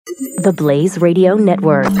The Blaze Radio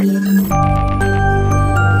Network.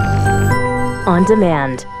 On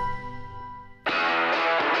demand.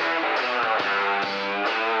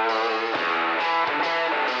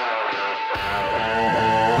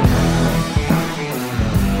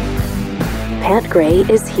 Pat Gray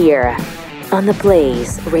is here on the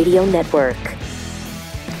Blaze Radio Network.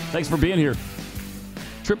 Thanks for being here.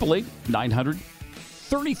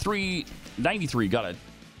 888-900-3393. Got a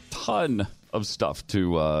ton of stuff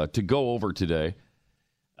to go over today.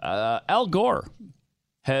 Al Gore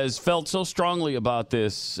has felt so strongly about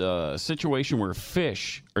this situation where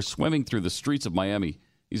fish are swimming through the streets of Miami.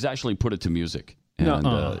 He's actually put it to music. And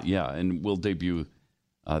and we'll debut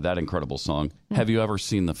that incredible song. Have you ever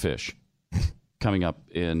seen the fish? Coming up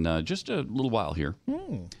in just a little while here.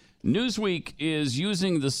 Newsweek is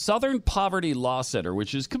using the Southern Poverty Law Center,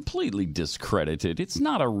 which is completely discredited. It's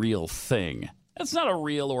not a real thing. It's not a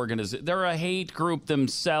real organization. They're a hate group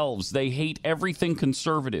themselves. They hate everything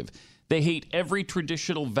conservative. They hate every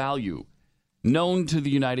traditional value known to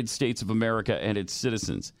the United States of America and its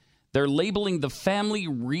citizens. They're labeling the Family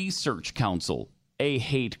Research Council a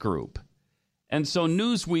hate group. And so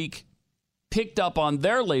Newsweek picked up on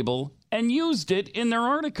their label and used it in their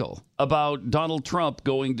article about Donald Trump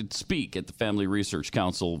going to speak at the Family Research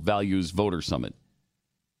Council Values Voter Summit,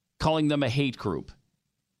 calling them a hate group.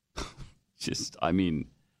 It's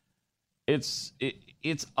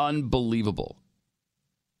unbelievable.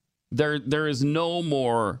 There is no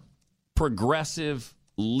more progressive,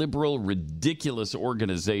 liberal, ridiculous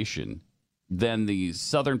organization than the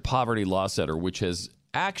Southern Poverty Law Center, which has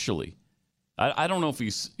actually, I don't know if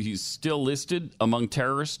he's still listed among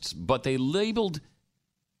terrorists, but they labeled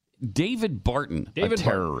David Barton a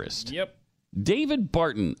terrorist. Barton. Yep. David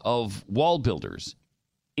Barton of Wall Builders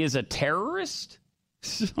is a terrorist?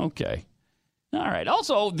 Okay. All right.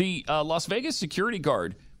 Also, the Las Vegas security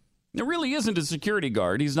guard, there really isn't a security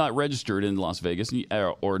guard. He's not registered in Las Vegas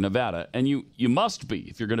or Nevada, and you must be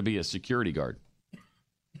if you're going to be a security guard.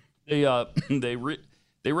 They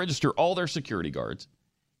register all their security guards.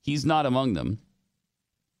 He's not among them.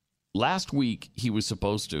 Last week, he was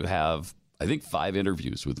supposed to have, I think, 5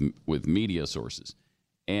 interviews with media sources,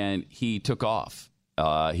 and he took off.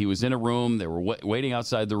 He was in a room. They were waiting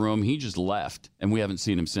outside the room. He just left, and we haven't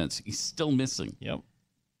seen him since. He's still missing. Yep.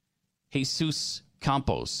 Jesus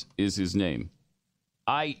Campos is his name.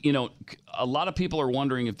 A lot of people are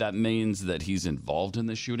wondering if that means that he's involved in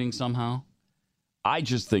the shooting somehow. I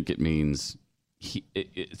just think it means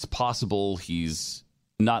it's possible he's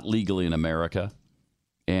not legally in America,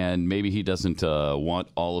 and maybe he doesn't want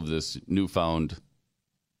all of this newfound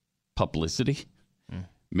publicity.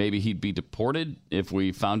 Maybe he'd be deported if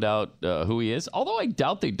we found out who he is, although I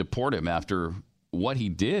doubt they'd deport him after what he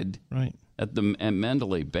did at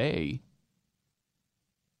Mandalay Bay.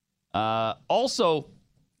 Also,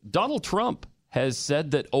 Donald Trump has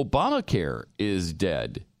said that Obamacare is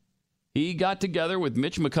dead. He got together with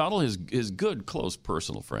Mitch McConnell, his good, close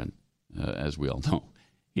personal friend, as we all know.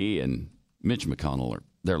 He and Mitch McConnell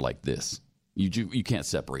they're like this. You can't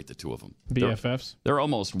separate the two of them. BFFs? They're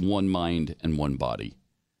almost one mind and one body,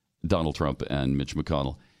 Donald Trump and Mitch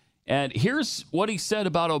McConnell. And here's what he said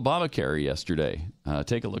about Obamacare yesterday.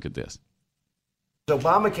 Take a look at this.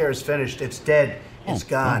 Obamacare is finished. It's dead. It's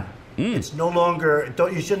gone. It's no longer,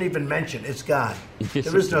 you shouldn't even mention, it's gone.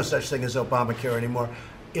 There is no such thing as Obamacare anymore.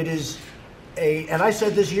 It is and I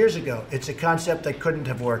said this years ago, it's a concept that couldn't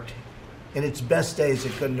have worked. In its best days,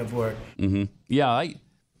 it couldn't have worked. Mm-hmm. Yeah, I'm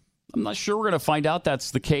not sure we're going to find out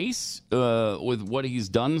that's the case with what he's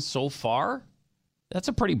done so far. That's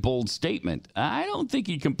a pretty bold statement. I don't think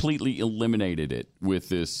he completely eliminated it with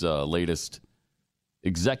this latest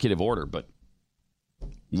executive order, but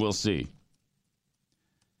we'll see.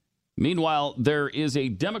 Meanwhile, there is a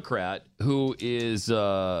Democrat who is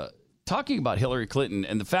talking about Hillary Clinton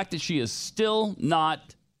and the fact that she has still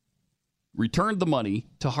not returned the money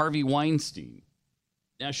to Harvey Weinstein.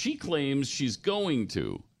 Now, she claims she's going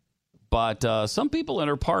to, but some people in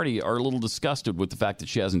her party are a little disgusted with the fact that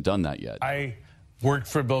she hasn't done that yet. I worked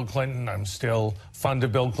for Bill Clinton. I'm still fond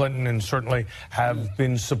of Bill Clinton and certainly have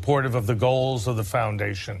been supportive of the goals of the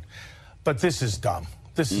foundation. But this is dumb.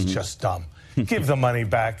 This is just dumb. Give the money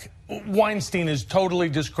back. Weinstein is totally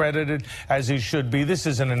discredited, as he should be. This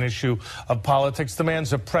isn't an issue of politics. The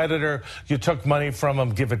man's a predator. You took money from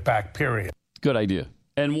him. Give it back, period. Good idea.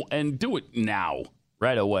 And do it now,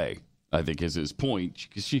 right away, I think is his point.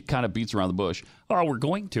 Because she kind of beats around the bush. Oh, we're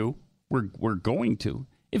going to. We're going to.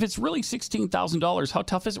 If it's really $16,000, how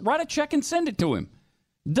tough is it? Write a check and send it to him.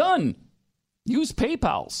 Done. Use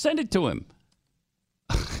PayPal. Send it to him.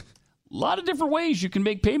 A lot of different ways you can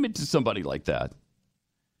make payment to somebody like that.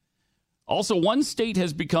 Also, one state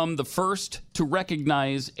has become the first to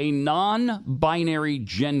recognize a non-binary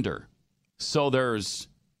gender. So there's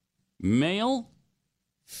male,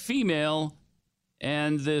 female,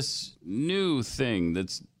 and this new thing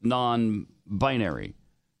that's non-binary.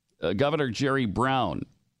 Governor Jerry Brown,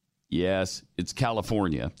 yes, it's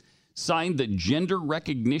California, signed the Gender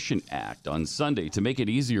Recognition Act on Sunday to make it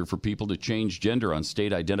easier for people to change gender on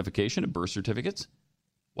state identification and birth certificates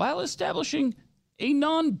while establishing a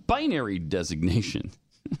non-binary designation.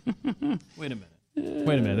 Wait a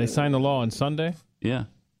minute. They signed the law on Sunday? Yeah.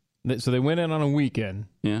 So they went in on a weekend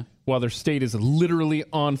while their state is literally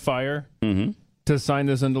on fire to sign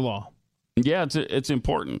this into law. Yeah, it's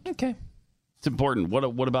important. Okay. It's important.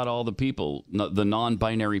 What about all the people, the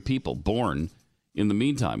non-binary people born in the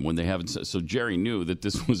meantime when they haven't? So Jerry knew that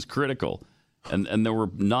this was critical. And there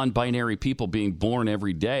were non-binary people being born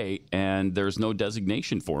every day, and there's no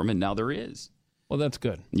designation for them, and now there is. Well, that's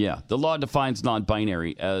good. Yeah. The law defines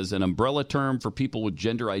non-binary as an umbrella term for people with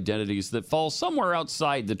gender identities that fall somewhere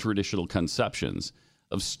outside the traditional conceptions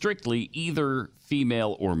of strictly either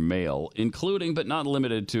female or male, including but not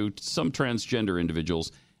limited to some transgender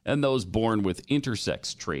individuals and those born with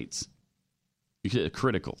intersex traits.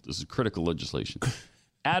 Critical. This is critical legislation.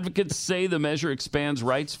 Advocates say the measure expands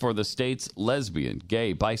rights for the state's lesbian,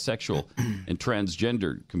 gay, bisexual, and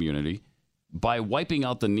transgender community by wiping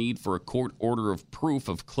out the need for a court order of proof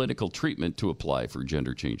of clinical treatment to apply for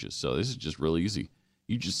gender changes. So this is just really easy.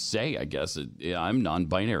 You just say, I guess, I'm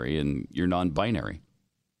non-binary and you're non-binary.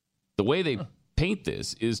 The way they paint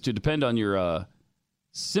this is to depend on your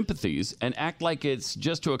sympathies and act like it's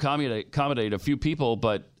just to accommodate a few people,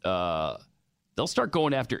 but they'll start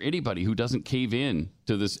going after anybody who doesn't cave in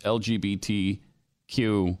to this LGBTQIA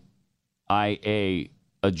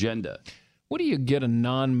agenda. What do you get a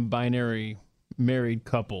non-binary married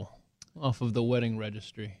couple off of the wedding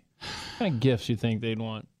registry? What kind of gifts you think they'd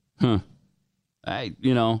want?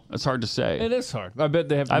 It's hard to say. It is hard. I bet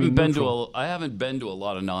they have to be neutral. I haven't been to a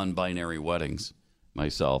lot of non-binary weddings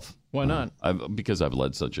myself. Why not? Because I've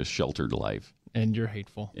led such a sheltered life. And you're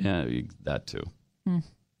hateful. Yeah, that too.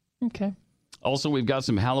 Okay. Also, we've got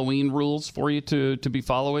some Halloween rules for you to be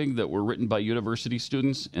following that were written by university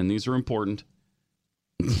students, and these are important.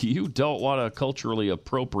 You don't want to culturally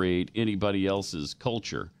appropriate anybody else's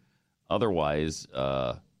culture. Otherwise,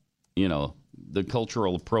 the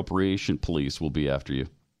cultural appropriation police will be after you.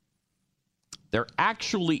 There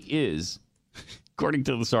actually is, according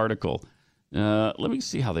to this article, let me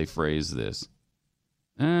see how they phrase this.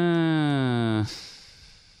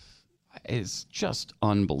 It's just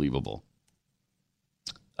unbelievable.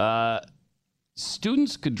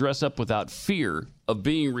 Students could dress up without fear of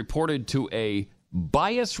being reported to a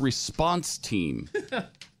bias response team.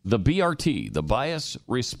 The BRT, the bias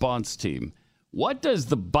response team. What does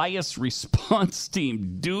the bias response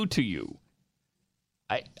team do to you?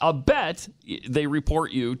 I'll bet they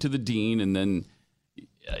report you to the dean, and then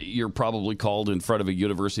you're probably called in front of a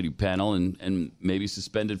university panel and maybe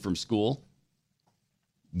suspended from school.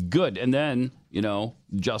 Good. And then,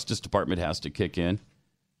 Justice Department has to kick in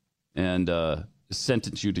and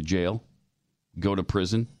sentence you to jail, go to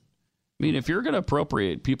prison. I mean, if you're going to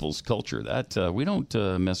appropriate people's culture, that we don't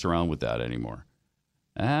mess around with that anymore.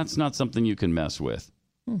 That's not something you can mess with.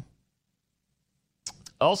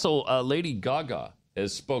 Also, Lady Gaga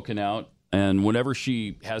has spoken out, and whenever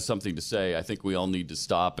she has something to say, I think we all need to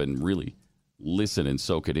stop and really listen and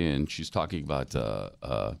soak it in. She's talking about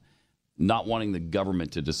not wanting the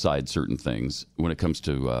government to decide certain things when it comes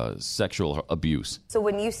to sexual abuse. So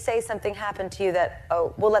when you say something happened to you that,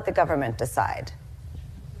 we'll let the government decide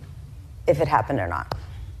if it happened or not.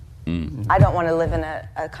 I don't want to live in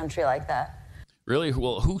a country like that. Really?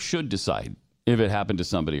 Well, who should decide if it happened to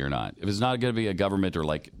somebody or not? If it's not going to be a government or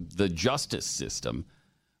like the justice system,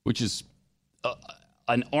 which is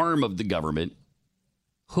an arm of the government,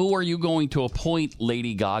 who are you going to appoint,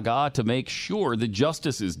 Lady Gaga, to make sure the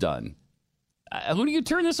justice is done? Who do you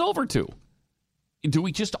turn this over to? Do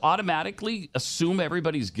we just automatically assume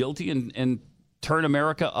everybody's guilty and turn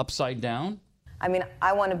America upside down? I mean,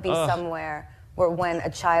 I want to be somewhere where when a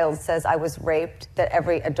child says, I was raped, that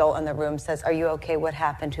every adult in the room says, are you okay? What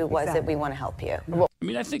happened? Who was it? We want to help you. I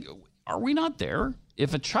mean, I think, are we not there?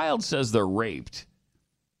 If a child says they're raped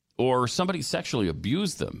or somebody sexually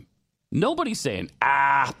abused them, nobody's saying,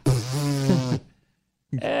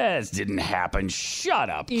 this didn't happen. Shut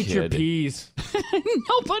up, kid. Eat your peas.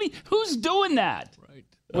 Nobody. Who's doing that?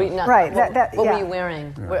 Right. Right. What were you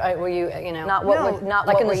wearing? Were you, Not what, like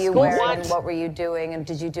what in were the you school? wearing and what were you doing and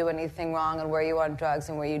did you do anything wrong and were you on drugs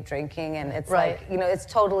and were you drinking? And it's like, it's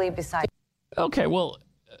totally beside. Okay, well,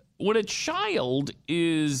 when a child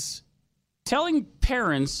is telling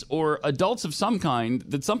parents or adults of some kind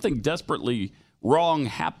that something desperately wrong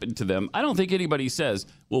happened to them, I don't think anybody says,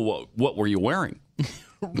 well, what were you wearing?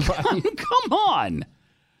 Come on.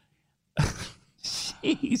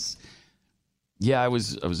 Jeez. Yeah, I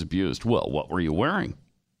was abused. Well, what were you wearing?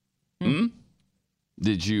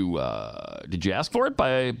 Did you ask for it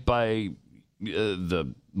by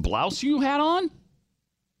the blouse you had on?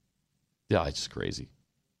 Yeah, it's crazy.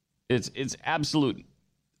 It's absolute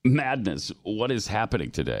madness what is happening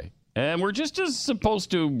today. And we're just supposed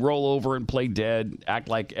to roll over and play dead, act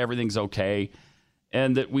like everything's okay,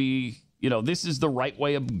 and that this is the right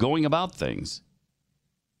way of going about things.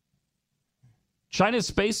 China's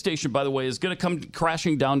space station, by the way, is going to come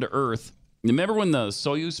crashing down to Earth. Remember when the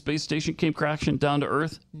Soyuz space station came crashing down to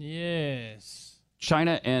Earth? Yes.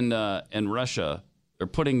 China and Russia are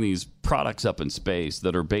putting these products up in space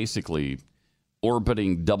that are basically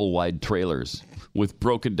orbiting double-wide trailers with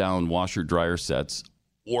broken-down washer-dryer sets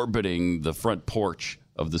orbiting the front porch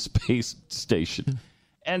of the space station.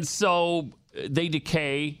 And so they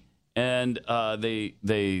decay and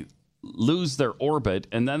they lose their orbit,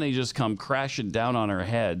 and then they just come crashing down on our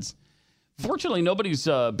heads. Fortunately, nobody's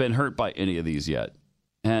been hurt by any of these yet.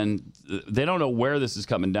 And they don't know where this is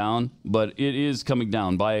coming down, but it is coming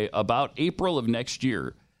down. By about April of next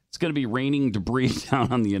year, it's going to be raining debris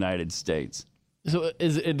down on the United States. So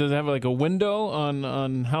does it have like a window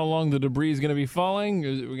on how long the debris is going to be falling? Are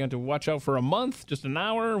we going to watch out for a month, just an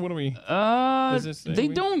hour? What do we? I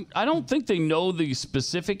don't think they know the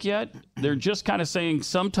specific yet. They're just kind of saying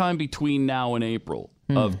sometime between now and April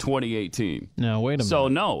of 2018. Now wait a minute. So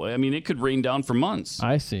no, I mean it could rain down for months.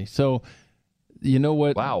 I see. So you know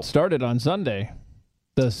what started on Sunday?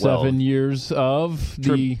 The 7 years of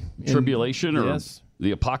the tribulation, or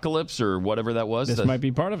the apocalypse, or whatever that was. This might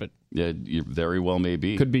be part of it. Yeah, you very well may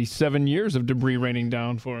be. Could be 7 years of debris raining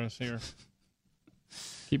down for us here.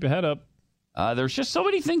 Keep your head up. There's just so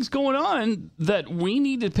many things going on that we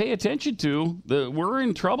need to pay attention to that we're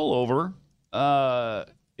in trouble over.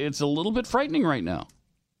 It's a little bit frightening right now.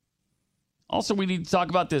 Also, we need to talk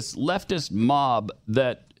about this leftist mob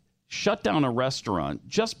that shut down a restaurant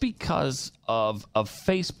just because of a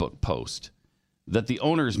Facebook post that the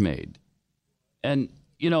owners made. And,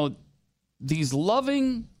 these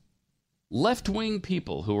loving left-wing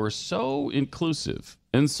people who are so inclusive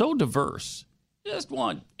and so diverse just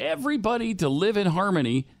want everybody to live in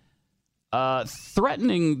harmony,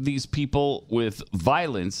 threatening these people with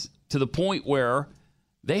violence to the point where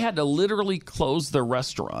they had to literally close their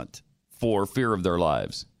restaurant for fear of their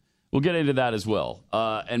lives. We'll get into that as well,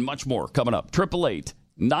 and much more coming up.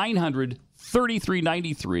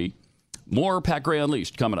 888-900-3393. More Pat Gray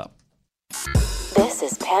Unleashed coming up. This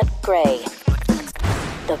is Pat Gray,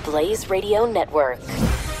 the Blaze Radio Network.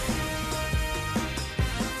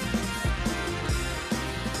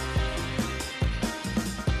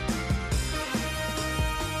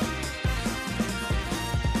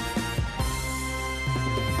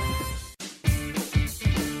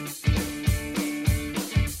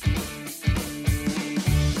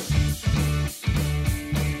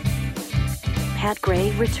 Pat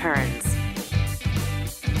Gray returns.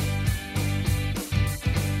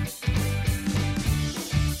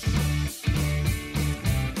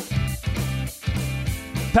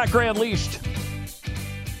 Pat Gray Unleashed.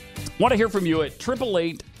 Want to hear from you at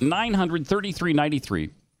 888-900-3393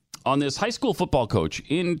 on this high school football coach.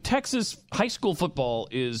 In Texas, high school football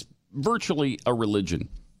is virtually a religion.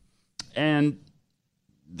 And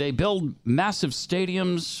they build massive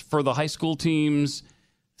stadiums for the high school teams.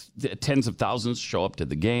 Tens of thousands show up to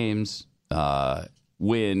the games.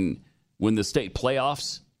 When the state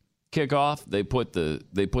playoffs kick off, they put the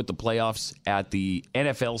playoffs at the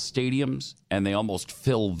NFL stadiums, and they almost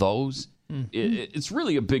fill those. It's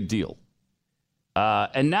really a big deal.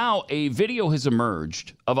 And now a video has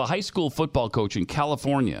emerged of a high school football coach in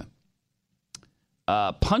California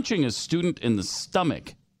punching a student in the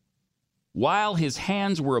stomach while his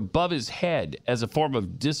hands were above his head as a form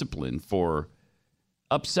of discipline for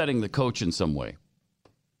upsetting the coach in some way.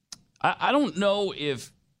 I don't know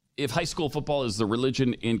if high school football is the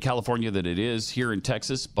religion in California that it is here in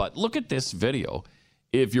Texas, but look at this video.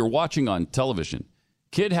 If you're watching on television,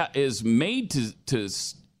 kid is made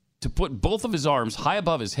to put both of his arms high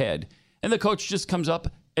above his head, and the coach just comes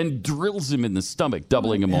up and drills him in the stomach,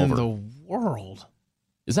 doubling him over. In the world?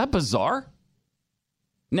 Is that bizarre?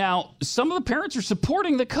 Now, some of the parents are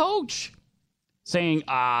supporting the coach, saying,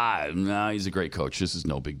 no, he's a great coach. This is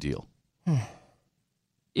no big deal.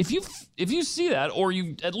 If you see that, or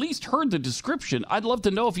you at least heard the description, I'd love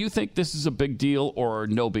to know if you think this is a big deal or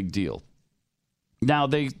no big deal. Now,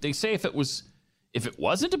 they say if it was If it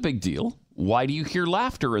wasn't a big deal, why do you hear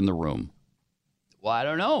laughter in the room? Well, I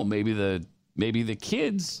don't know. Maybe the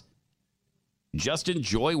kids just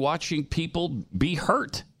enjoy watching people be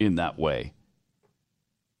hurt in that way.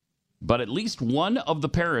 But at least one of the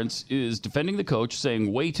parents is defending the coach,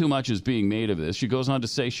 saying way too much is being made of this. She goes on to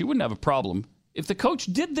say she wouldn't have a problem if the coach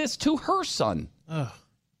did this to her son. Ugh.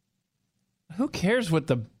 Who cares what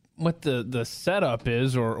the setup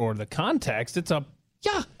is or the context? It's a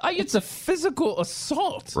physical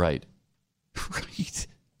assault. Right. Right.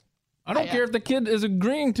 I don't care if the kid is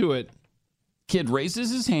agreeing to it. Kid raises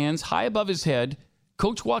his hands high above his head.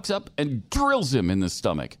 Coach walks up and drills him in the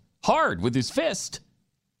stomach hard with his fist.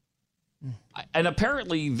 And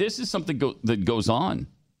apparently this is something that goes on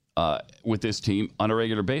with this team on a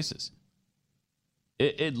regular basis.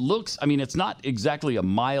 It looks, I mean, it's not exactly a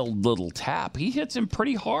mild little tap. He hits him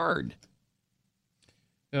pretty hard.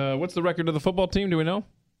 What's the record of the football team? Do we know?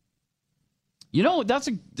 You know, that's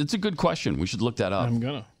a good question. We should look that up. I'm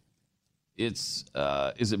gonna. It's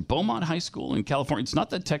is it Beaumont High School in California? It's not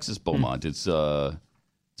the Texas Beaumont. It's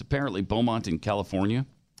apparently Beaumont in California.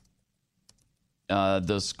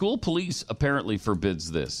 The school police apparently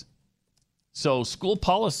forbids this. So school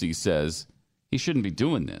policy says he shouldn't be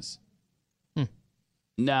doing this.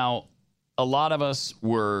 Now, a lot of us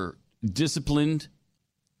were disciplined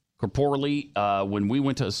corporally when we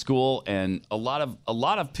went to school, and a lot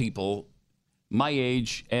of people my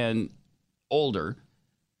age and older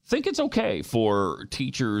think it's okay for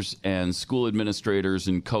teachers and school administrators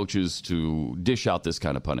and coaches to dish out this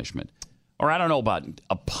kind of punishment. Or I don't know about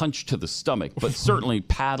a punch to the stomach, but certainly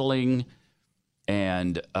paddling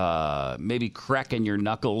and maybe cracking your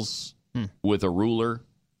knuckles with a ruler.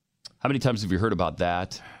 How many times have you heard about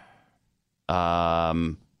that?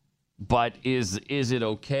 But is it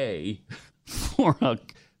okay for a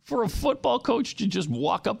football coach to just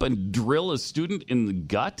walk up and drill a student in the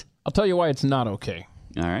gut? I'll tell you why it's not okay.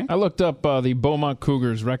 All right. I looked up the Beaumont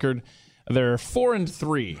Cougars record. They're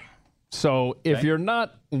 4-3. So if you're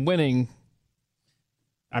not winning,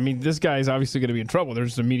 I mean, this guy's obviously going to be in trouble. They're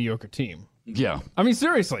just a mediocre team. Yeah. I mean,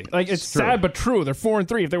 seriously. Like, it's sad but true. They're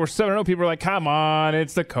 4-3. If they were 7-0, people are like, come on,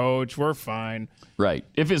 it's the coach. We're fine. Right.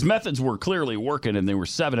 If his methods were clearly working and they were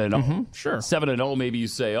 7-0, sure. 7-0, maybe you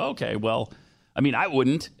say, okay, well, I mean, I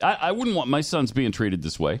wouldn't want my sons being treated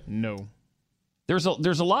this way. No. There's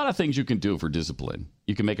a lot of things you can do for discipline.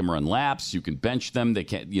 You can make them run laps. You can bench them. They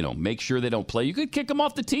can't, make sure they don't play. You could kick them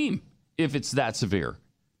off the team if it's that severe.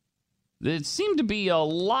 There seem to be a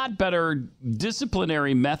lot better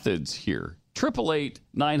disciplinary methods here.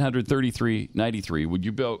 888-933-93. Would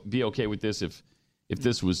you be okay with this if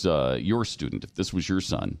this was your student, if this was your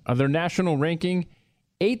son? Their national ranking,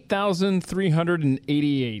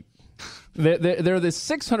 8,388. They're the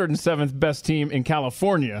 607th best team in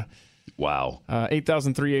California. Wow.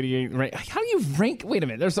 8,388. How do you rank? Wait a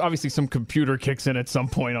minute. There's obviously some computer kicks in at some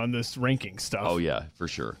point on this ranking stuff. Oh, yeah, for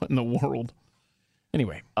sure. What in the world?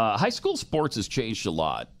 Anyway. High school sports has changed a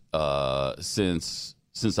lot since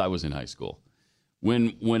I was in high school.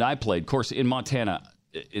 When I played, of course, in Montana,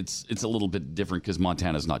 it's a little bit different because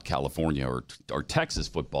Montana's not California or Texas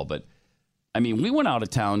football. But, I mean, we went out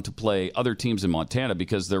of town to play other teams in Montana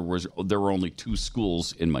because there were only two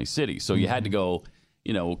schools in my city. So you had to go,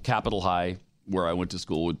 Capitol High, where I went to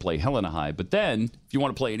school, would play Helena High. But then, if you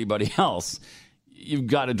want to play anybody else, you've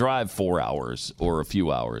got to drive 4 hours or a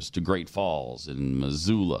few hours to Great Falls and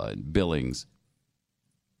Missoula and Billings.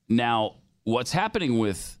 Now, what's happening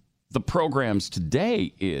with the programs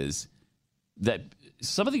today is that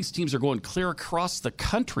some of these teams are going clear across the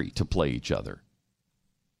country to play each other.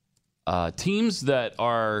 Teams that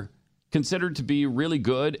are considered to be really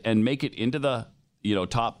good and make it into the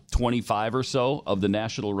top 25 or so of the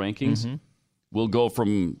national rankings will go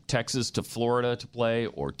from Texas to Florida to play,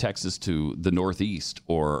 or Texas to the Northeast,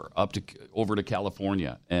 or over to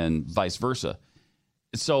California, and vice versa.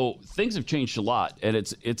 So things have changed a lot, and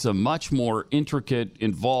it's a much more intricate,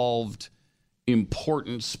 involved,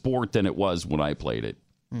 important sport than it was when I played it.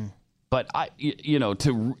 But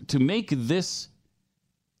to make this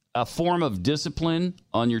a form of discipline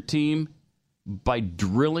on your team by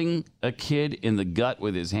drilling a kid in the gut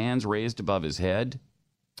with his hands raised above his head,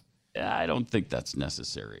 I don't think that's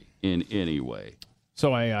necessary in any way.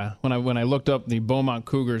 So when I looked up the Beaumont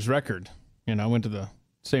Cougars record, I went to the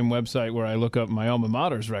same website where I look up my alma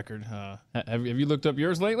mater's record. Have you looked up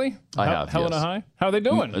yours lately? I have. Helena yes. High? How are they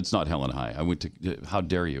doing? It's not Helena High. I went to. How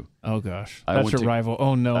dare you? Oh, gosh. That's your rival.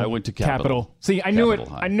 Oh, no. I went to Capital. See, I knew it.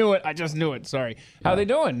 High. I knew it. I just knew it. Sorry. How are they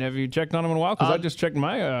doing? Have you checked on them in a while? Because I just checked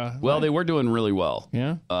my... Well, they were doing really well.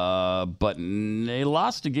 Yeah? But they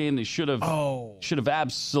lost a game they should have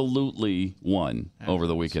absolutely won over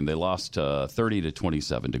the weekend. They lost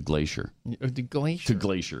 30-27 to Glacier. To Glacier? To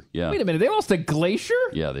Glacier, yeah. Wait a minute. They lost to Glacier?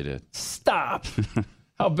 Yeah, they did. Stop.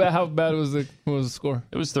 How bad was the score?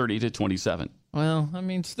 It was 30-27. Well, I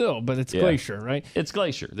mean, still, but it's Glacier, right? It's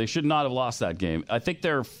Glacier. They should not have lost that game. I think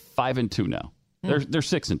they're 5-2 now. They're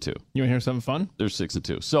 6-2. You want to hear something fun? They're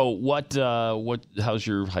 6-2. So what? How's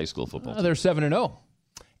your high school football team? They're 7-0,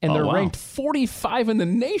 and they're ranked 45 in the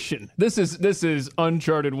nation. This is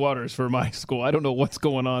uncharted waters for my school. I don't know what's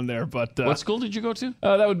going on there, but what school did you go to?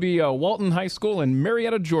 That would be Walton High School in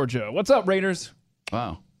Marietta, Georgia. What's up, Raiders?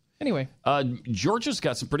 Wow. Anyway, Georgia's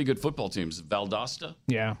got some pretty good football teams. Valdosta,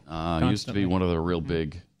 used to be one of the real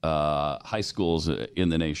big high schools in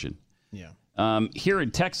the nation. Yeah. Here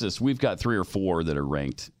in Texas, we've got 3 or 4 that are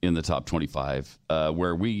ranked in the top 25.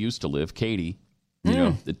 Where we used to live, Katy,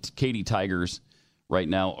 the Katy Tigers right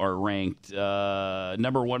now are ranked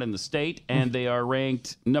number 1 in the state, and they are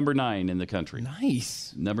ranked number 9 in the country.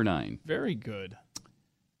 Nice. Number 9. Very good.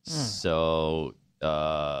 So,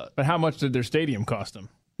 but how much did their stadium cost them?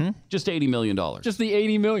 Just $80 million. Just the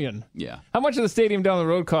 $80 million. Yeah. How much of the stadium down the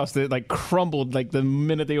road cost that crumbled the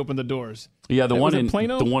minute they opened the doors? Yeah, the one in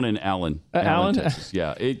Plano? The one in Allen, Allen, Texas.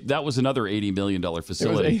 Yeah, that was another $80 million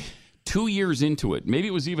facility. 2 years into it, maybe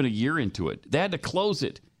it was even a year into it, they had to close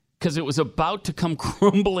it because it was about to come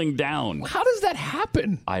crumbling down. How does that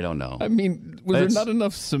happen? I don't know. I mean, was there not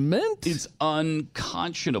enough cement? It's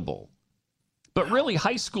unconscionable. But really,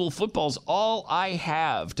 high school football's all I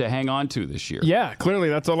have to hang on to this year. Yeah, clearly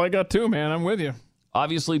that's all I got too, man. I'm with you.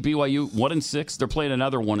 Obviously, BYU 1-6. They're playing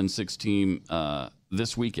another 1-6 team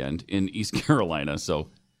this weekend in East Carolina.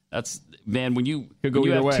 So that's when you have 2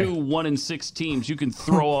 1-6 teams, you can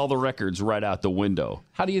throw all the records right out the window.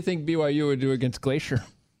 How do you think BYU would do against Glacier?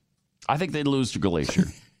 I think they'd lose to Glacier,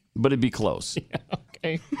 but it'd be close. Yeah,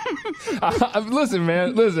 okay. Listen,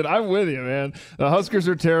 man. Listen, I'm with you, man. The Huskers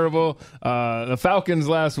are terrible. The Falcons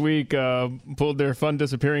last week pulled their fun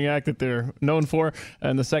disappearing act that they're known for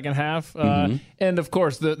in the second half. And, of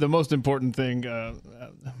course, the most important thing,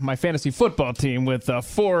 my fantasy football team with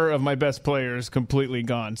 4 of my best players completely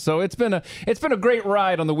gone. So it's been a great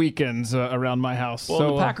ride on the weekends around my house. Well,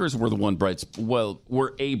 so, the Packers were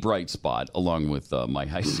were a bright spot along with my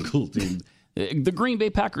high school team. The Green Bay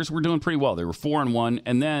Packers were doing pretty well. They were 4-1,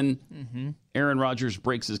 and then Aaron Rodgers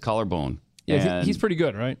breaks his collarbone. Yeah, he's pretty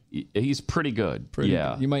good, right? He's pretty good.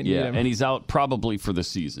 Yeah, you might need him. And he's out probably for the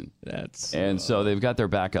season. So they've got their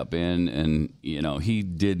backup in, and he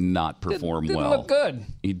did not perform well. Didn't look good.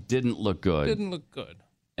 He didn't look good. Didn't look good.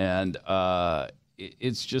 And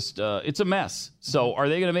it's just it's a mess. So are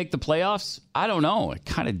they going to make the playoffs? I don't know. I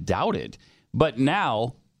kind of doubt it. But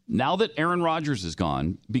now that Aaron Rodgers is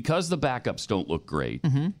gone, because the backups don't look great,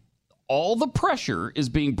 all the pressure is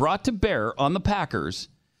being brought to bear on the Packers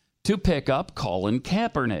to pick up Colin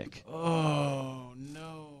Kaepernick. Oh,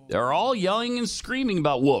 no. They're all yelling and screaming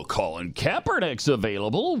about, well, Colin Kaepernick's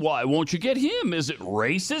available. Why won't you get him? Is it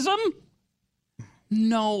racism?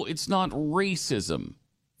 No, it's not racism.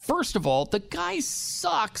 First of all, the guy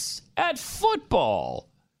sucks at football.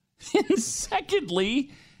 And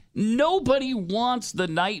secondly, nobody wants the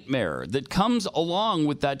nightmare that comes along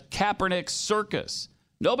with that Kaepernick circus.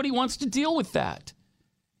 Nobody wants to deal with that.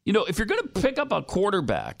 If you're going to pick up a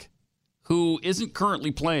quarterback who isn't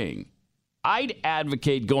currently playing, I'd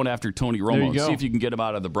advocate going after Tony Romo and see if you can get him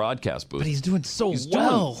out of the broadcast booth. But he's doing so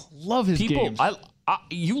well. Love his games.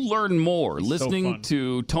 You learn more listening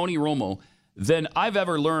to Tony Romo than I've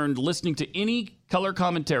ever learned listening to any color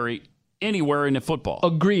commentary anywhere in the football.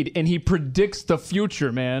 Agreed. And he predicts the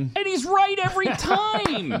future, man. And he's right every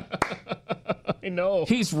time. I know.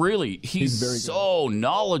 He's very so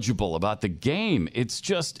knowledgeable about the game. It's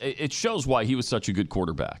just, it shows why he was such a good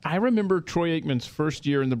quarterback. I remember Troy Aikman's first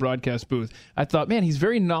year in the broadcast booth. I thought, man, he's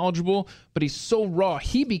very knowledgeable, but he's so raw.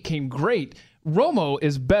 He became great. Romo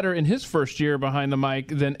is better in his first year behind the mic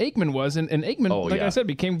than Aikman was, and Aikman, I said,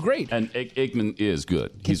 became great. And Aikman is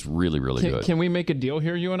good. He's really, really good. Can we make a deal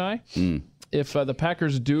here, you and I? If the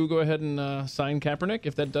Packers do go ahead and sign Kaepernick,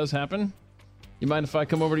 if that does happen, you mind if I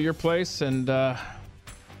come over to your place and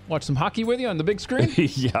watch some hockey with you on the big screen?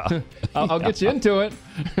 Yeah. I'll get you into it.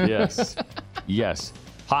 Yes.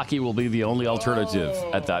 Hockey will be the only alternative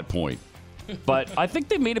at that point. But I think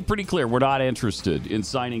they made it pretty clear we're not interested in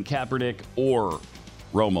signing Kaepernick or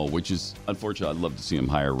Romo, which is unfortunate. I'd love to see him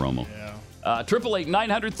hire Romo.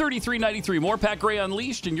 888-900-3393. More Pat Gray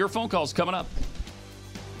Unleashed, and your phone calls coming up.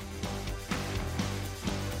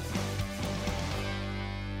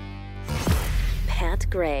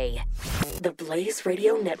 Gray, the Blaze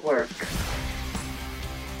Radio Network.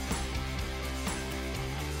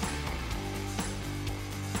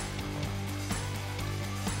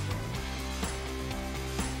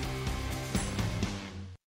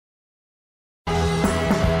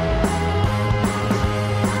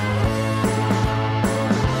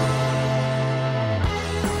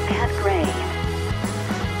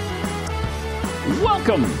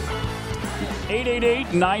 Welcome.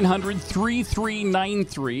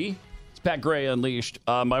 888-900-3393. It's Pat Gray Unleashed.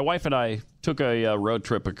 My wife and I took a road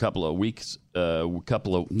trip a couple of weeks,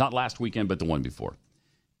 not last weekend, but the one before.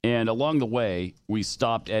 And along the way, we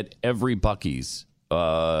stopped at every Buc-ee's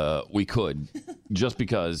we could, just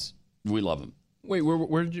because we love them. Wait, where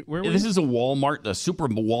were This is a Walmart, a super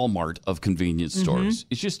Walmart of convenience stores.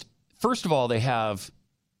 It's just, first of all, they have,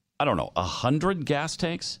 100 gas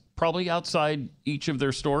tanks probably outside each of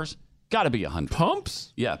their stores. Got to be 100.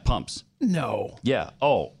 Pumps? Yeah, pumps. No. Yeah.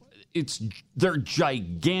 Oh, they're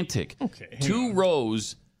gigantic. Okay. 2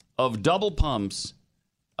 rows of double pumps,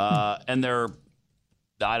 and they're,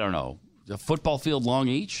 a football field long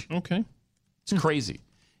each. Okay. It's crazy.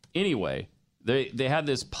 Anyway, they have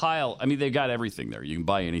this pile. I mean, they've got everything there. You can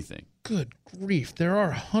buy anything. Good grief. There are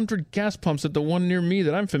 100 gas pumps at the one near me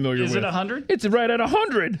that I'm familiar with. Is it 100? It's right at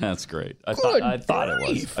 100. That's great. I Good thought it was.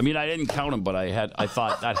 grief. I mean, I didn't count them, but I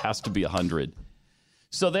thought that has to be 100.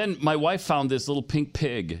 So then my wife found this little pink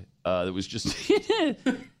pig that was just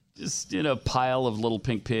just in a pile of little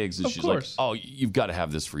pink pigs, and she's like, "Oh, you've got to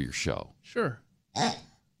have this for your show." Sure.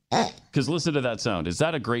 Because listen to that sound. Is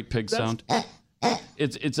that a great pig sound?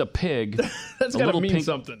 It's a pig. That's a gotta little mean pink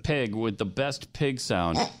something. pig with the best pig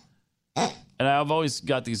sound. And I've always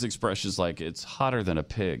got these expressions like it's hotter than a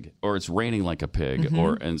pig, or it's raining like a pig,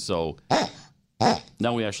 and so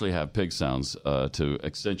now we actually have pig sounds to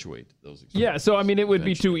accentuate those expressions. Yeah, so I mean, it would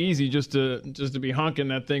be too easy just to be honking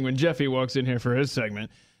that thing when Jeffy walks in here for his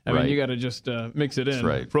segment. I mean, you got to just mix it in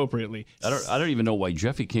appropriately. I don't even know why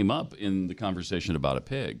Jeffy came up in the conversation about a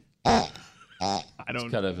pig. It's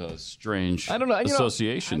kind of a strange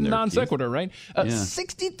association there. Non sequitur, right?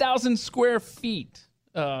 60,000 square feet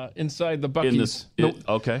inside the Buc-ee's.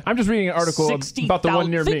 Okay. I'm just reading an article about the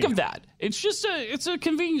one near me. Think of that. It's just it's a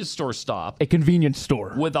convenience store stop. A convenience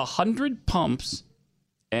store. With 100 pumps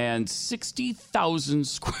and 60,000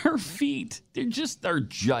 square feet. They're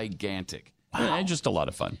gigantic. Wow. And just a lot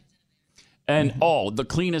of fun. And the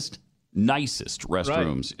cleanest, nicest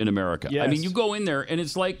restrooms in America. Yes. I mean, you go in there and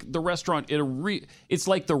it's like the restaurant it's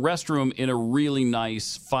like the restroom in a really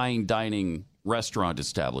nice fine dining restaurant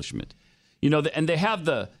establishment. And they have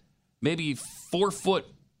the maybe 4-foot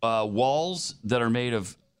walls that are made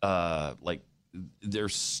of they're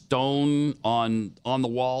stone on the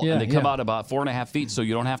wall, and they come out about 4.5 feet, so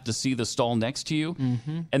you don't have to see the stall next to you.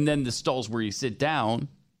 And then the stalls where you sit down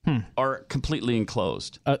are completely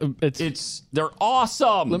enclosed. They're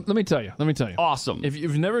awesome. Let me tell you. Awesome. If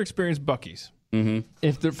you've never experienced Buc-ee's,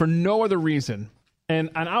 if for no other reason, and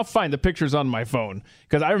I'll find the pictures on my phone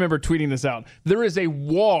because I remember tweeting this out. There is a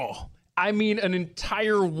wall. I mean, an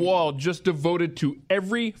entire wall just devoted to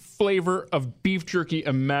every flavor of beef jerky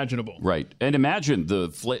imaginable. Right. And imagine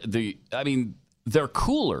their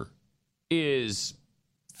cooler is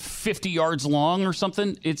 50 yards long or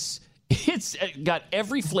something. It's got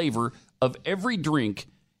every flavor of every drink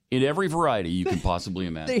in every variety you can possibly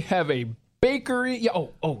imagine. They have a bakery. Yeah.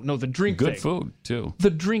 No, the drink thing. Good food, too.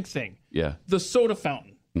 The drink thing. Yeah. The soda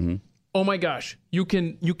fountain. Oh my gosh, you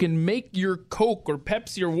can make your Coke or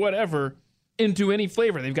Pepsi or whatever into any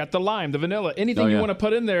flavor. They've got the lime, the vanilla, anything you want to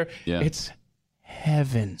put in there. Yeah. It's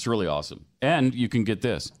heaven. It's really awesome, and you can get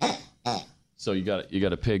this. So you got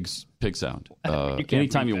a pig sound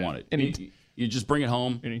anytime you want it. You just bring it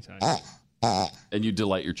home anytime, and you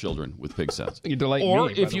delight your children with pig sounds. You delight or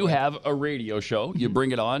me, if you have a radio show, you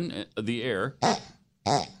bring it on the air.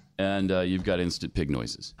 And you've got instant pig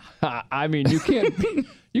noises. I mean, you can't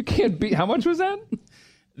beat. How much was that?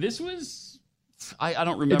 This was, I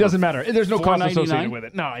don't remember. It doesn't matter. There's no cost associated with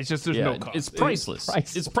it. No, it's just there's no cost. It's priceless.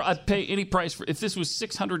 I'd pay any price for. If this was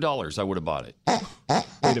 $600, I would have bought it.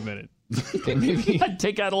 Wait a minute. I'd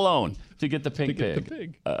take out a loan to get the pink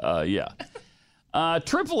pig. Yeah.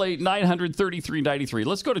 888-900-3393.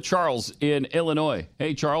 Let's go to Charles in Illinois.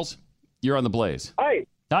 Hey, Charles, you're on the Blaze. Hi.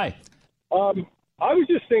 Hi. I was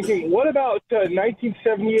just thinking, what about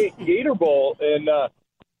 1978 Gator Bowl and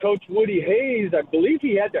Coach Woody Hayes? I believe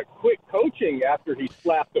he had to quit coaching after he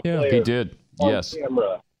slapped a player. He did. On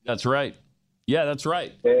camera. That's right. Yeah, that's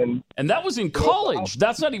right. And that was in college.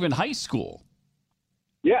 That's not even high school.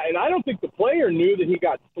 Yeah, and I don't think the player knew that he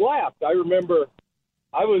got slapped. I remember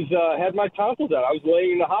I was had my tonsils out. I was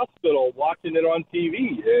laying in the hospital watching it on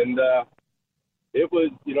TV, and it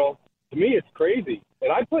was, to me, it's crazy.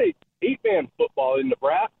 And I played 8-man football in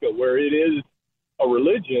Nebraska, where it is a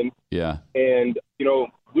religion. Yeah. And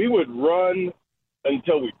we would run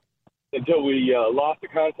until we lost the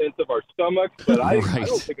contents of our stomachs. But I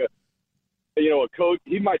don't think a coach,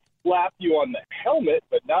 he might slap you on the helmet,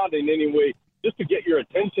 but not in any way, just to get your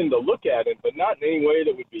attention to look at it, but not in any way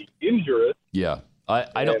that would be injurious. Yeah.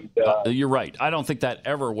 I don't. You're right. I don't think that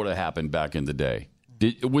ever would have happened back in the day.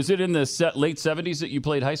 Was it in the late 70s that you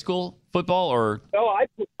played high school football, or? No,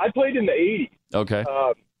 I played in the 80s. Okay.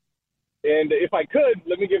 And if I could,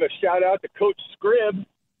 let me give a shout out to Coach Scribb.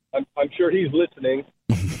 I'm sure he's listening.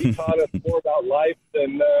 He taught us more about life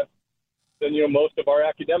than most of our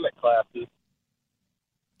academic classes.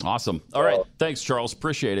 Awesome. All right. Thanks, Charles.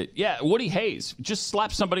 Appreciate it. Yeah, Woody Hayes just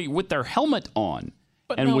slapped somebody with their helmet on.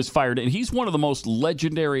 Was fired. And he's one of the most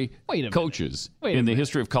legendary coaches in the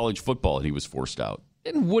history of college football, and he was forced out.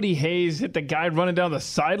 Didn't Woody Hayes hit the guy running down the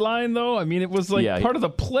sideline, though? I mean, it was part of the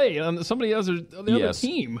play on somebody else on the other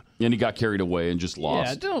team. And he got carried away and just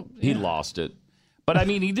lost. He lost it. But, I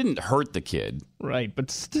mean, he didn't hurt the kid. Right,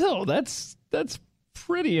 but still, that's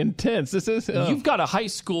pretty intense. This is You've got a high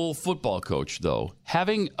school football coach, though,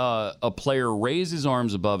 having a player raise his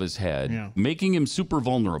arms above his head, making him super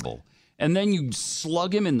vulnerable. And then you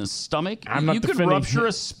slug him in the stomach. You could rupture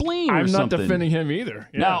a spleen or something. I'm not defending him either.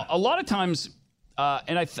 Yeah. Now, a lot of times,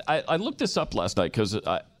 and I looked this up last night because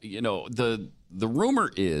the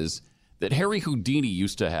rumor is that Harry Houdini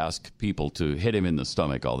used to ask people to hit him in the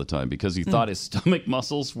stomach all the time because he thought his stomach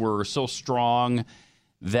muscles were so strong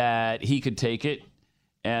that he could take it,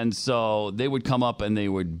 and so they would come up and they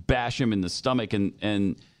would bash him in the stomach,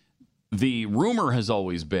 and the rumor has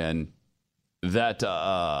always been that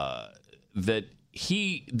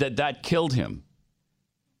that killed him,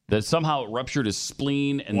 that somehow it ruptured his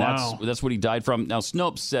spleen, and that's what he died from. Now,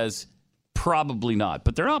 Snopes says probably not,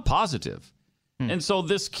 but they're not positive. And so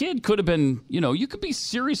this kid could have been, you could be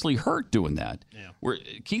seriously hurt doing that. Yeah. Where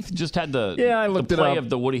Keith just had the play of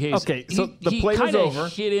the Woody Hayes. Okay, so the play was over.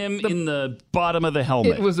 He hit him in the bottom of the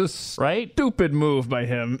helmet. It was a stupid move by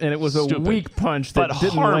him, and it was a weak punch that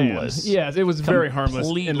didn't harmless. land. Yes, it was very harmless,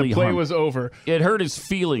 and the play was over. It hurt his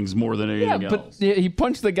feelings more than anything else. But he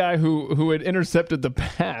punched the guy who had intercepted the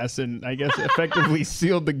pass, and I guess effectively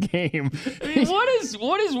sealed the game. I mean, what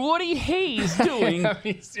is Woody Hayes doing?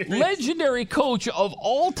 Legendary coach of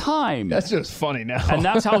all time. That's just funny now. And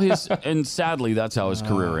that's how sadly that's how his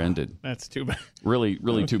career ended. That's too bad.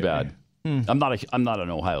 Really too bad. I'm not an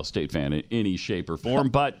Ohio State fan in any shape or form,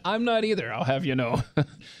 but I'm not either, I'll have you know.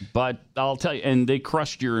 But I'll tell you, and they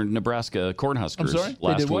crushed your Nebraska Cornhuskers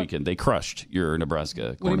last weekend. They crushed your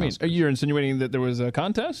Nebraska Cornhuskers. What do you mean? Are you insinuating that there was a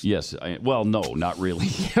contest? Yes. No, not really.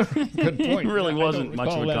 Good point. It really wasn't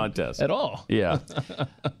much of a contest at all. Yeah.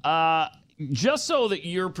 Just so that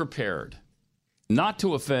you're prepared not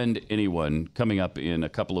to offend anyone coming up in a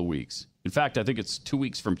couple of weeks. In fact, I think it's 2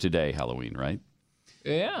 weeks from today, Halloween, right?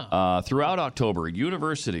 Yeah. Throughout October,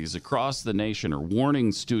 universities across the nation are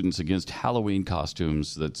warning students against Halloween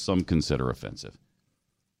costumes that some consider offensive.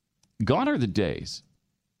 Gone are the days,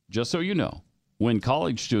 just so you know, when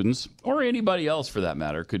college students, or anybody else for that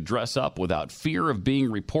matter, could dress up without fear of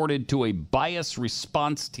being reported to a bias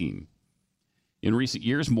response team. In recent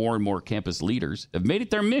years, more and more campus leaders have made it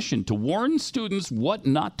their mission to warn students what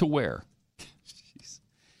not to wear.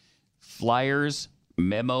 Flyers,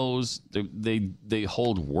 memos, they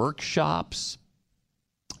hold workshops,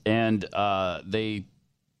 and they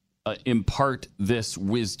impart this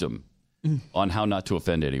wisdom on how not to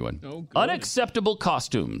offend anyone. Oh, unacceptable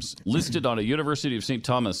costumes listed on a University of St.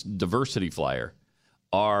 Thomas diversity flyer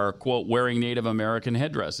are, quote, wearing Native American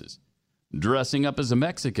headdresses, dressing up as a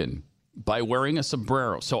Mexican, by wearing a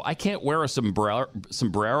sombrero. So I can't wear a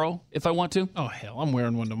sombrero if I want to? Oh, hell, I'm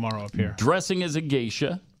wearing one tomorrow up here. Dressing as a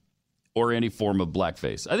geisha or any form of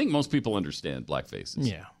blackface. I think most people understand blackface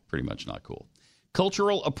is pretty much not cool.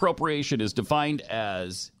 Cultural appropriation is defined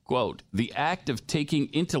as, quote, the act of taking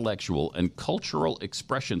intellectual and cultural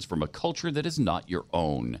expressions from a culture that is not your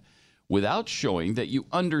own without showing that you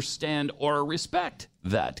understand or respect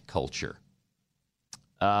that culture.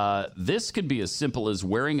 This could be as simple as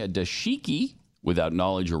wearing a dashiki without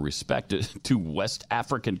knowledge or respect to West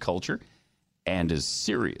African culture, and as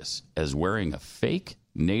serious as wearing a fake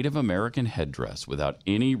Native American headdress without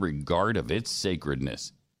any regard of its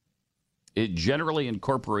sacredness. It generally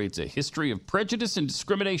incorporates a history of prejudice and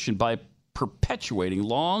discrimination by perpetuating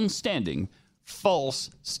long-standing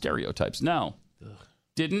false stereotypes. Now,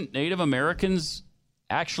 didn't Native Americans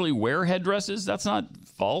actually wear headdresses? That's not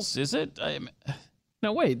false, is it?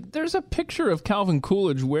 Now, wait, there's a picture of Calvin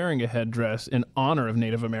Coolidge wearing a headdress in honor of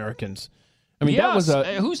Native Americans. I mean, that was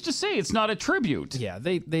who's to say it's not a tribute? Yeah,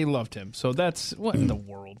 they loved him. So that's what in the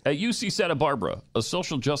world. At UC Santa Barbara, a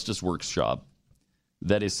social justice workshop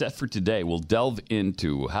that is set for today will delve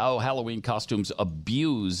into how Halloween costumes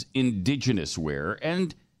abuse indigenous wear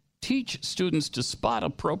and teach students to spot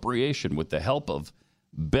appropriation with the help of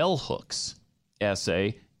bell hooks.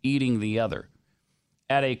 Essay, Eating the Other.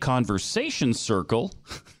 At a conversation circle...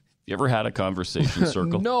 You ever had a conversation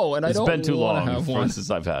circle? No, and it's I don't been too long have one. since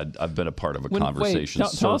I've been a part of a conversation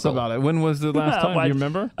circle. Tell us about it. When was the last time? Do you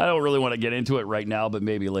remember? I don't really want to get into it right now, but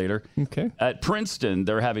maybe later. Okay. At Princeton,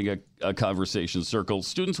 they're having a conversation circle.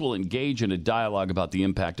 Students will engage in a dialogue about the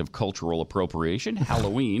impact of cultural appropriation,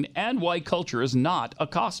 Halloween, and why culture is not a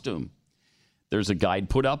costume. There's a guide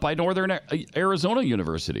put out by Northern Arizona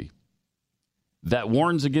University that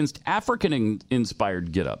warns against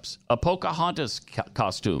African-inspired get-ups, a Pocahontas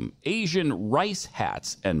costume, Asian rice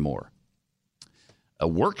hats, and more. A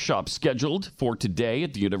workshop scheduled for today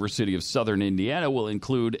at the University of Southern Indiana will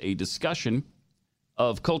include a discussion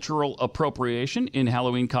of cultural appropriation in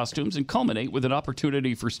Halloween costumes and culminate with an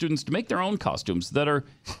opportunity for students to make their own costumes that are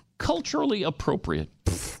culturally appropriate.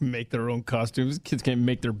 Make their own costumes? Kids can't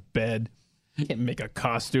make their bed. Can't make a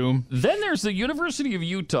costume. Then there's the University of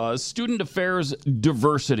Utah's Student Affairs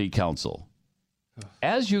Diversity Council.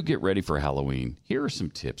 As you get ready for Halloween, here are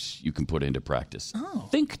some tips you can put into practice.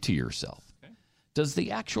 Think to yourself, does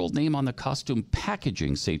the actual name on the costume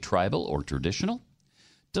packaging say tribal or traditional?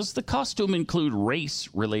 Does the costume include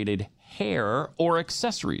race-related hair or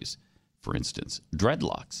accessories? For instance,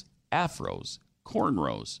 dreadlocks, afros,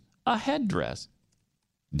 cornrows, a headdress.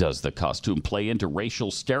 Does the costume play into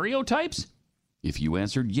racial stereotypes? If you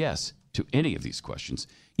answered yes to any of these questions,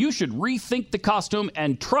 you should rethink the costume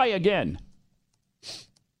and try again.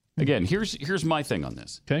 Again, here's my thing on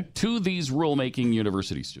this. Okay. To these rulemaking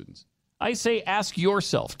university students, I say ask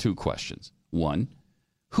yourself 2 questions. 1,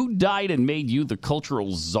 who died and made you the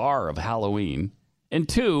cultural czar of Halloween? And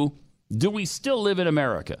 2, do we still live in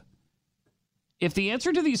America? If the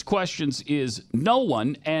answer to these questions is no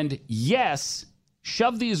one and yes,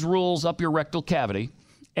 shove these rules up your rectal cavity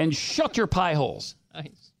and shut your pie holes.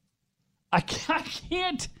 Nice. I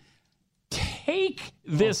can't take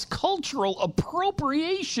this cultural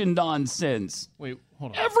appropriation nonsense. Wait,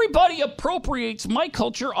 hold on. Everybody appropriates my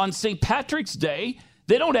culture on St. Patrick's Day.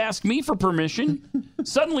 They don't ask me for permission.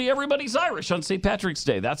 Suddenly everybody's Irish on St. Patrick's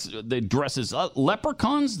Day. They dress as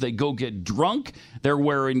leprechauns. They go get drunk. They're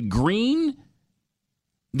wearing green.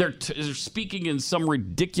 They're speaking in some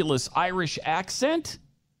ridiculous Irish accent.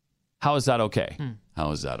 How is that okay?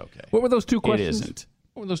 How is that okay? What were those 2 questions? It isn't.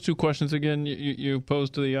 What were those 2 questions again you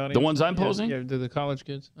posed to the audience? The ones I'm posing? Yeah, to the college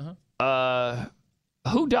kids. Uh-huh.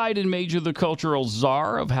 Who died and made you the cultural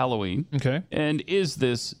czar of Halloween? Okay. And is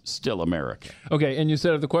this still America? Okay, and you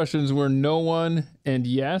said if the questions were no one and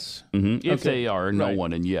yes? Mm-hmm. If Okay, they are no right.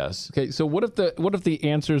 one and yes. Okay, so what if the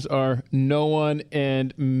answers are no one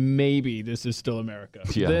and maybe this is still America?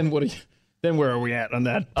 Yeah. Then where are we at on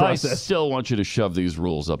that I process? still want you to shove these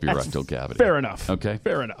rules up your rectal cavity. Fair enough. Okay.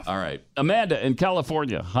 Fair enough. All right. Amanda in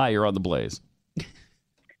California. Hi, you're on the Blaze.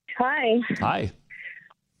 Hi. Hi.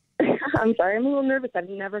 I'm sorry, I'm a little nervous. I've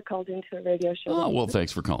never called into a radio show. Oh, well,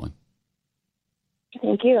 thanks for calling.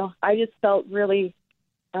 Thank you. I just felt really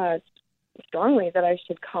strongly that I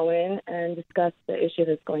should call in and discuss the issue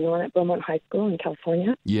that's going on at Beaumont High School in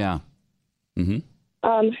California. Yeah.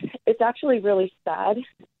 Mm-hmm. It's actually really sad.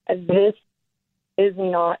 This is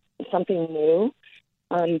not something new.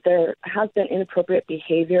 There has been inappropriate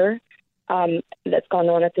behavior that's gone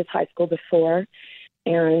on at this high school before.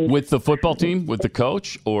 And with the football team, with the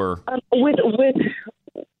coach, or with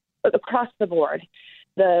across the board,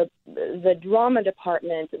 the drama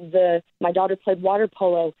department. My daughter played water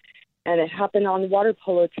polo, and it happened on the water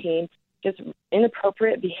polo team. Just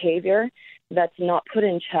inappropriate behavior that's not put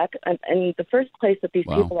in check. And in the first place, that these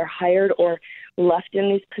people are hired or left in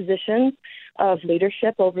these positions of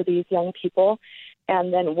leadership over these young people,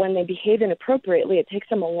 and then when they behave inappropriately, it takes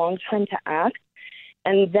them a long time to act,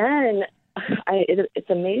 and then. It's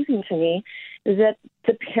amazing to me that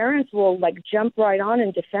the parents will jump right on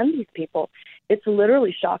and defend these people. It's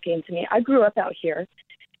literally shocking to me. I grew up out here,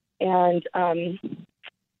 and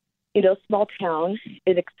small town.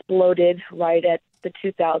 It exploded right at the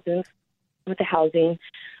 2000s with the housing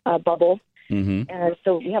bubble, and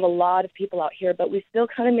so we have a lot of people out here, but we still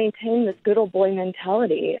kind of maintain this good old boy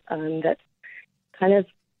mentality that's kind of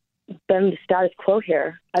been the status quo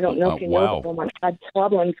here. I don't know if you know that Beaumont had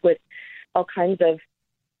problems with all kinds of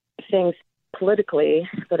things politically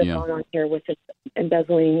that have gone on here with this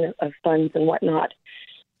embezzling of funds and whatnot.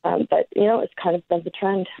 But, it's kind of been the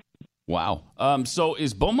trend. Wow. So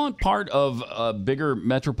is Beaumont part of a bigger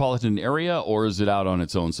metropolitan area, or is it out on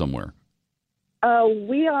its own somewhere?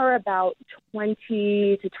 We are about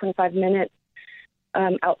 20 to 25 minutes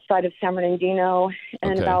outside of San Bernardino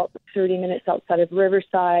and about 30 minutes outside of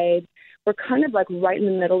Riverside. We're kind of like right in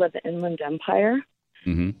the middle of the Inland Empire.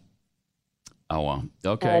 Mm-hmm. Oh, wow.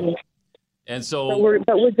 Okay. And so... But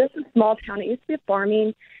we're just a small town. It used to be a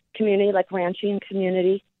farming community, like ranching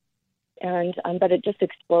community. And but it just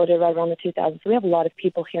exploded right around the 2000s. So we have a lot of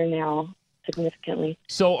people here now, significantly.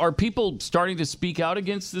 So are people starting to speak out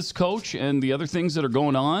against this coach and the other things that are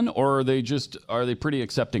going on, or are they pretty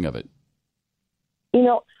accepting of it?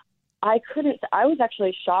 I was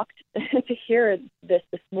actually shocked to hear this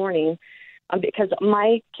morning because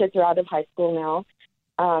my kids are out of high school now.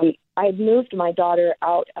 I moved my daughter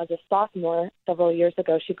out as a sophomore several years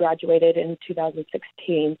ago. She graduated in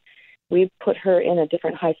 2016. We put her in a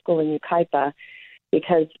different high school in Yucaipa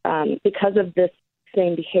because of this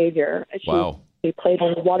same behavior. She played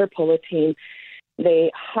on the water polo team.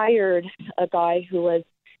 They hired a guy who was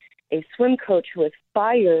a swim coach who was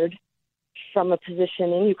fired from a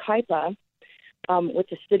position in Yucaipa with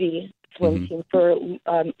the city swim team for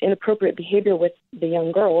inappropriate behavior with the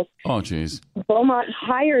young girls. Oh, geez. Beaumont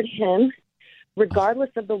hired him regardless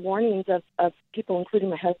of the warnings of people, including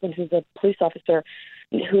my husband, who's a police officer,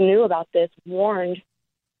 who knew about this, warned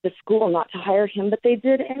the school not to hire him, but they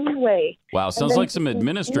did anyway. Wow, sounds like some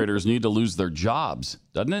administrators need to lose their jobs,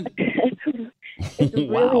 doesn't it? It's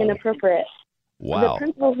really inappropriate. Wow. The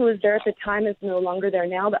principal who was there at the time is no longer there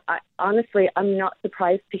now, but honestly, I'm not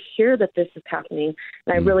surprised to hear that this is happening.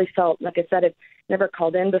 And I really felt, like I said, I've never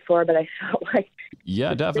called in before, but I felt like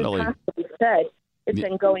definitely. It has to be said. It's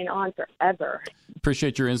been going on forever.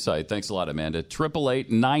 Appreciate your insight. Thanks a lot, Amanda.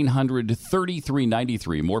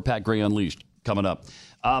 888-900-3393. More Pat Gray Unleashed coming up.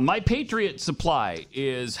 My Patriot Supply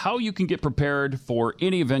is how you can get prepared for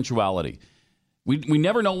any eventuality. We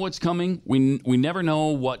never know what's coming. We never know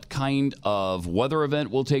what kind of weather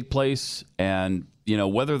event will take place, and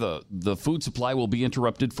whether the food supply will be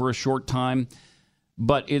interrupted for a short time.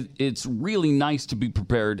 But it's really nice to be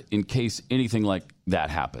prepared in case anything like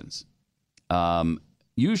that happens.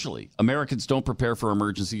 Usually, Americans don't prepare for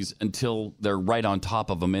emergencies until they're right on top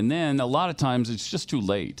of them. And then a lot of times it's just too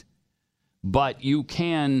late. But you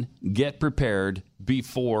can get prepared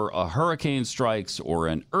before a hurricane strikes or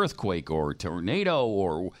an earthquake or a tornado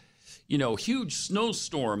or, huge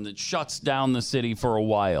snowstorm that shuts down the city for a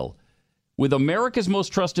while. With America's most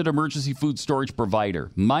trusted emergency food storage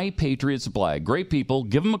provider, My Patriot Supply. Great people.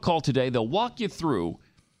 Give them a call today. They'll walk you through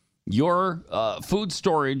your food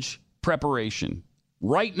storage preparation.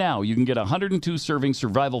 Right now, you can get a 102-serving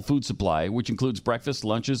survival food supply, which includes breakfast,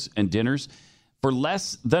 lunches, and dinners, for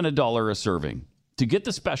less than $1 a serving. To get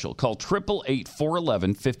the special, call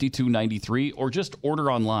 888-411-5293 or just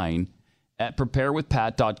order online at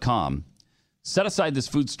preparewithpat.com. Set aside this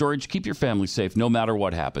food storage. Keep your family safe no matter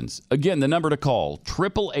what happens. Again, the number to call,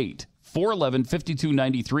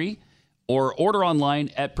 888-411-5293 or order online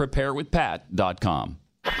at preparewithpat.com.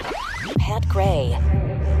 Pat Gray,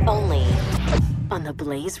 only on the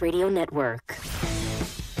Blaze Radio Network.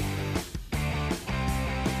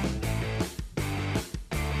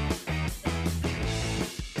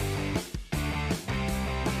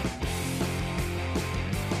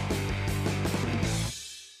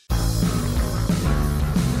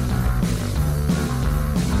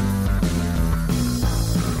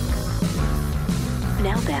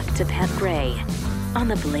 Now back to Pat Gray on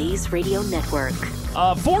the Blaze Radio Network.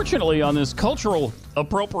 Fortunately, on this cultural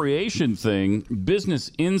appropriation thing, Business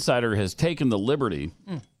Insider has taken the liberty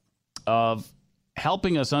of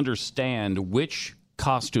helping us understand which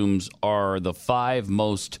costumes are the 5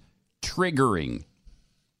 most triggering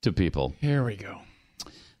to people. Here we go.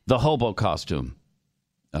 The hobo costume,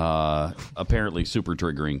 apparently super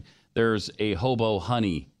triggering. There's a hobo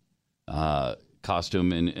honey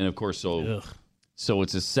costume, and of course, so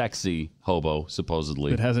it's a sexy hobo,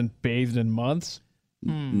 supposedly. It hasn't bathed in months?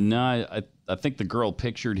 No, I think the girl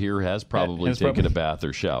pictured here has probably taken a bath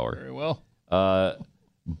or shower. Very well.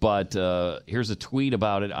 But here's a tweet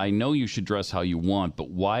about it. I know you should dress how you want, but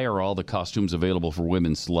why are all the costumes available for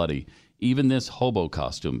women slutty? Even this hobo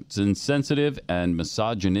costume. It's insensitive and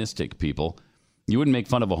misogynistic, people. You wouldn't make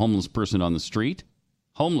fun of a homeless person on the street.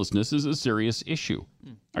 Homelessness is a serious issue.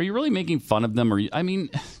 Are you really making fun of them?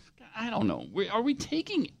 I don't know. Are we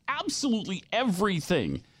taking absolutely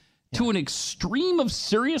everything to an extreme of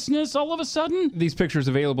seriousness all of a sudden. These pictures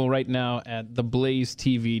available right now at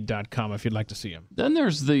theblazetv.com if you'd like to see them. Then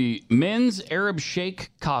there's the men's Arab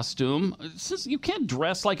Sheikh costume. Since you can't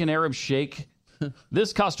dress like an Arab Sheikh,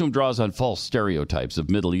 this costume draws on false stereotypes of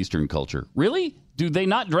Middle Eastern culture. Really? Do they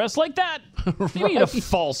not dress like that? What do you mean a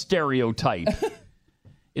false stereotype?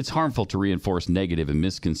 It's harmful to reinforce negative and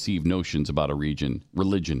misconceived notions about a region,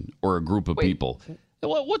 religion, or a group of people.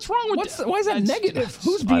 What's wrong with that? Why is that negative?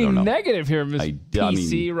 Who's being negative here, Miss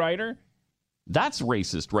PC writer? That's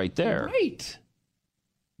racist right there. Right.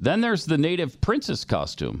 Then there's the native princess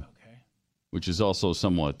costume, which is also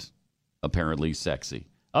somewhat apparently sexy.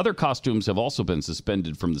 Other costumes have also been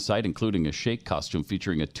suspended from the site, including a sheikh costume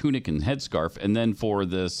featuring a tunic and headscarf. And then for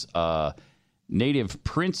this native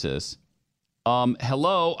princess,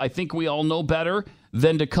 hello, I think we all know better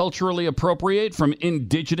than to culturally appropriate from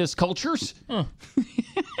indigenous cultures.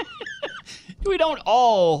 We don't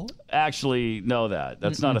all actually know that.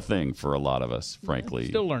 That's not a thing for a lot of us, frankly.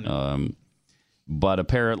 Still learning. But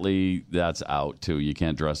apparently that's out, too. You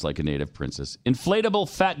can't dress like a native princess. Inflatable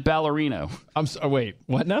fat ballerina. Wait,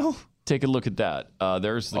 what now? Take a look at that.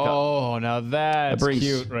 There's the. Now that's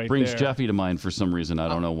cute right brings there. Jeffy to mind for some reason. I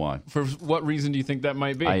don't know why. For what reason do you think that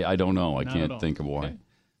might be? I don't know. I can't think of why.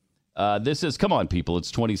 This is, come on, people.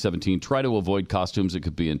 It's 2017. Try to avoid costumes that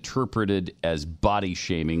could be interpreted as body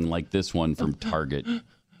shaming, like this one from Target.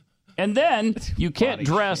 And then you can't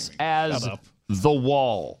dress as the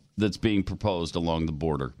wall that's being proposed along the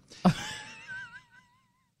border.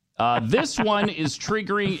 This one is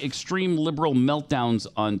triggering extreme liberal meltdowns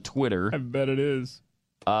on Twitter. I bet it is.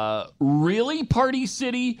 Really, Party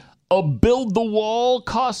City? A build the wall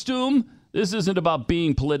costume? This isn't about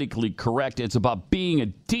being politically correct. It's about being a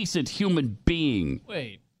decent human being.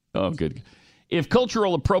 Wait. Oh, good. If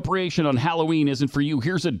cultural appropriation on Halloween isn't for you,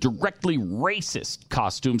 here's a directly racist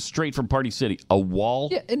costume straight from Party City. A wall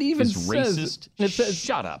it even is racist?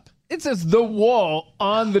 Shut up. It says the wall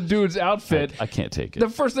on the dude's outfit. I can't take it. The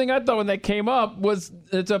first thing I thought when that came up was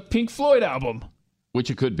it's a Pink Floyd album. Which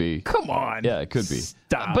it could be. Come on. Yeah, it could be.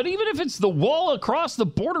 Stop. But even if it's the wall across the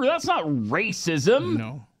border, that's not racism.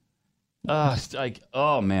 No. It's like,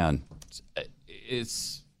 oh, man.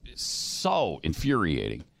 It's so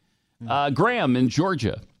infuriating. Graham in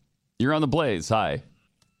Georgia. You're on the Blaze. Hi.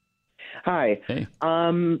 Hi. Hey.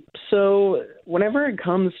 So whenever it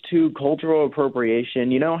comes to cultural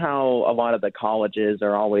appropriation, you know how a lot of the colleges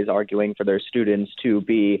are always arguing for their students to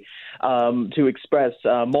be to express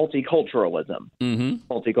multiculturalism. Mm-hmm.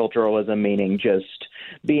 Multiculturalism meaning just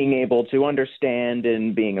being able to understand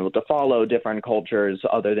and being able to follow different cultures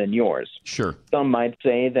other than yours. Sure. Some might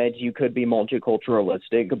say that you could be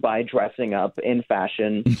multiculturalistic by dressing up in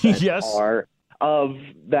fashion that Yes. are of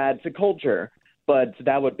that culture. But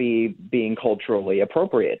that would be being culturally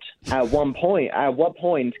appropriate. At what point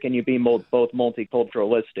can you be both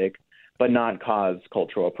multiculturalistic but not cause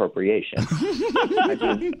cultural appropriation?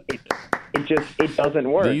 I mean, it doesn't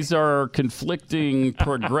work. These are conflicting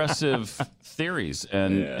progressive theories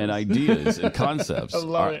and ideas and concepts. I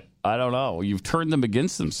love it. I don't know. You've turned them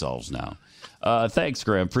against themselves now. Thanks,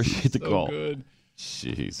 Graham. Appreciate the call. Good.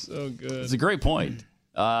 Jeez. So good. It's a great point.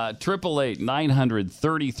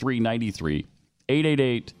 888-900-3393.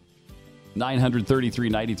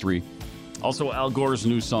 888-900-3393. Also, Al Gore's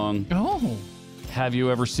new song, Have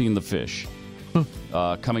You Ever Seen the Fish?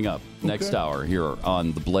 Coming up next hour here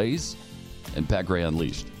on The Blaze and Pat Gray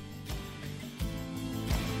Unleashed.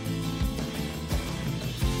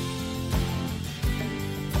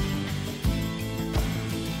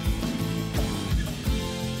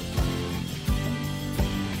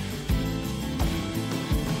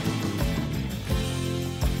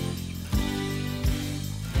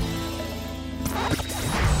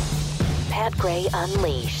 Pat Gray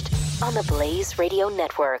Unleashed on the Blaze Radio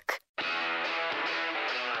Network.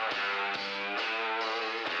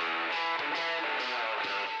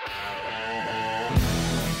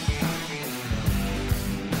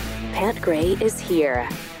 Pat Gray is here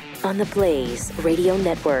on the Blaze Radio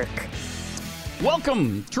Network.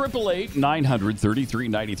 Welcome,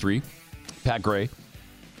 888-900-3393. Pat Gray.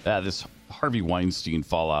 This Harvey Weinstein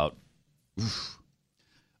fallout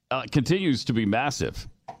continues to be massive.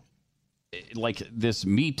 Like this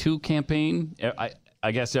Me Too campaign,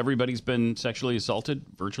 I guess everybody's been sexually assaulted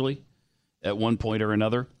virtually at one point or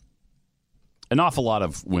another. An awful lot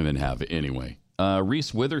of women have anyway.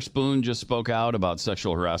 Reese Witherspoon just spoke out about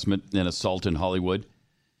sexual harassment and assault in Hollywood.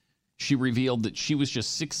 She revealed that she was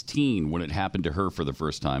just 16 when it happened to her for the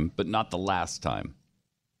first time, but not the last time.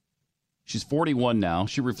 She's 41 now.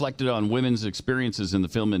 She reflected on women's experiences in the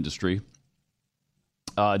film industry.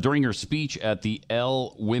 during her speech at the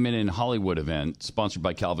L Women in Hollywood event, sponsored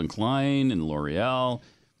by Calvin Klein and L'Oreal.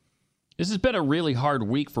 This has been a really hard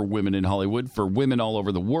week for women in Hollywood, for women all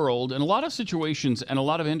over the world, and a lot of situations and a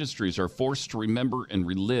lot of industries are forced to remember and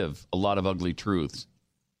relive a lot of ugly truths.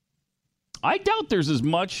 I doubt there's as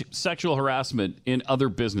much sexual harassment in other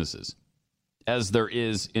businesses as there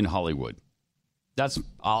is in Hollywood.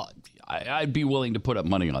 I'd be willing to put up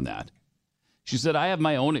money on that. She said, I have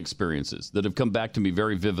my own experiences that have come back to me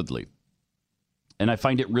very vividly. And I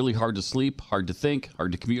find it really hard to sleep, hard to think,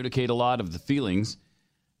 hard to communicate a lot of the feelings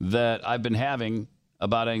that I've been having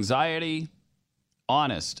about anxiety,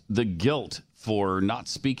 the guilt for not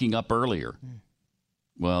speaking up earlier.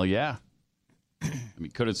 Well, yeah. I mean,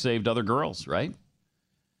 could have saved other girls, right?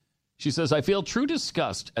 She says, I feel true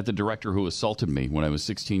disgust at the director who assaulted me when I was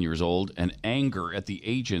 16 years old and anger at the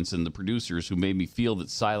agents and the producers who made me feel that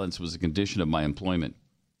silence was a condition of my employment.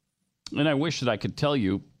 And I wish that I could tell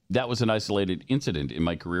you that was an isolated incident in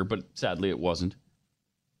my career, but sadly it wasn't.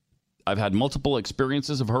 I've had multiple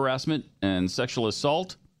experiences of harassment and sexual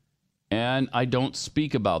assault, and I don't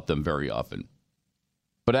speak about them very often.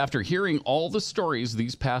 But after hearing all the stories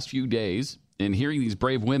these past few days and hearing these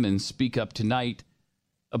brave women speak up tonight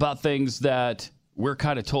about things that we're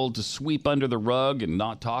kind of told to sweep under the rug and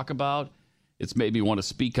not talk about, it's made me want to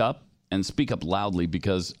speak up and speak up loudly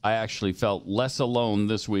because I actually felt less alone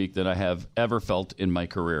this week than I have ever felt in my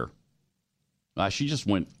career. She just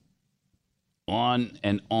went on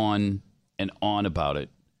and on and on about it.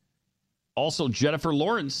 Also, Jennifer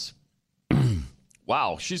Lawrence,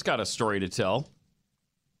 wow, she's got a story to tell.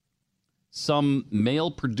 Some male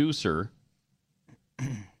producer,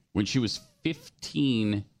 when she was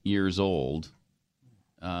 15 years old,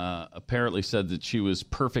 apparently said that she was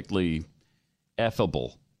perfectly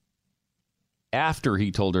effable after he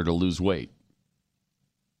told her to lose weight.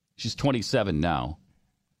 She's 27 now.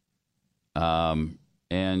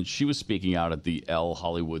 And she was speaking out at the L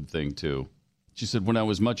Hollywood thing, too. She said, when I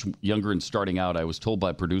was much younger and starting out, I was told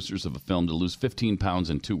by producers of a film to lose 15 pounds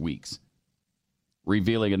in 2 weeks,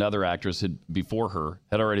 revealing another actress before her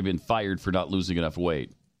had already been fired for not losing enough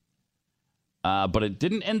weight. But it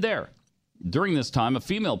didn't end there. During this time, a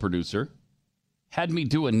female producer had me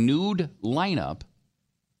do a nude lineup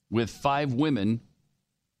with 5 women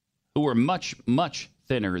who were much, much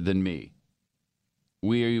thinner than me.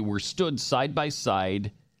 We were stood side by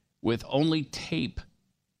side with only tape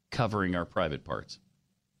covering our private parts.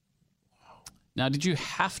 Now, did you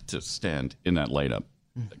have to stand in that lineup?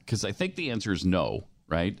 Because I think the answer is no,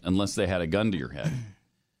 right? Unless they had a gun to your head.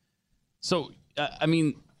 So, I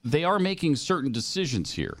mean, they are making certain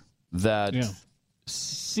decisions here that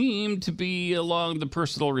seem to be along the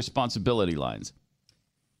personal responsibility lines.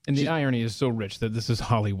 And the irony is so rich that this is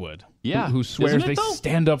Hollywood. Yeah. Who swears they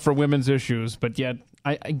stand up for women's issues, but yet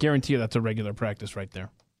I guarantee you that's a regular practice right there.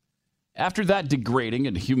 After that degrading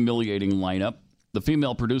and humiliating lineup, the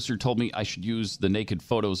female producer told me I should use the naked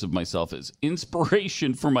photos of myself as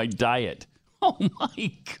inspiration for my diet. Oh,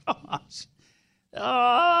 my gosh.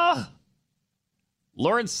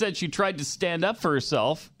 Lawrence said she tried to stand up for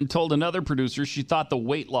herself and told another producer she thought the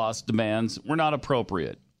weight loss demands were not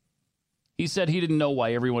appropriate. He said he didn't know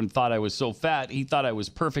why everyone thought I was so fat. He thought I was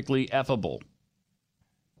perfectly effable.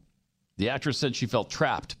 The actress said she felt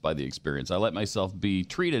trapped by the experience. I let myself be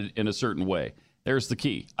treated in a certain way. There's the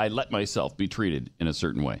key. I let myself be treated in a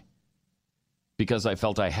certain way because I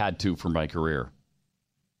felt I had to for my career.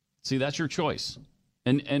 See, that's your choice.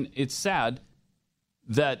 And it's sad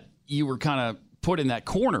that you were kind of put in that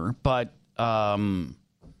corner, but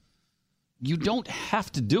you don't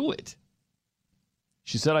have to do it.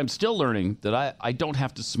 She said, I'm still learning that I don't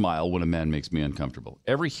have to smile when a man makes me uncomfortable.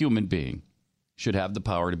 Every human being should have the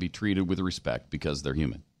power to be treated with respect because they're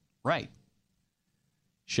human. Right.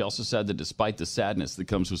 She also said that despite the sadness that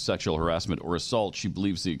comes with sexual harassment or assault, she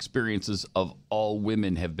believes the experiences of all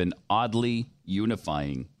women have been oddly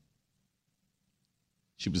unifying.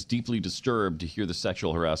 She was deeply disturbed to hear the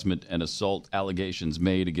sexual harassment and assault allegations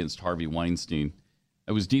made against Harvey Weinstein.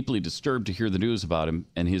 I was deeply disturbed to hear the news about him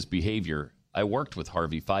and his behavior. I worked with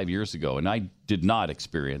Harvey 5 years ago, and I did not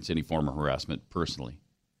experience any form of harassment personally,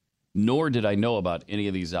 nor did I know about any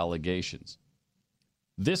of these allegations.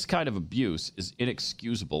 This kind of abuse is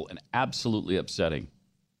inexcusable and absolutely upsetting.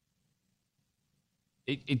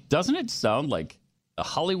 It doesn't it sound like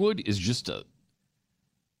Hollywood is just a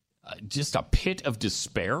pit of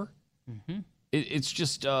despair? Mm-hmm. It's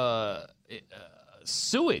just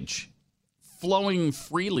sewage flowing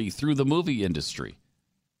freely through the movie industry.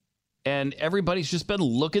 And everybody's just been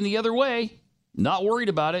looking the other way, not worried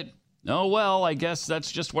about it. Oh, well, I guess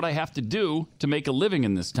that's just what I have to do to make a living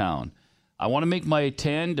in this town. I want to make my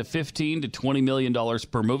 10 to 15 to $20 million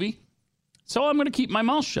per movie. So I'm going to keep my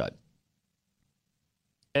mouth shut.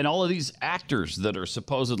 And all of these actors that are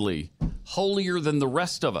supposedly holier than the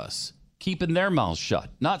rest of us, keeping their mouths shut,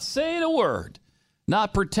 not saying a word,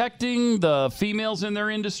 not protecting the females in their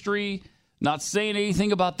industry, not saying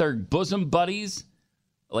anything about their bosom buddies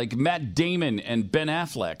like Matt Damon and Ben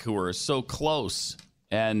Affleck, who are so close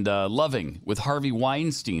and loving with Harvey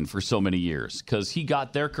Weinstein for so many years because he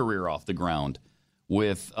got their career off the ground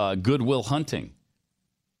with Good Will Hunting.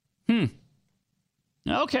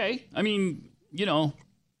 Okay. I mean, you know,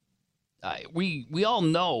 we all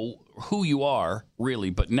know who you are, really,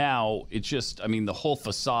 but now it's just, I mean, the whole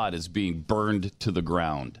facade is being burned to the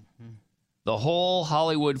ground. The whole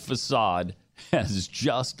Hollywood facade has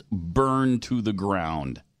just burned to the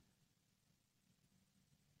ground.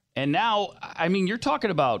 And now, I mean, you're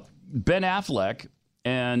talking about Ben Affleck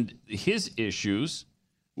and his issues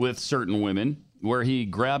with certain women, where he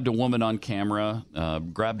grabbed a woman on camera,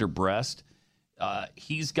 grabbed her breast.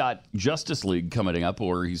 He's got Justice League coming up,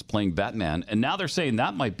 or he's playing Batman, and now they're saying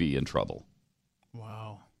that might be in trouble.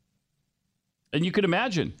 Wow. And you can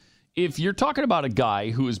imagine, if you're talking about a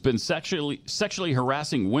guy who has been sexually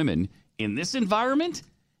harassing women in this environment,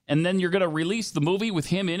 and then you're going to release the movie with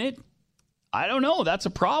him in it, I don't know. That's a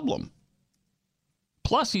problem.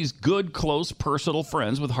 Plus, he's good, close, personal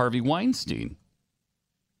friends with Harvey Weinstein.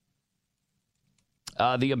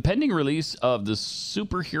 The impending release of the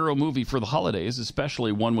superhero movie for the holidays,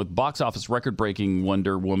 especially one with box office record-breaking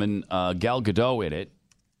Wonder Woman Gal Gadot in it,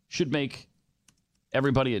 should make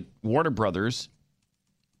everybody at Warner Brothers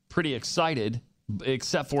pretty excited,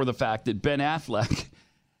 except for the fact that Ben Affleck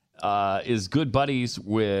is good buddies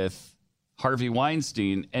with Harvey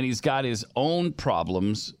Weinstein, and he's got his own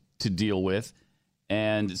problems to deal with.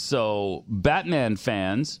 And so Batman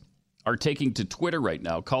fans are taking to Twitter right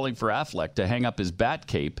now, calling for Affleck to hang up his bat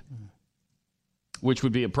cape, which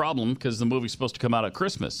would be a problem because the movie's supposed to come out at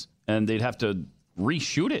Christmas, and they'd have to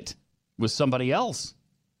reshoot it with somebody else.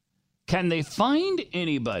 Can they find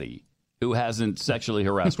anybody who hasn't sexually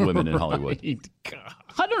harassed women in Hollywood? I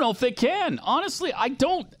don't know if they can. Honestly, I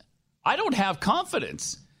don't have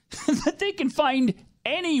confidence that they can find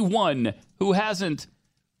anyone who hasn't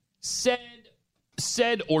said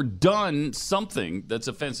or done something that's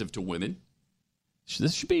offensive to women.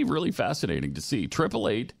 This should be really fascinating to see.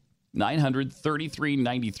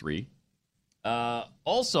 888-900-3393.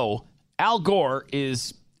 Also, Al Gore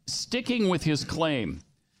is sticking with his claim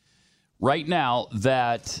right now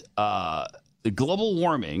that the global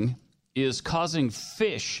warming is causing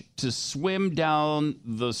fish to swim down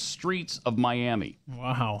the streets of Miami.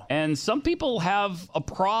 Wow. And some people have a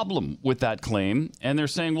problem with that claim, and they're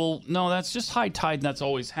saying, well, no, that's just high tide, and that's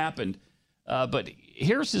always happened. But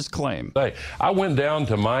here's his claim. I went down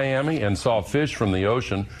to Miami and saw fish from the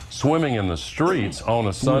ocean swimming in the streets on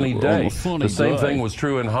a sunny day. The same thing was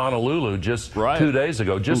true in Honolulu just 2 days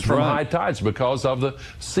ago, just from high tides because of the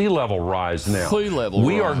sea level rise now.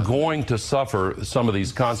 We are going to suffer some of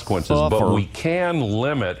these consequences, but we can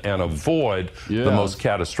limit and avoid the most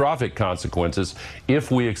catastrophic consequences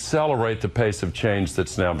if we accelerate the pace of change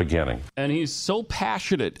that's now beginning. And he's so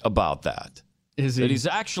passionate about that. Is he? That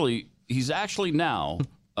he's actually now,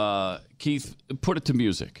 Keith, put it to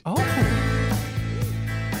music. Oh.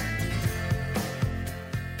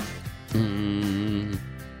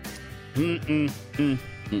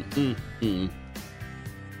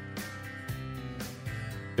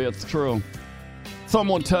 It's true.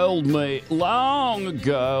 Someone told me long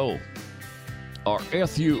ago, our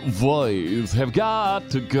SUVs have got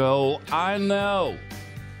to go. I know.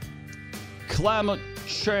 Climate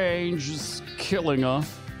change is killing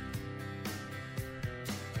us.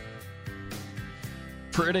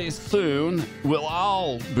 Pretty soon, we'll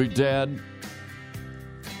all be dead.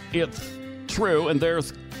 It's true, and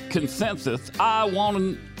there's consensus.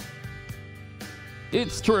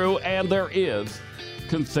 It's true, and there is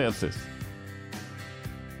consensus.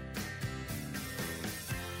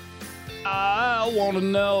 I want to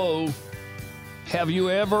know, have you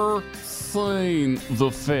ever seen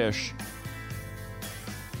the fish?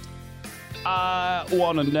 I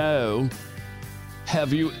want to know,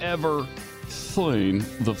 have you ever seen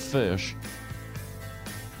the fish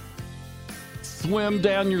swim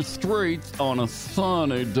down your streets on a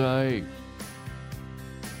sunny day?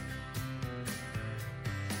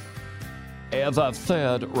 As I've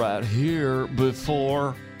said right here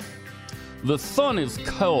before, the sun is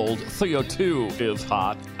cold, CO2 is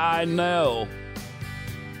hot. I know.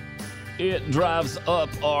 It drives up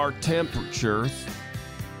our temperatures.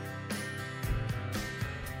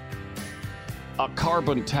 A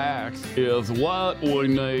carbon tax is what we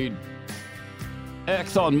need.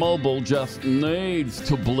 ExxonMobil just needs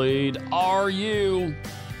to bleed. Are you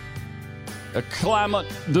a climate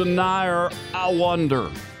denier? I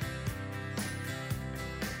wonder.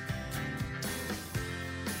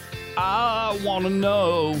 I want to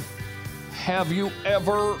know, have you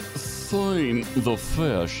ever seen the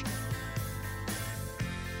fish?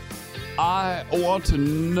 I want to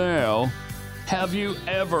know, have you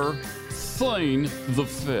ever seen the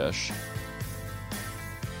fish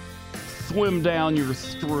swim down your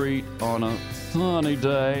street on a sunny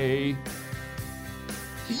day?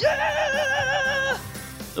 Yeah!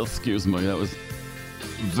 Excuse me, that was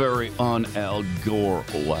very un-Al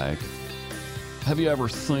Gore-like. Have you ever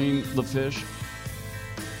seen the fish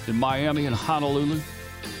in Miami and Honolulu,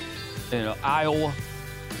 in Iowa,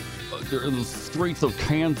 in the streets of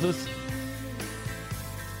Kansas?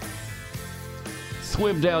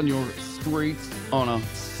 Swim down your streets on a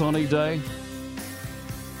sunny day?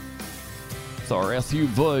 It's our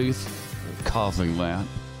SUVs causing that.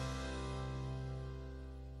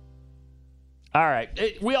 All right,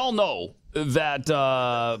 we all know that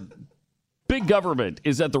big government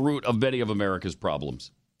is at the root of many of America's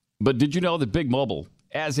problems. But did you know that Big Mobile,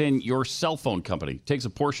 as in your cell phone company, takes a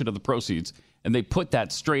portion of the proceeds and they put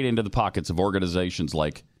that straight into the pockets of organizations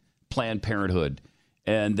like Planned Parenthood,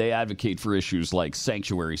 and they advocate for issues like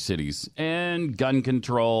sanctuary cities and gun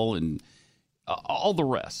control and all the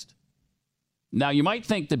rest. Now, you might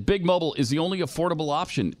think that Big Mobile is the only affordable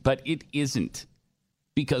option, but it isn't.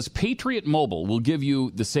 Because Patriot Mobile will give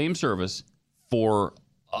you the same service for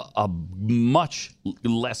a much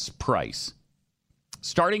less price.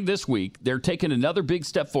 Starting this week, they're taking another big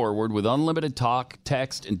step forward with unlimited talk,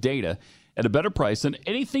 text, and data at a better price than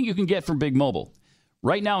anything you can get from Big Mobile.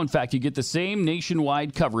 Right now, in fact, you get the same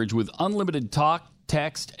nationwide coverage with unlimited talk,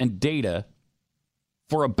 text, and data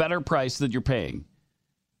for a better price than you're paying.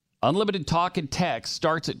 Unlimited talk and text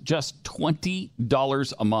starts at just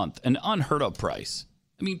 $20 a month, an unheard of price.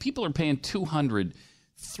 I mean, people are paying $200,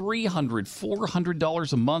 $300,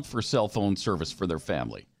 $400 a month for cell phone service for their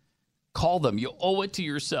family. Call them. You owe it to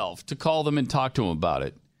yourself to call them and talk to them about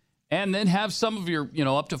it. And then have some of your,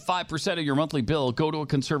 up to 5% of your monthly bill go to a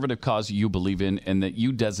conservative cause you believe in and that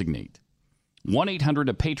you designate.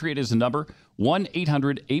 1-800-A-PATRIOT is the number.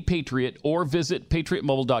 1-800-A-PATRIOT, or visit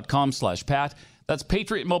patriotmobile.com/Pat. That's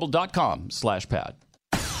patriotmobile.com/Pat.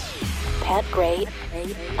 Pat Gray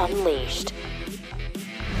Unleashed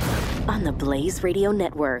on the Blaze Radio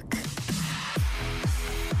Network.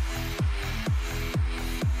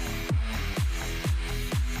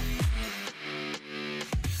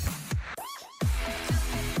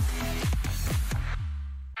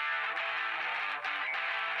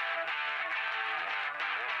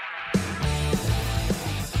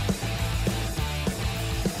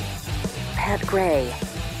 Pat Gray.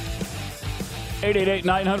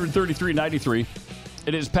 888-933-93.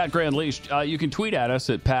 It is Pat Gray Unleashed. You can tweet at us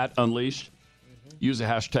at Pat Unleashed. Use the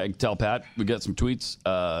hashtag TellPat. We got some tweets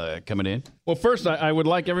coming in. Well, first, I would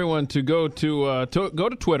like everyone to go to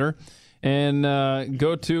Twitter and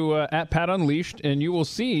go to at Pat Unleashed, and you will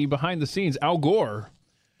see behind the scenes Al Gore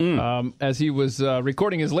as he was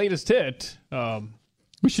recording his latest hit.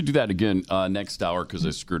 We should do that again next hour because I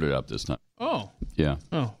screwed it up this time. Oh. Yeah.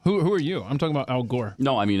 Oh, who are you? I'm talking about Al Gore.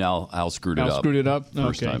 No, I mean Al screwed it up. Al screwed it up?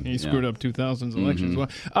 First okay. time. He screwed up 2000's election as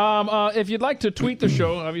well. If you'd like to tweet the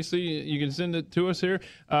show, obviously you can send it to us here.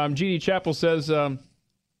 GD Chappell says,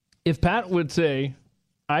 if Pat would say,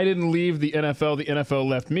 I didn't leave the NFL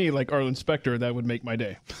left me, like Arlen Specter, that would make my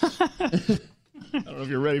day. I don't know if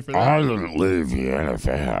you're ready for that. I didn't leave the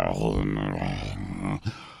NFL.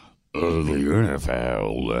 The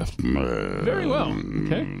NFL left me. Very well.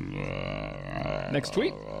 Okay. Next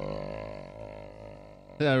tweet.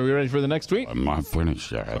 Are we ready for the next tweet? I'm not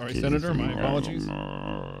finished yet. Sorry, Senator. My apologies.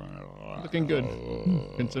 Looking good,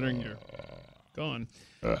 considering you're gone.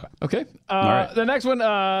 Okay. All right. The next one,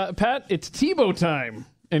 Pat, it's Tebow time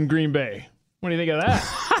in Green Bay. What do you think of that?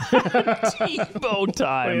 Tebow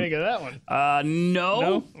time. What do you think of that one? No.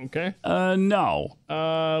 No? Okay. No.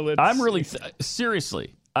 I'm really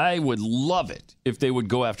seriously. I would love it if they would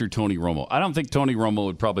go after Tony Romo. I don't think Tony Romo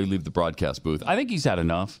would probably leave the broadcast booth. I think he's had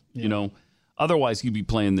enough, Otherwise, he'd be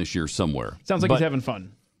playing this year somewhere. Sounds like he's having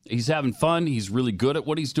fun. He's having fun. He's really good at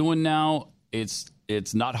what he's doing now. It's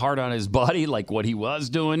not hard on his body like what he was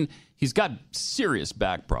doing. He's got serious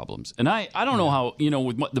back problems. And I don't know how,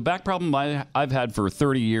 with the back problem I've had for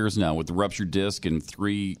 30 years now with the ruptured disc and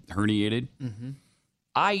 3 herniated,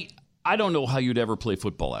 I don't know how you'd ever play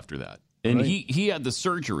football after that. And he had the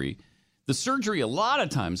surgery. The surgery a lot of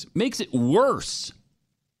times makes it worse.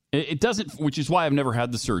 It doesn't, which is why I've never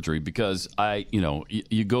had the surgery, because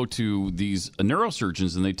you go to these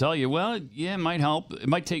neurosurgeons and they tell you, well, yeah, it might help. It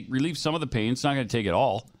might relieve some of the pain. It's not going to take it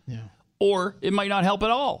all. Yeah. Or it might not help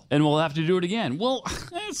at all, and we'll have to do it again. Well,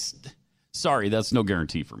 that's no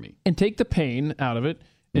guarantee for me. And take the pain out of it,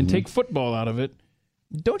 and take football out of it.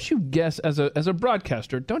 Don't you guess, as a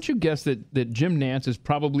broadcaster, don't you guess that Jim Nantz is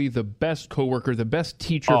probably the best coworker, the best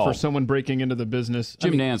teacher for someone breaking into the business?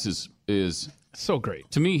 Jim Nantz is so great.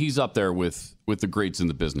 To me, he's up there with the greats in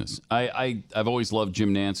the business. I've always loved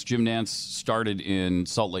Jim Nantz. Jim Nantz started in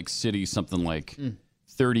Salt Lake City something like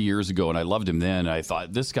 30 years ago, and I loved him then. I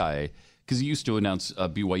thought, this guy, because he used to announce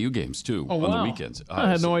BYU games, too, on the weekends. I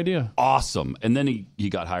had no idea. Awesome. And then he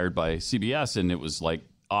got hired by CBS, and it was like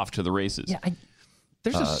off to the races. Yeah,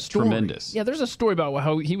 there's a story. Tremendous. Yeah, there's a story about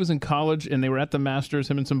how he was in college, and they were at the Masters,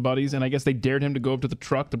 him and some buddies, and I guess they dared him to go up to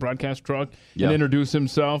the broadcast truck, and introduce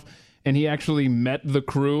himself, and he actually met the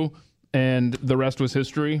crew, and the rest was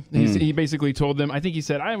history. He basically told them, I think he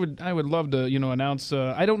said, I would love to, announce,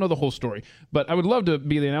 I don't know the whole story, but I would love to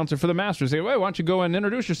be the announcer for the Masters. Say, well, why don't you go and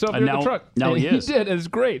introduce yourself in the truck? Now he is. He did, and it's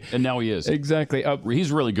great. And now he is. Exactly.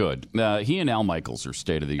 He's really good. He and Al Michaels are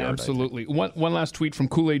state of the art. Absolutely. One last tweet from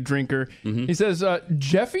Kool-Aid Drinker. He says,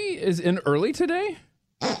 Jeffy is in early today?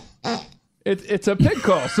 It's a pig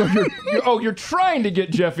call. So you're trying to get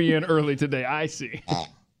Jeffy in early today. I see.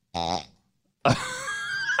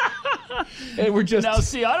 And we're just now.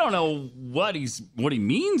 See, I don't know what he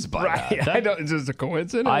means by that. I don't. It's just a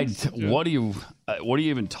coincidence. What are you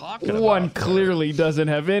even talking about? One clearly doesn't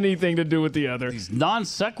have anything to do with the other. These non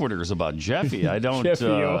sequiturs about Jeffy. I don't. Jeffy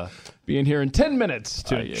will be in here in 10 minutes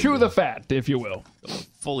to chew the fat, if you will. Don't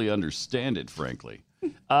fully understand it, frankly.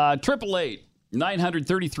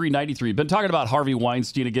 888-933-93. Been talking about Harvey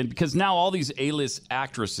Weinstein again, because now all these A-list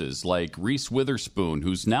actresses like Reese Witherspoon,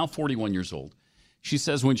 who's now 41 years old. She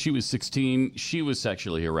says when she was 16, she was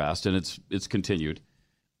sexually harassed, and it's continued.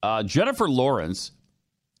 Jennifer Lawrence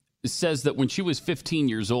says that when she was 15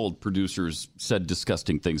 years old, producers said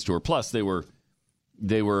disgusting things to her. Plus, they were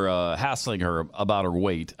hassling her about her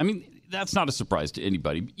weight. I mean, that's not a surprise to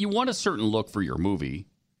anybody. You want a certain look for your movie,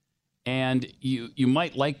 and you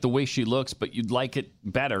might like the way she looks, but you'd like it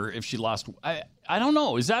better if she lost. I don't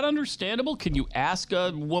know. Is that understandable? Can you ask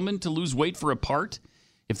a woman to lose weight for a part?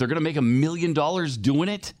 If they're going to make $1 million doing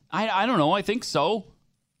it? I don't know. I think so.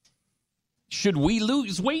 Should we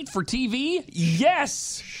lose weight for TV?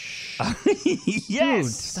 Yes. Yes.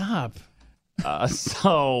 Dude, stop.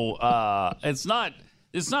 It's not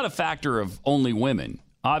a factor of only women.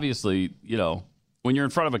 Obviously, when you're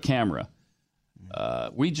in front of a camera,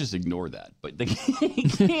 we just ignore that. But they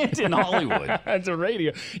can't in Hollywood. That's a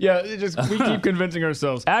radio. Yeah, we keep convincing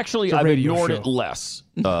ourselves. Actually, I've ignored it less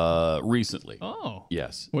recently. Oh.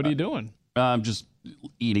 Yes. What are you doing? I'm just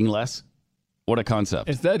eating less. What a concept.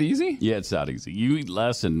 Is that easy? Yeah, it's that easy. You eat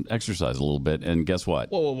less and exercise a little bit, and guess what?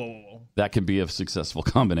 Whoa. That could be a successful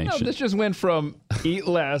combination. No, this just went from eat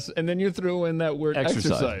less, and then you threw in that word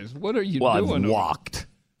exercise. What are you doing? Well, I've walked.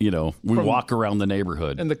 We walk around the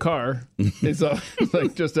neighborhood. And the car is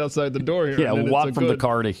like just outside the door here. Yeah, walk from the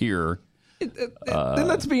car to here. Then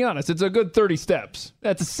let's be honest. It's a good 30 steps.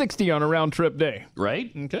 That's a 60 on a round trip day.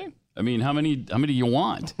 Right? Okay. I mean, how many do you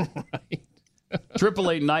want? Right.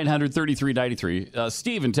 888-933-93.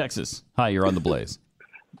 Steve in Texas. Hi, you're on the Blaze.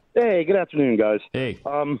 Hey, good afternoon, guys. Hey.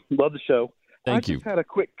 Love the show. Thank you. I just had a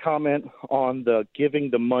quick comment on the giving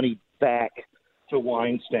the money back to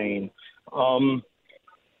Weinstein. Over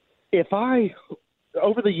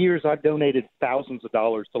the years, I've donated thousands of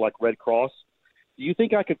dollars to like Red Cross. Do you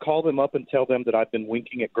think I could call them up and tell them that I've been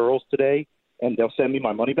winking at girls today and they'll send me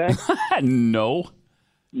my money back? No.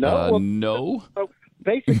 No? No. So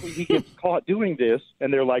basically, he gets caught doing this,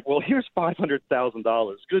 and they're like, well, here's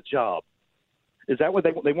 $500,000. Good job. Is that what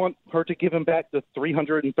they want her to give him back the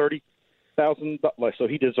 $330,000? So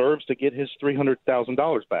he deserves to get his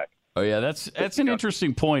 $300,000 back. Oh, yeah, that's an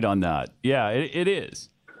interesting point on that. Yeah, it is.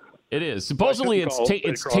 It is. Supposedly,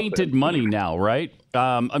 it's tainted money now, right?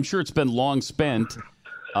 I'm sure it's been long spent.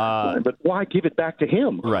 But why give it back to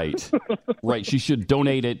him? Right. Right. She should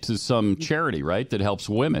donate it to some charity, right, that helps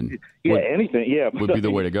women. Yeah, anything. Yeah. Would be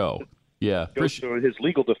the way to go. Yeah. Goes to his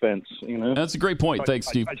legal defense, That's a great point. Thanks,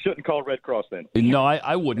 Steve. I shouldn't call Red Cross then. No,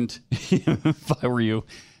 I wouldn't if I were you,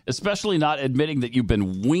 especially not admitting that you've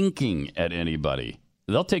been winking at anybody.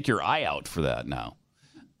 They'll take your eye out for that now.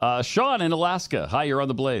 Sean in Alaska. Hi, you're on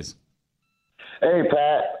the Blaze. Hey,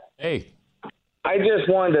 Pat. Hey. I just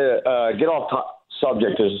wanted to get off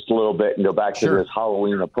subject just a little bit and go back to this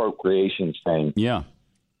Halloween appropriations thing. Yeah.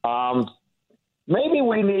 Maybe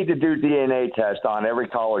we need to do DNA test on every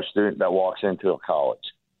college student that walks into a college.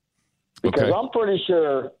 Because Okay. I'm pretty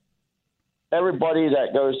sure everybody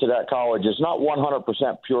that goes to that college is not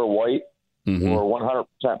 100% pure white or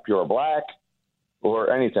 100% pure black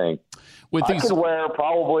or anything. I could wear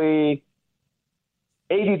probably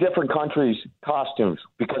 80 different countries' costumes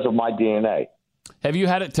because of my DNA. Have you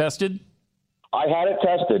had it tested? I had it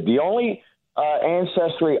tested. The only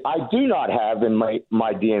ancestry I do not have in my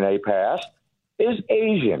DNA past is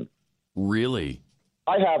Asian. Really?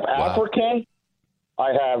 I have African,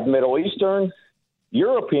 I have Middle Eastern,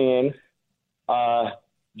 European,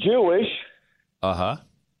 Jewish,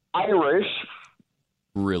 Irish.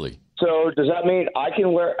 Really? So does that mean I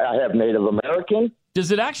can wear? I have Native American.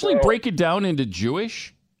 Does it actually break it down into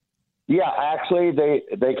Jewish? Yeah, actually,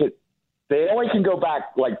 they could. They only can go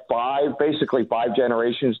back like basically five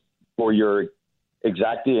generations for your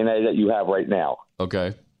exact DNA that you have right now.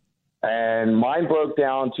 Okay. And mine broke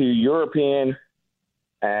down to European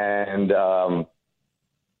and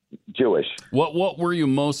Jewish. What were you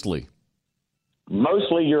mostly?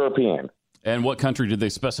 Mostly European. And what country did they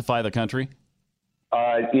specify the country?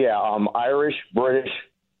 Irish, British,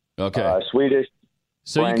 Swedish.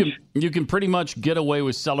 So French. you can pretty much get away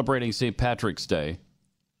with celebrating St. Patrick's Day.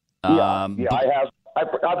 I've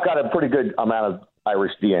got a pretty good amount of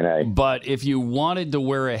Irish DNA. But if you wanted to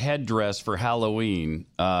wear a headdress for Halloween,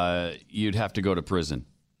 you'd have to go to prison.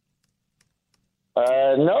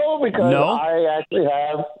 No, because I actually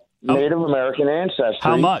have Native American ancestry.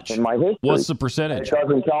 How much? In my history. What's the percentage? It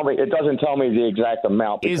doesn't tell me. It doesn't tell me the exact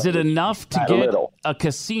amount. Is it enough to get a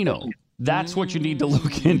casino? That's what you need to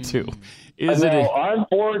look into.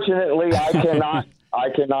 Unfortunately, I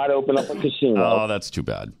cannot open up a casino. Oh, that's too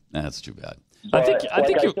bad. That's too bad. But, I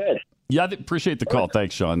think you. said, Yeah, I appreciate the call.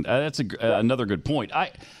 Thanks, Sean. That's another good point.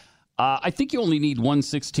 I think you only need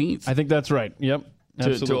 1/16. I think that's right. Yep.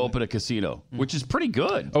 To open a casino, which is pretty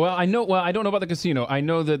good. Oh, well, I know. Well, I don't know about the casino. I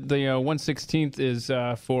know that the 1/16th is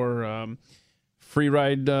for free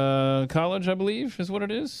ride college, I believe, is what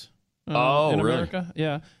it is. In really? America,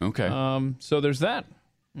 yeah. Okay. So there's that.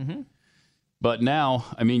 Mm-hmm. But now,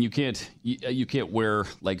 I mean, you can't wear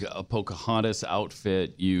like a Pocahontas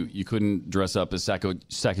outfit. You couldn't dress up as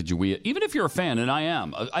Sacagawea, even if you're a fan, and I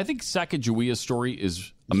am. I think Sacagawea's story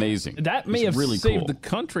is amazing. That may It's have really saved cool. the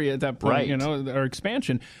country at that point, Right. you know, our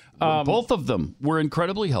expansion. Both of them were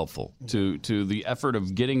incredibly helpful to the effort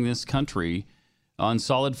of getting this country on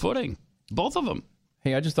solid footing. Both of them.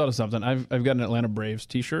 Hey, I just thought of something. I've got an Atlanta Braves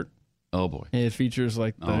T-shirt. Oh boy! It features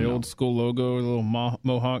like the old school logo, the little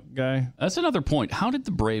Mohawk guy. That's another point. How did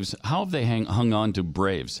the Braves? How have they hung on to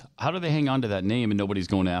Braves? How do they hang on to that name and nobody's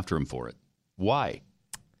going after them for it? Why?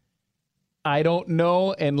 I don't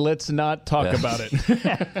know, and let's not talk about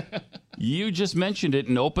it. You just mentioned it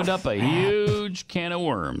and opened up a huge can of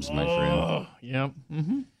worms, my friend. Yeah.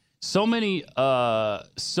 Mm-hmm. So many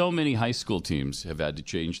high school teams have had to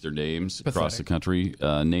change their names across the country,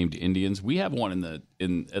 named Indians. We have one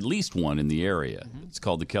at least one in the area. It's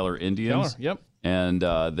called the Keller Indians. Keller, yep. And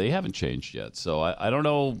they haven't changed yet. So I don't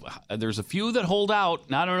know. There's a few that hold out,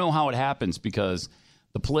 and I don't know how it happens because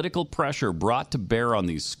the political pressure brought to bear on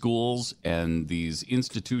these schools and these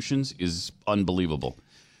institutions is unbelievable.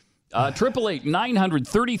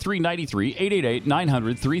 888-900-3393,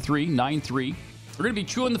 888-900-3393. We're going to be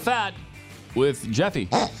chewing the fat with Jeffy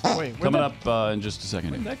coming up in just a second.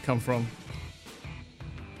 Where did that come from?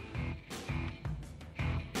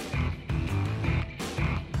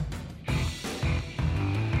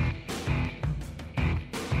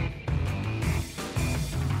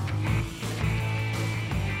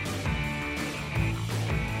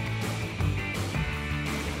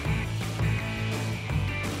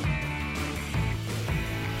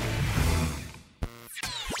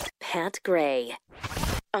 Pat Gray,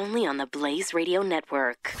 only on the Blaze Radio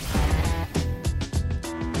Network.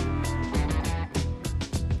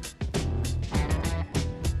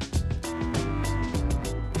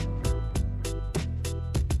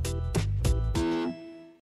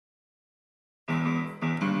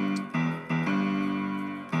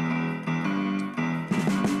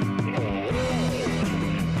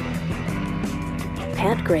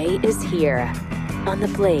 Pat Gray is here on the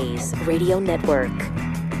Blaze Radio Network.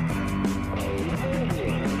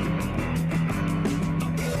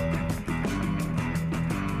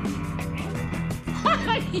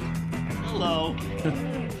 Hello,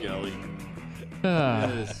 Kelly.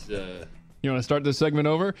 You want to start this segment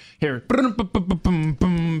over? Here.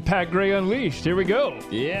 Pat Gray Unleashed. Here we go.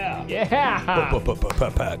 Yeah. Yeah.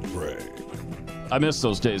 Pat Gray. I miss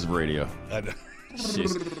those days of radio.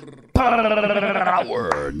 Jeez.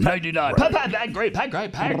 Power 99. Pat Gray. Pat Gray.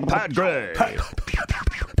 Pat Gray.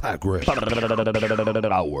 Pat Gray. Power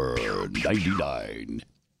 99.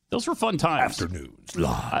 Those were fun times. Afternoons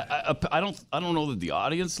live. I don't know that the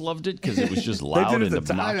audience loved it because it was just loud and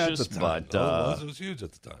obnoxious. But it was huge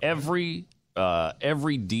at the time. Every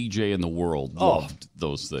DJ in the world loved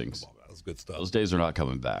those things. That was good stuff. Those days are not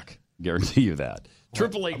coming back. Guarantee you that.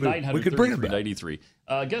 888-900-3393. We could bring it back.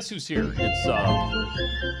 Guess who's here? It's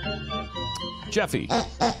Jeffy.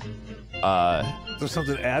 There's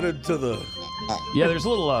something added to the. Yeah, there's a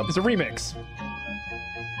little. It's a remix.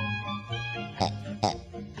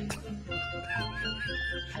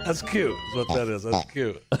 That's cute. Is what that is. That's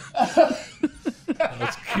cute.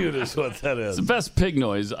 That's cute. Is what that is. It's the best pig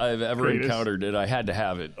noise I've ever encountered, and I had to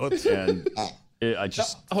have it. And I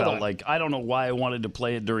just felt like I don't know why I wanted to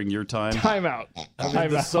play it during your time. Time out.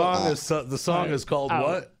 The song is called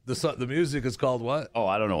what? The music is called what? Oh,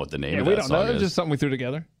 I don't know what the name of we that don't song know. It's is. just something we threw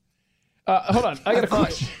together. Hold on, I got a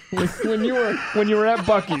question. when you were at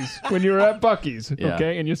Buc-ee's, Yeah.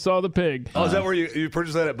 okay, and you saw the pig. Oh, is that where you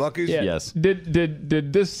purchased that at Buc-ee's? Yeah. Yes.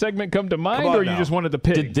 Did this segment come to mind, or you just wanted the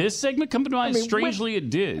pig? Did this segment come to mind? I mean, Strangely, it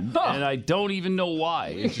did, and I don't even know why.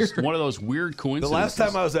 It's just one of those weird The coincidences. last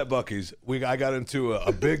time I was at Buc-ee's, I got into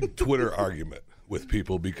a big Twitter argument with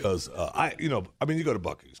people because you go to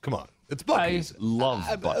Buc-ee's. Come on, it's Buc-ee's. I love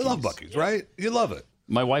Buc-ee's. I love Buc-ee's, right? You love it.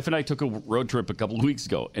 My wife and I took a road trip a couple of weeks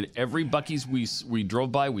ago, and every Buc-ee's we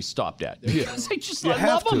drove by, we stopped at. Because I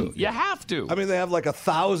love them. You have to. I mean, they have like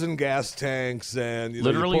 1,000 gas tanks, and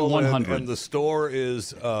literally you pull in, 100. and the store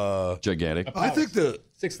is gigantic. I think the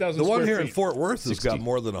 6,000. the one here in feet. Fort Worth has 60. got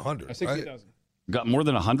more than 100. 60,000. Got more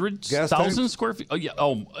than 100? Gas 1,000 tanks? square feet? Oh, yeah.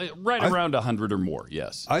 Oh, right around 100 or more,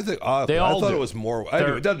 yes. I think They I all thought do. it was more.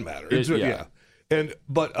 Anyway, it doesn't matter. Yeah.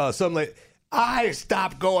 But suddenly I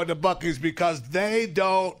stopped going to Buc-ee's because they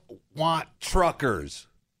don't want truckers.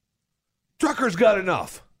 Truckers got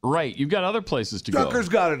enough. Right. You've got other places to go. Truckers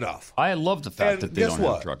got enough. I love the fact And that they guess don't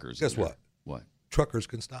what? have truckers. Guess in there. what? What? Truckers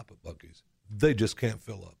can stop at Buc-ee's. They just can't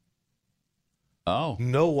fill up. Oh.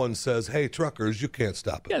 No one says, "Hey, truckers, you can't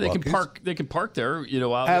stop at Yeah, they Buc-ee's." can park. They can park there,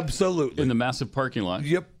 out Absolutely in the massive parking lot.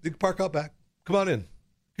 Yep, you can park out back. Come on in.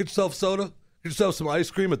 Get yourself soda. Get yourself some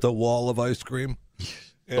ice cream at the wall of ice cream.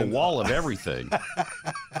 The wall of everything.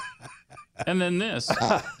 And then this,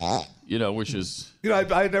 which is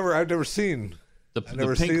I've never seen the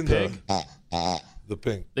never pink seen pig. The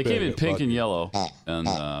pink. They pig came in at pink and Buc-ee's. yellow,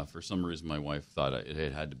 and for some reason my wife thought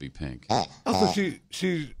it had to be pink. Oh,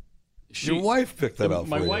 so your wife picked that out for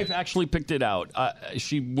My you. wife actually picked it out.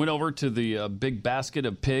 She went over to the big basket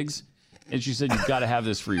of pigs, and she said, "You've got to have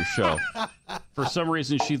this for your show." For some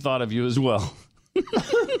reason, she thought of you as well.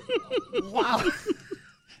 Wow.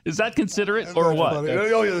 Is that considerate or what?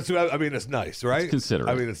 Oh, yeah, I mean, it's nice, right? It's considerate.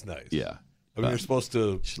 I mean, it's nice. Yeah. I mean, you're supposed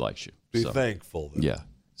to She likes you. be so. thankful. Then. Yeah.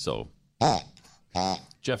 So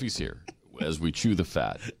Jeffy's here as we chew the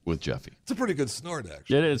fat with Jeffy. It's a pretty good snort,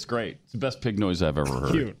 actually. It is great. It's the best pig noise I've ever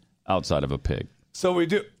heard. Cute. Outside of a pig. So we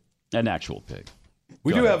do. An actual pig.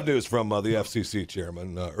 We Go do ahead. have news from the FCC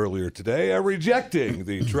chairman earlier today rejecting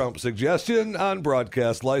the Trump suggestion on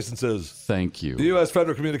broadcast licenses. Thank you. The U.S.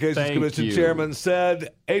 Federal Communications Thank Commission you. chairman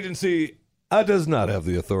said agency does not have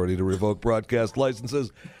the authority to revoke broadcast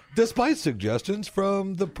licenses, despite suggestions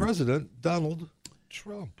from the president, Donald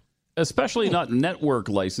Trump. Especially not network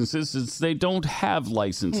licenses, since they don't have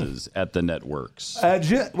licenses at the networks.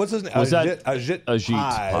 Ajit, what's his name? Was that Ajit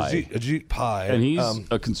Pai. Ajit Pai. And he's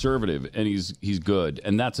a conservative, and he's good,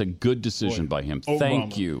 and that's a good decision by him.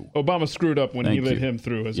 Thank you. Obama screwed up when he Thank let you. him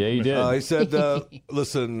through. Yeah, he did. He said,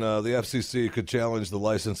 listen, the FCC could challenge the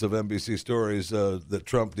license of NBC stories that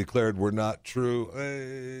Trump declared were not true.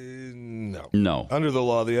 No. No. Under the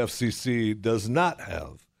law, the FCC does not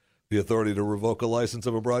have the authority to revoke a license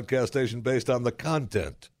of a broadcast station based on the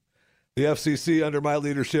content. The FCC, under my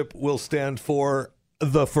leadership, will stand for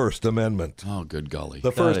the First Amendment. Oh, good golly. The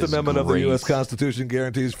That First is Amendment of the great. U.S. Constitution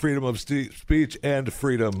guarantees freedom of speech and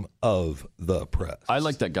freedom of the press. I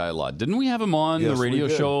like that guy a lot. Didn't we have him on Yes, the radio we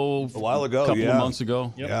did. show A while ago, a couple yeah. of months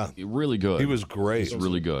ago? Yeah. Really good. He was great. He's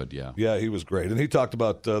really good, yeah. Yeah, he was great. And he talked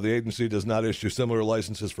about the agency does not issue similar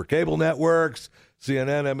licenses for cable networks,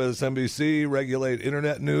 CNN, MSNBC, regulate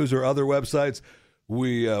internet news or other websites.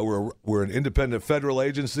 We're an independent federal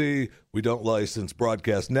agency. We don't license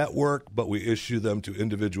broadcast network, but we issue them to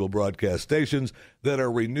individual broadcast stations that are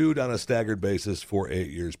renewed on a staggered basis for 8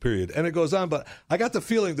 years period. And it goes on, but I got the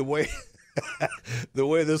feeling the way the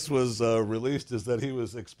way this was released is that he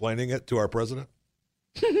was explaining it to our president.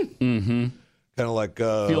 Mm-hmm. Kind of like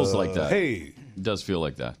feels like that. Hey, it does feel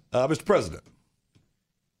like that. Mr. President,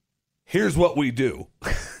 here's what we do.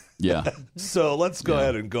 Yeah. So let's go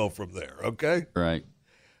ahead and go from there, okay? Right.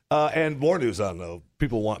 And more news on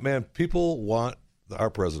people want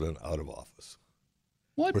our president out of office.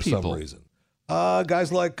 What for people? some reason.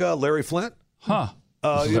 Guys like Larry Flint. Huh.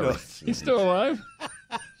 He's still alive?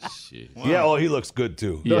 Yeah, he looks good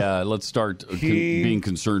too. Yeah, let's start being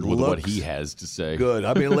concerned with what he has to say. Good.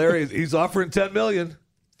 I mean, Larry, he's offering $10 million.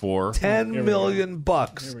 For $10 million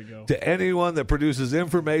bucks to anyone that produces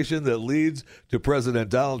information that leads to President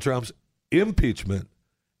Donald Trump's impeachment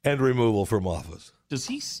and removal from office. Does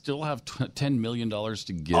he still have $10 million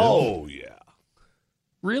to give? Oh, yeah.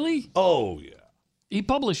 Really? Oh, yeah. He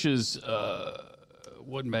publishes,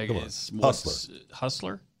 what magazine?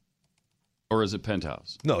 Hustler? Or is it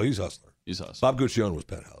Penthouse? No, he's Hustler. He's Hustler. Bob Guccione was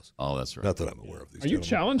Penthouse. Oh, that's right. Not that I'm aware of these. Are you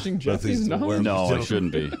challenging Jeffy's knowledge? No, I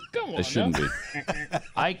shouldn't be. Come on, I shouldn't be.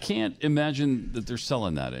 I can't imagine that they're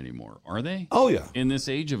selling that anymore. Are they? Oh, yeah. In this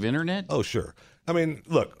age of internet? Oh, sure. I mean,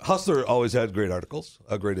 look, Hustler always had great articles,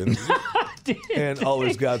 great interviews, and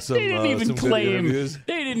always got some. They didn't even some claim. good interviews.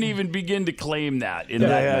 They didn't even begin to claim that in that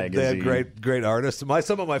magazine. They had great artists.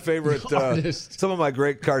 Some of my favorite, some of my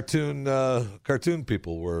great cartoon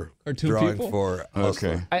people were drawing for Hustler.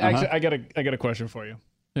 Okay. I got a question for you.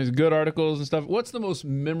 There's good articles and stuff. What's the most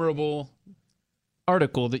memorable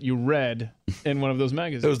article that you read in one of those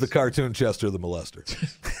magazines? It was the cartoon Chester the Molester.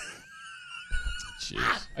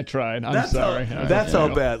 I tried. I'm sorry. That's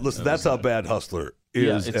how bad. Listen, that's how bad Hustler is.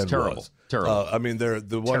 Yeah, it's and terrible. was. Terrible. I mean,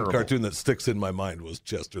 the one cartoon that sticks in my mind was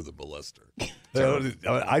Chester the Molester.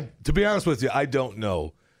 To be honest with you, I don't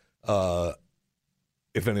know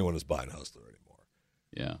if anyone is buying Hustler anymore.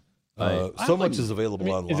 Yeah. So much is available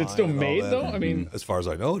online. Is it still made though? I mean, as far as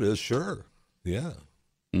I know, it is. Sure. Yeah.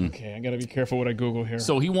 Okay, I got to be careful what I Google here.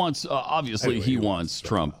 So he wants, obviously, Anyway, he wants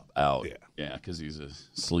Trump out. Yeah. Because he's a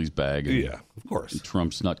sleazebag. Yeah, of course. And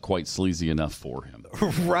Trump's not quite sleazy enough for him.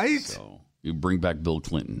 Right? So you bring back Bill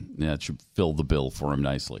Clinton. That should fill the bill for him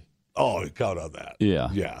nicely. Oh, count on that. Yeah.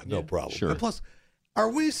 Yeah, no problem. Sure. And plus, are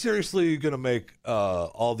we seriously going to make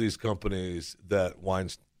all these companies that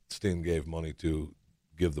Weinstein gave money to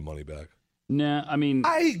give the money back? Nah, I mean,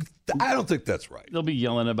 I don't think that's right. They'll be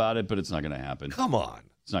yelling about it, but it's not going to happen. Come on.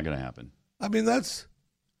 It's not going to happen. I mean,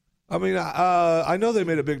 I know they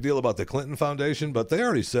made a big deal about the Clinton Foundation, but they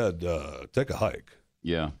already said take a hike.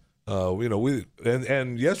 Yeah.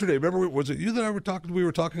 And yesterday, remember, was it you that I were talking? We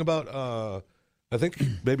were talking about. I think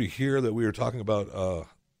maybe here that we were talking about.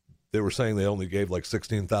 They were saying they only gave like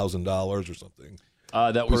 $16,000 or something.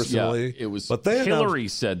 That was personally. It was. But they Hillary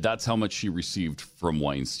said that's how much she received from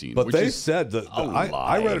Weinstein. But which they is said that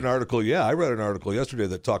I read an article. Yeah, I read an article yesterday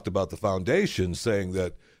that talked about the foundation saying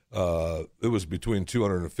that it was between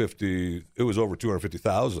 250. It was over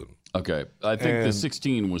 250,000. Okay, I think the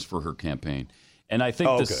 16 was for her campaign, and I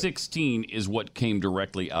think the 16 is what came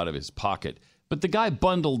directly out of his pocket. But the guy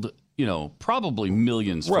bundled, probably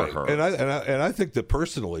millions for her. And I think that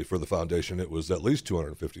personally for the foundation it was at least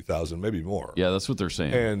 250,000, maybe more. Yeah, that's what they're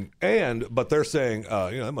saying. But they're saying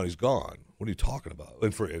that money's gone. What are you talking about?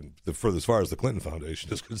 And for as far as the Clinton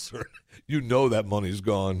Foundation is concerned, that money's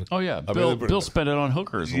gone. Oh yeah, Bill spent it on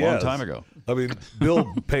hookers a long time ago. I mean,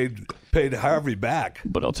 Bill paid Harvey back.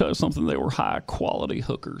 But I'll tell you something: they were high quality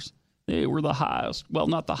hookers. They were the highest. Well,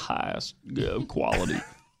 not the highest quality.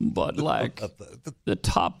 But like the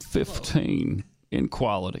top 15 in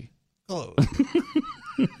quality. Oh.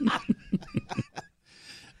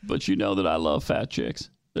 But you know that I love fat chicks.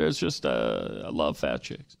 There's just I love fat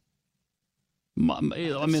chicks. Monica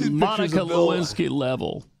Lewinsky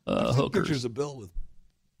level hookers. Pictures of Bill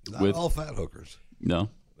with all fat hookers. No.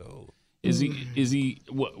 Is he?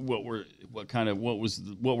 What were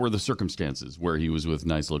the circumstances where he was with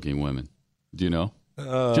nice looking women? Do you know?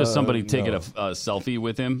 Just somebody taking a selfie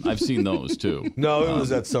with him. I've seen those too. No, it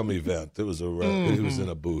was at some event. It was he was in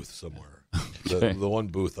a booth somewhere. The one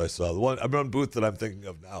booth I saw, the one booth that I'm thinking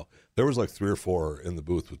of now, there was like 3 or 4 in the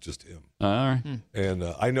booth with just him. All right. And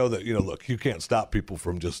I know that look, you can't stop people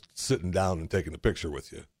from just sitting down and taking a picture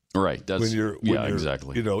with you. Right. That's when you're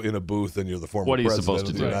exactly. In a booth and you're the former what are you president supposed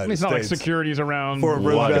to of the do? United It's not States. like security's around.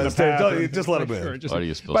 Former president of the States. Just let him in. What are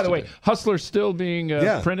you supposed By the to way, do? Hustler's still being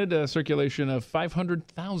printed, a circulation of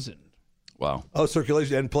 500,000. Wow. Oh,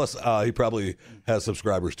 circulation. And plus, he probably has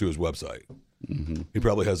subscribers to his website. Mm-hmm. He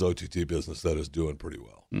probably has OTT business that is doing pretty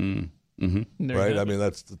well. Mm-hmm. Right? I mean,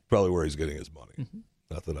 that's probably where he's getting his money. Mm-hmm.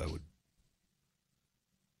 Not that I would.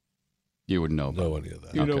 You wouldn't know any of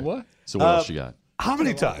that. You know what? So what else you got? How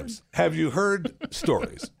many times have you heard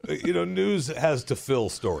stories? News has to fill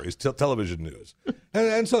stories, television news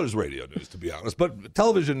And so does radio news, to be honest. But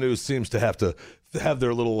television news seems to have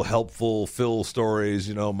their little helpful fill stories.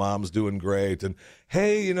 Mom's doing great. And,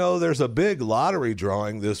 hey, there's a big lottery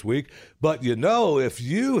drawing this week. But, if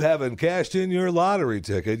you haven't cashed in your lottery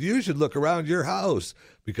ticket, you should look around your house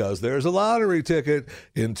because there's a lottery ticket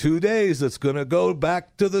in 2 days that's going to go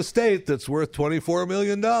back to the state that's worth $24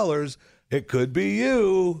 million. It could be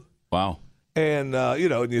you. Wow. And,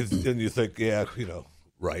 and you think, yeah,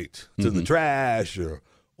 right. It's in the trash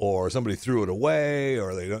or somebody threw it away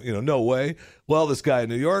or they don't, no way. Well, this guy in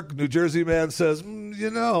New Jersey man says,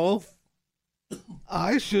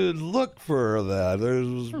 I should look for that.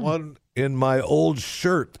 There's one in my old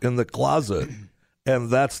shirt in the closet, and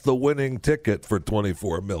that's the winning ticket for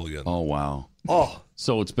 $24 million. Oh, wow. Oh.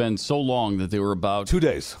 So it's been so long that they were about 2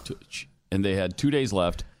 days. And they had 2 days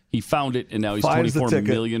left. He found it, and now he's Finds $24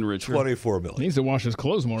 million richer. $24 million. He needs to wash his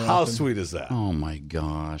clothes more often. How sweet is that? Oh, my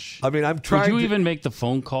gosh. I mean, I'm trying Would you even make the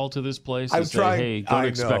phone call to this place? I'm say, trying. Hey, don't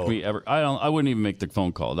expect me ever. I wouldn't even make the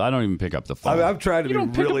phone call. I don't even pick up the phone. I'm trying to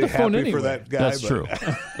be really happy for that guy. That's true.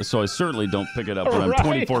 So I certainly don't pick it up when I'm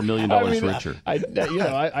 $24 million richer.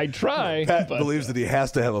 I try. Pat believes that he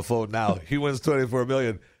has to have a phone now. He wins $24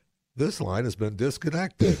 million. This line has been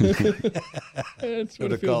disconnected. That's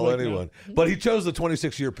to call like anyone. Now. But he chose the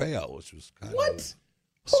 26-year payout, which was kind of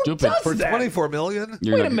stupid. For $24 million?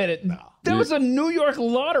 Wait a minute. No. That was a New York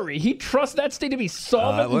lottery. He trusts that state to be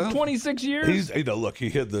solvent in 26 years? Look,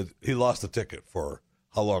 he lost the ticket for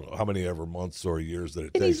how long, how many ever months or years that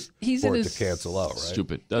it takes he's for it to cancel out, right?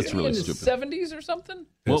 Stupid. That's really stupid. In his 70s or something?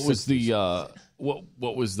 What was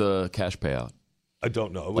the cash payout? I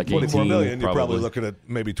don't know. Like $24 million, probably. you're probably looking at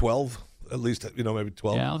maybe 12, at least, maybe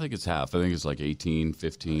 12. Yeah, I don't think it's half. I think it's like 18,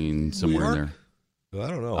 15, somewhere in there. I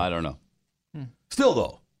don't know. Still,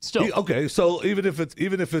 though. Okay, so even if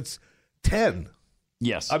it's 10.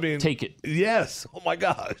 Yes. I mean, take it. Yes. Oh my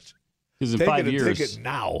gosh. Because in take 5 it years, take it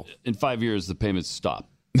now. In 5 years, the payments stop.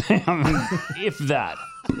 If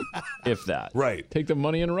that. Right. Take the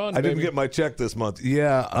money and run. I didn't get my check this month.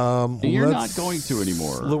 Yeah. You're not going to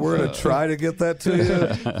anymore. We're going to try to get that to you.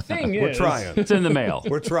 We're trying. It's in the mail.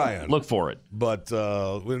 We're trying. Look for it. But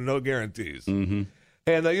with no guarantees. Mm-hmm.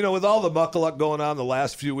 And, with all the muckaluck going on the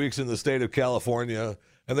last few weeks in the state of California,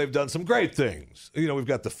 and they've done some great things. We've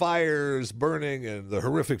got the fires burning and the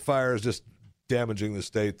horrific fires just damaging the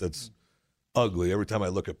state that's ugly. Every time I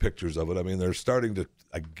look at pictures of it, I mean, they're starting to,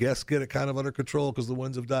 I guess, get it kind of under control because the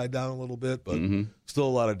winds have died down a little bit, but still a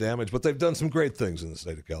lot of damage. But they've done some great things in the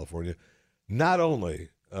state of California. Not only,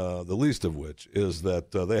 the least of which is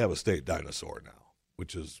that they have a state dinosaur now,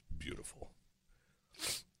 which is beautiful.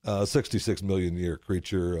 66 million year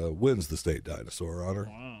creature wins the state dinosaur honor.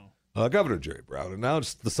 Wow. Governor Jerry Brown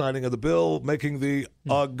announced the signing of the bill, making the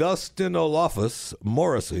Augustinolophus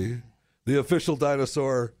morrissey the official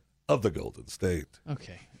dinosaur of the Golden State.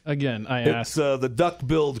 Okay. Again, I asked. It's the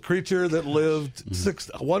duck-billed creature that lived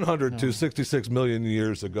 100 to 66 million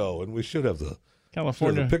years ago, and we should have the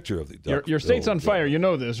California picture of the duck. Your state's on fire. You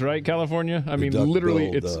know this, right, California? I mean,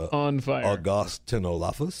 literally, it's on fire.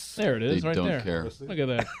 Augustinolophus. There it is, they right don't there. Care. Look at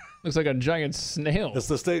that. Looks like a giant snail. It's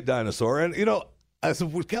the state dinosaur, and I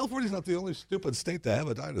said, California's not the only stupid state to have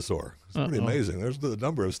a dinosaur. It's pretty amazing. There's the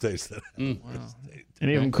number of states that have a state.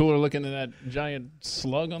 And even cooler looking than that giant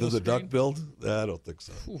slug on the screen. Does a duck build? I don't think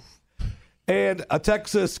so. Oof. And a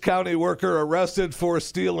Texas county worker arrested for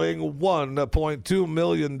stealing $1.2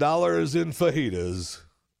 million in fajitas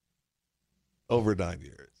over 9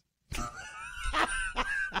 years.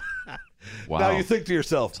 Wow. Now you think to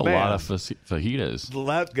yourself, that's a lot of fajitas.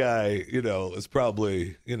 That guy, is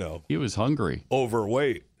probably, he was hungry,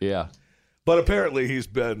 overweight. Yeah. But apparently he's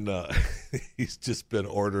just been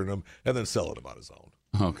ordering them and then selling them on his own.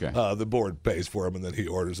 Okay. The board pays for him and then he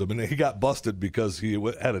orders them. And he got busted because he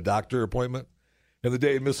had a doctor appointment. And the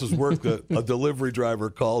day he misses work, a delivery driver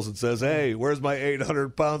calls and says, "Hey, where's my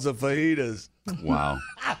 800 pounds of fajitas?" Wow.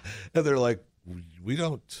 And they're like, "We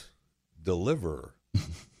don't deliver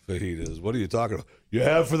fajitas. What are you talking about?" "You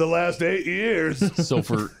have for the last 8 years." So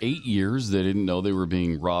for 8 years, they didn't know they were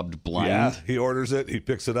being robbed blind? Yeah, he orders it, he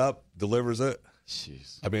picks it up, delivers it.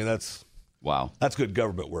 Jeez. I mean, that's good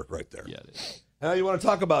government work right there. Yeah, it is. Now, you want to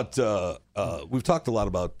talk about, we've talked a lot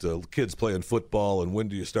about kids playing football and when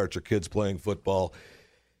do you start your kids playing football.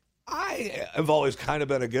 I have always kind of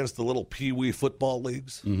been against the little peewee football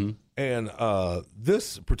leagues. Mm-hmm. And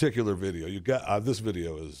this particular video, this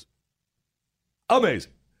video is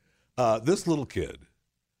amazing. This little kid,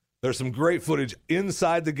 there's some great footage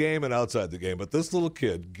inside the game and outside the game, but this little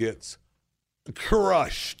kid gets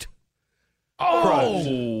crushed Crushed.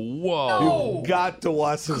 Whoa. You've got to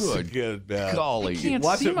watch this Good again, man. golly. Can't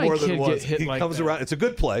Watch see it my more than kid once. get hit He like comes that. around. It's a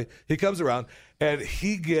good play. He comes around, and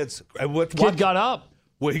he gets... Kid got up.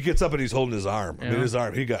 Well, he gets up and he's holding his arm. I mean, Yeah. his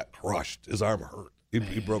arm, he got crushed. His arm hurt.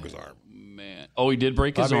 He broke his arm. Man. Oh, he did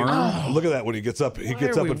break his arm? Look at that when he gets up. He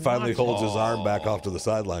gets are up we and finally watching? holds his arm back off to the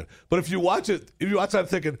sideline. But if you watch it, I'm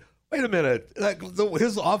thinking, wait a minute.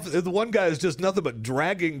 The one guy is just nothing but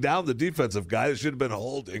dragging down the defensive guy that should have been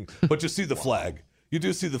holding. But you see the flag. You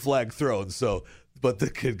do see the flag thrown. So, but the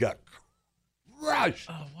kid got crushed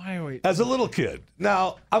Why are we? as a little kid.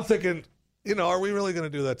 Now, I'm thinking, are we really going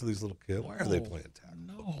to do that to these little kids? Why are they playing tackle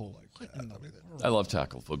football like that? I mean, I love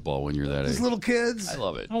tackle football when you're that these age. little kids. I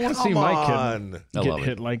love it. I want to see my kid I get love it.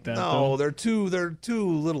 hit like that. No, though. they're too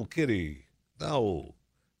little kiddie. No,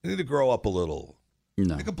 they need to grow up a little.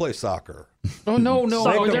 No. They can play soccer. Oh no,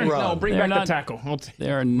 Make 'em run. bring They're back not- the tackle.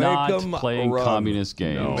 They're Make not 'em playing run. communist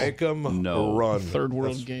games. Make them No. run. Third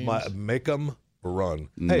world games. Make them run.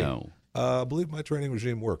 Hey, No. I believe my training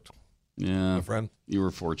regime worked, Yeah. my friend. You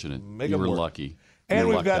were fortunate. Make you 'em were work. lucky. And You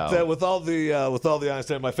we've lucked got out. with all the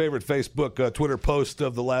Einstein. My favorite Facebook, Twitter post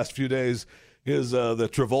of the last few days is the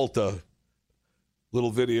Travolta little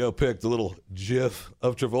video pic, the little GIF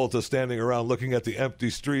of Travolta standing around looking at the empty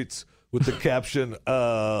streets with the caption,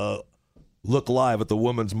 "Look live at the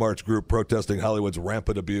Women's March group protesting Hollywood's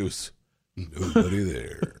rampant abuse." Nobody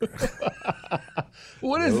there.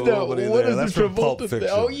 What is Nobody what there. is That's the from Pulp Travolta? Fiction.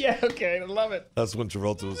 Oh yeah, okay, I love it. That's when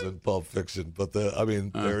Travolta was in Pulp Fiction. But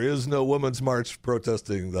there is no Women's March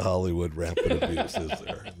protesting the Hollywood rampant abuse, is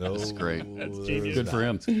there? No, That's great. That's there genius. is Good for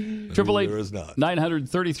not. him. There 888 is not.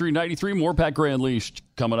 933-93. More Pat Gray Unleashed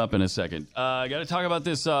coming up in a second. I got to talk about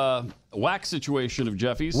this wax situation of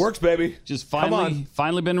Jeffy's. Works, baby. Just Come on.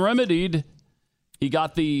 finally been remedied. He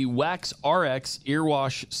got the Wax RX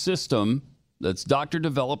earwash system that's doctor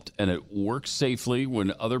developed, and it works safely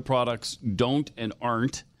when other products don't and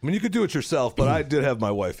aren't. I mean, you could do it yourself, but I did have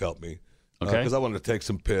my wife help me. Okay. Because I wanted to take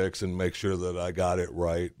some pics and make sure that I got it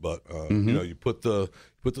right. But you put the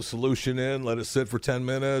solution in, let it sit for 10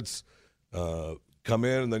 minutes, come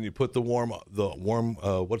in, and then you put the warm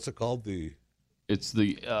what's it called? It's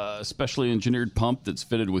the specially engineered pump that's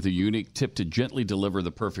fitted with a unique tip to gently deliver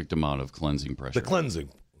the perfect amount of cleansing pressure. The cleansing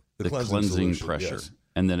solution, pressure, yes.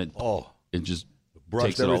 and then it just brushed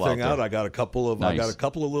takes it all everything out. out. I got a couple of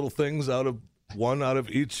little things out of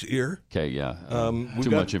each ear. Okay, yeah.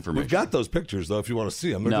 Much information. We've got those pictures though, if you want to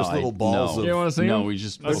see them. They're just little balls. No. You want to see No, them? we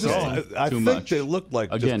just Let's okay. see. I Too think much. they look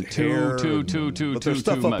like Again, just hair but there's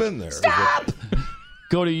stuff too up much. in there. Stop.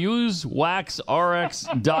 Go to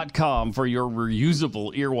usewaxrx.com for your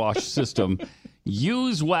reusable earwash system.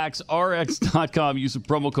 Usewaxrx.com. Use the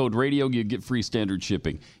promo code radio. You get free standard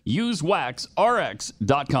shipping.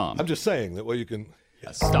 Usewaxrx.com. I'm just saying that way you can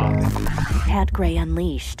stop. Pat Gray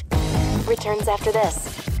Unleashed returns after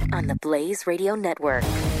this on the Blaze Radio Network.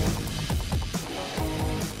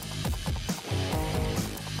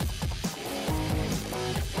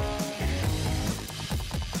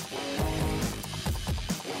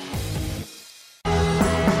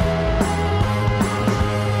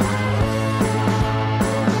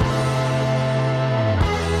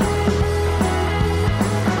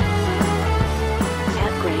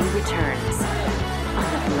 Pat Gray returns on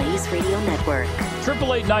the Blaze Radio Network.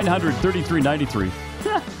 888-900-3393.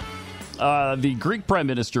 The Greek Prime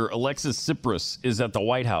Minister Alexis Tsipras is at the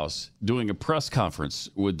White House doing a press conference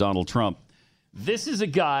with Donald Trump. This is a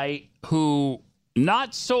guy who,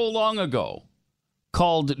 not so long ago,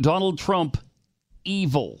 called Donald Trump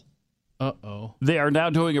evil. Uh-oh. They are now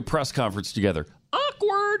doing a press conference together.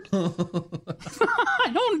 Awkward.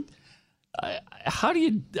 How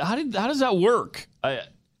does that work?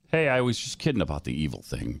 I was just kidding about the evil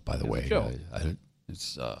thing, by the way. Sure.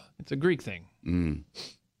 It's a Greek thing.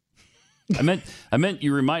 I meant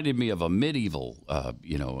you reminded me of a medieval,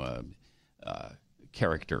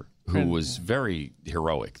 character who was very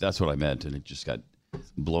heroic. That's what I meant, and it just got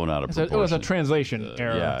blown out of proportion. It was a translation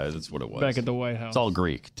error. Yeah, that's what it was. Back at the White House. It's all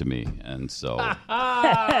Greek to me, and so.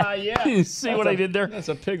 Yeah. See what I did there? That's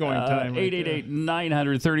a pig oink time.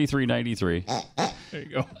 888-900-3393. There you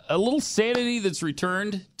go. A little sanity that's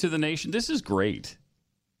returned to the nation. This is great.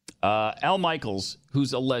 Al Michaels,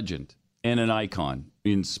 who's a legend and an icon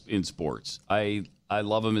in sports. I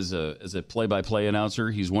love him as a play-by-play announcer.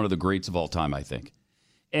 He's one of the greats of all time, I think.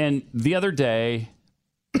 And the other day,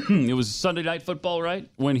 it was Sunday Night Football, right?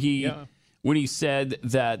 When he said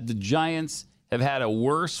that the Giants have had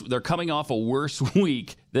they're coming off a worse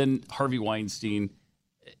week than Harvey Weinstein,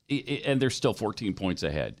 and they're still 14 points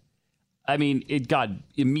ahead. I mean, it got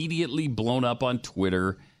immediately blown up on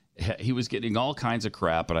Twitter. he was getting all kinds of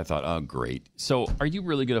crap, and I thought, oh, great. So are you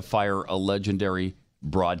really going to fire a legendary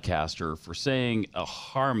broadcaster for saying a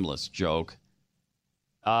harmless joke?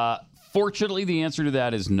 Fortunately, the answer to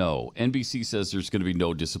that is no. NBC says there's going to be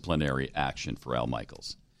no disciplinary action for Al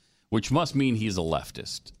Michaels, which must mean he's a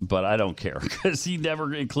leftist. But I don't care because he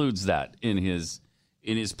never includes that in his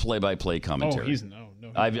play-by-play commentary. Oh, he's no.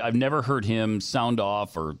 I've never heard him sound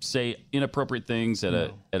off or say inappropriate things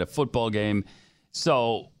at a football game.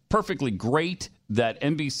 So perfectly great that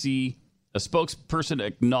NBC, a spokesperson,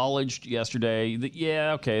 acknowledged yesterday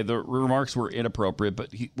that, the remarks were inappropriate,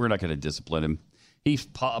 but we're not going to discipline him. He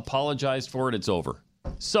apologized for it. It's over.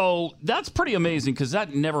 So that's pretty amazing because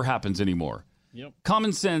that never happens anymore. Yep.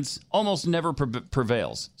 Common sense almost never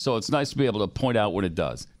prevails. So it's nice to be able to point out when it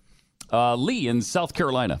does. Lee in South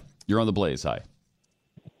Carolina, you're on the Blaze. Hi.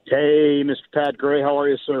 Hey, Mr. Pat Gray. How are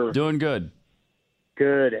you, sir? Doing good.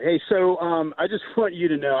 Good. Hey, so I just want you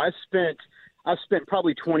to know I've spent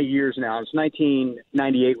probably 20 years now. It's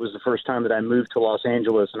 1998 was the first time that I moved to Los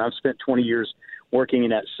Angeles, and I've spent 20 years working in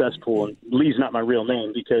that cesspool. And Lee's not my real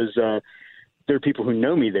name because there are people who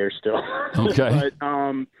know me there still. Okay.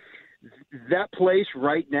 But that place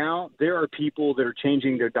right now, there are people that are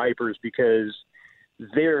changing their diapers because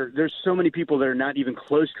there's so many people that are not even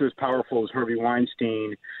close to as powerful as Harvey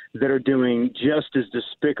Weinstein that are doing just as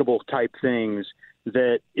despicable type things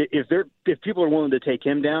that if people are willing to take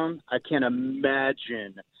him down, I can't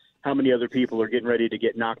imagine how many other people are getting ready to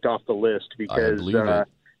get knocked off the list because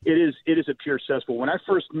it is a pure cesspool. When I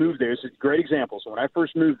first moved there, it's a great example. So when I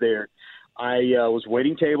first moved there, I was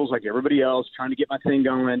waiting tables like everybody else, trying to get my thing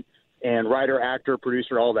going, and writer, actor,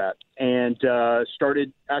 producer, all that, and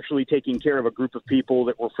started actually taking care of a group of people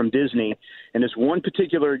that were from Disney. And this one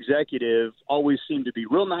particular executive always seemed to be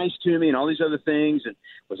real nice to me and all these other things and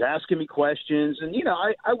was asking me questions. And,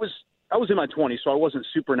 I was in my 20s, so I wasn't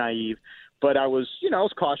super naive, but I was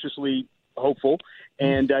cautiously hopeful.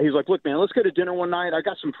 And he's like, look, man, let's go to dinner one night. I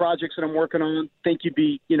got some projects that I'm working on. I think you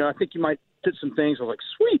might fit some things. I was like,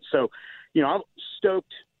 sweet. So, I'm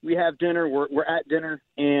stoked. We have dinner. We're at dinner.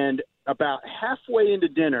 And about halfway into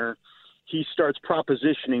dinner, he starts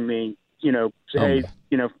propositioning me, hey,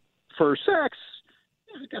 for sex,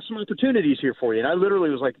 I've got some opportunities here for you. And I literally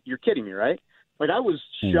was like, you're kidding me, right? Like, I was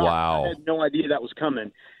shocked. Wow. I had no idea that was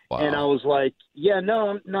coming. Wow. And I was like, yeah, no,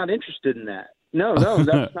 I'm not interested in that. No,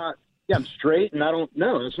 that's not. Yeah, I'm straight, and I don't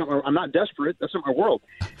know. That's not. I'm not desperate. That's not my world.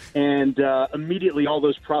 And immediately, all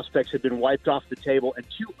those prospects had been wiped off the table, and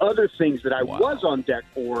two other things that I was on deck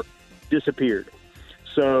for disappeared.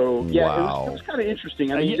 So yeah, it was kind of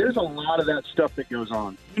interesting. I mean, there's a lot of that stuff that goes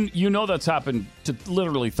on. That's happened to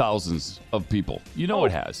literally thousands of people.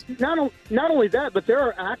 It has. Not only that, but there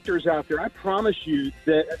are actors out there. I promise you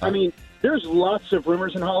that. I mean, there's lots of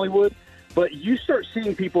rumors in Hollywood. But you start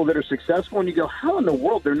seeing people that are successful, and you go, how in the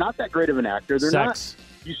world? They're not that great of an actor. They're not.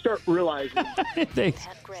 You start realizing. they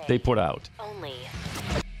put out. Only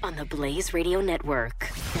on the Blaze Radio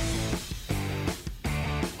Network.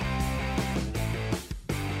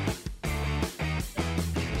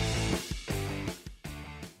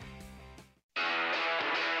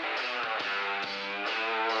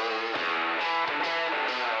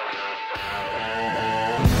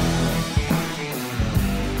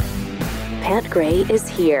 Pat Gray is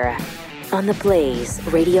here on the Blaze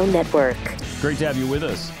Radio Network. Great to have you with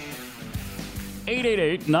us.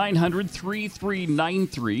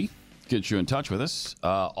 888-900-3393. Get you in touch with us.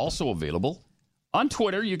 Also available on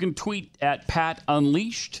Twitter. You can tweet at Pat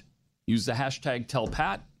Unleashed. Use the hashtag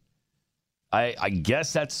TellPat. I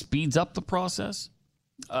guess that speeds up the process.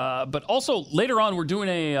 But also later on, we're doing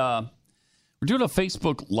a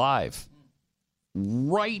Facebook Live.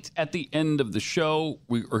 Right at the end of the show,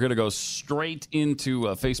 we're going to go straight into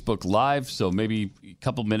Facebook Live. So maybe a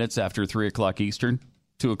couple minutes after 3 o'clock Eastern,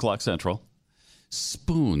 2 o'clock Central.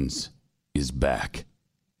 Spoons is back.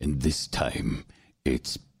 And this time,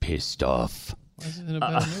 it's pissed off. Why is it in a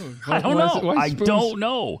bad mood? I don't know. I don't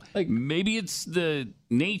know. Maybe it's the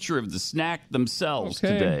nature of the snack themselves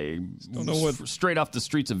today. Don't know what. Straight off the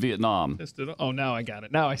streets of Vietnam. Oh, now I got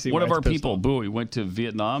it. Now I see. One of our people, Bowie, went to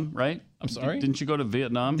Vietnam, right? I'm sorry? Didn't you go to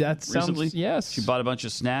Vietnam recently? Yes. She bought a bunch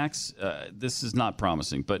of snacks. This is not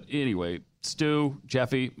promising. But anyway, Stu,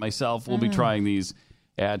 Jeffy, myself, we'll be trying these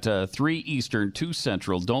at 3 Eastern, 2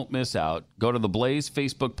 Central. Don't miss out. Go to the Blaze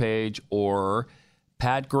Facebook page or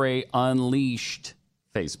Pat Gray Unleashed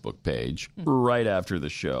Facebook page right after the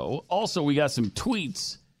show. Also, we got some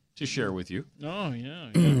tweets to share with you. Oh, yeah.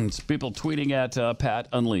 It's people tweeting at Pat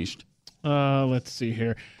Unleashed. Let's see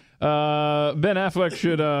here. Ben Affleck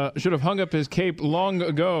should have hung up his cape long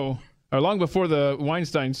ago, or long before the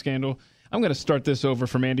Weinstein scandal. I'm going to start this over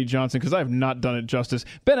from Andy Johnson because I have not done it justice.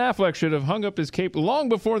 Ben Affleck should have hung up his cape long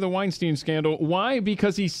before the Weinstein scandal. Why?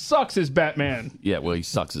 Because he sucks as Batman. Yeah, well, he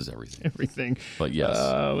sucks as everything. Everything. But yes,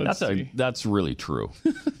 that's really true.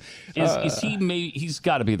 Is he? He's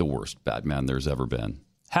got to be the worst Batman there's ever been.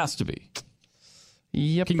 Has to be.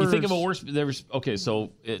 Yep. Can you think of a worse?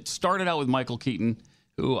 So it started out with Michael Keaton,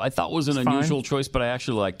 who I thought was an unusual choice, but I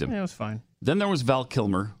actually liked him. Yeah, it was fine. Then there was Val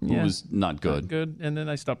Kilmer, who was not good. Not good, and then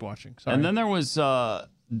I stopped watching. Sorry. And then there was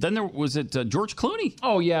George Clooney.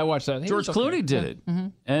 Oh yeah, I watched that. George Clooney did it,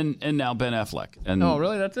 and now Ben Affleck. And oh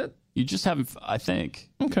really? That's it? You just haven't. I think.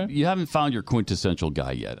 Okay. You haven't found your quintessential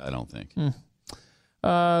guy yet. I don't think.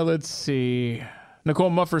 Let's see. Nicole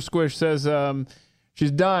Muffer Squish says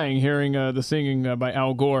she's dying hearing the singing by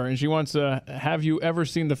Al Gore, and she wants "Have you ever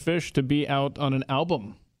seen the Fish?" to be out on an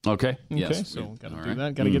album. Okay. Yes. So got to do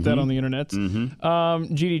that. Got to get that on the internet.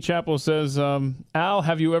 GD Chappell says, Al,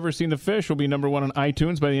 have you ever seen The Fish? Will be number 1 on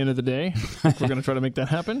iTunes by the end of the day. We're going to try to make that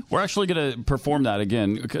happen. We're actually going to perform that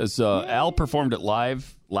again because Al performed it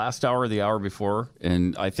live last hour or the hour before,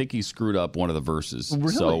 and I think he screwed up one of the verses.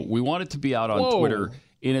 Really? So we want it to be out on Twitter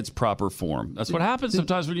in its proper form. That's what happens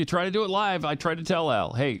sometimes when you try to do it live. I try to tell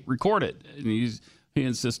Al, hey, record it. And he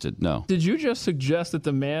insisted no. Did you just suggest that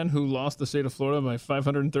the man who lost the state of Florida by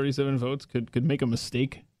 537 votes could make a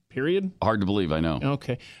mistake, period? Hard to believe, I know.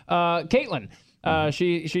 Okay. Caitlin,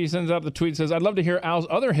 she sends out the tweet, says, I'd love to hear Al's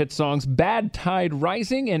other hit songs, Bad Tide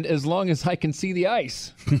Rising and As Long As I Can See the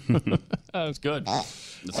Ice. That's good.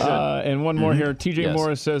 And one more here. TJ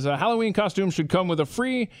Morris says, Halloween costumes should come with a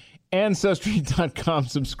free Ancestry.com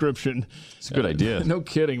subscription. It's a good idea. No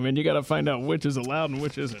kidding, man. You got to find out which is allowed and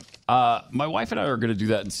which isn't. My wife and I are going to do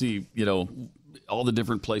that and see, all the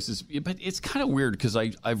different places. But it's kind of weird because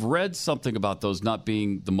I've read something about those not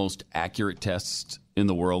being the most accurate tests in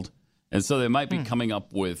the world. And so they might be coming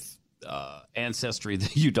up with ancestry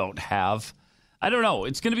that you don't have. I don't know.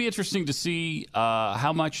 It's going to be interesting to see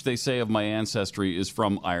how much they say of my ancestry is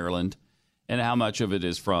from Ireland and how much of it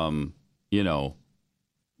is from,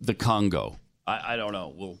 the Congo. I don't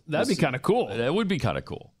know. That'd be kind of cool. That would be kind of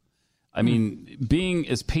cool. I mean, being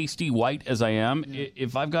as pasty white as I am,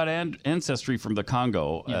 if I've got ancestry from the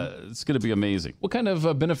Congo, it's going to be amazing. What kind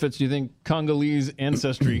of benefits do you think Congolese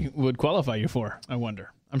ancestry would qualify you for, I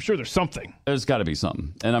wonder? I'm sure there's something. There's got to be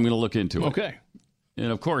something, and I'm going to look into it. Okay.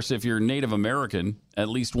 And, of course, if you're Native American, at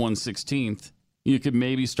least 1/16th, you could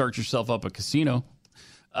maybe start yourself up a casino.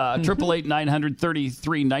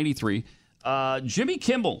 888-900-3393. Jimmy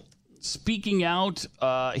Kimmel speaking out.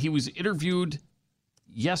 He was interviewed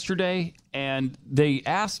yesterday, and they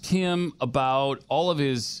asked him about all of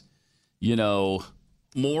his,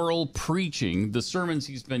 moral preaching, the sermons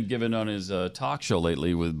he's been given on his talk show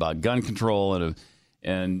lately about gun control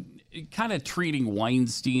and kind of treating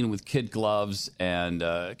Weinstein with kid gloves, and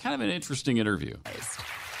kind of an interesting interview.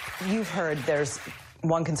 You've heard there's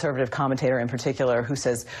one conservative commentator in particular who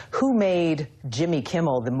says, who made Jimmy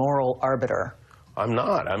Kimmel the moral arbiter? I'm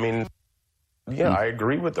not. I mean, I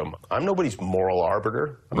agree with them. I'm nobody's moral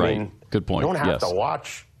arbiter. I mean, good point. You don't have to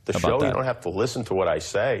watch the show. You don't have to listen to what I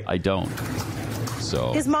say. I don't.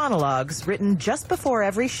 So his monologues, written just before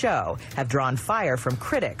every show, have drawn fire from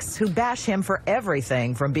critics who bash him for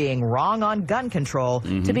everything from being wrong on gun control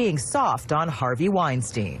to being soft on Harvey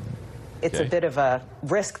Weinstein. It's a bit of a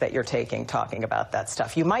risk that you're taking talking about that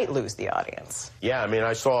stuff. You might lose the audience. Yeah, I mean,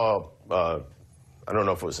 I saw, I don't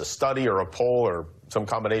know if it was a study or a poll or some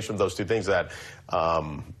combination of those two things that,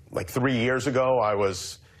 like 3 years ago, I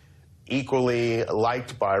was equally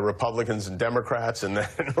liked by Republicans and Democrats, and then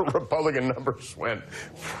Republican numbers went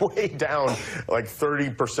way down, like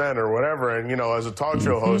 30% or whatever. And, as a talk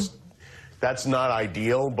show host, that's not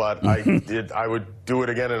ideal, but I would do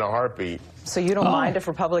it again in a heartbeat. So you don't mind if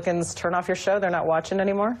Republicans turn off your show? They're not watching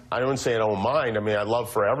anymore? I don't say I don't mind. I mean, I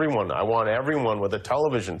love for everyone. I want everyone with a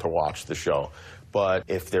television to watch the show. But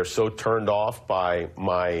if they're so turned off by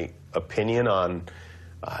my opinion on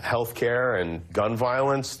health care and gun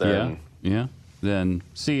violence, then... Yeah. Then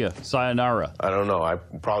see ya. Sayonara. I don't know. I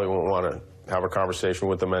probably won't want to have a conversation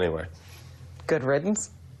with them anyway. Good riddance?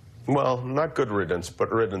 Well, not good riddance,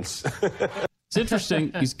 but riddance. It's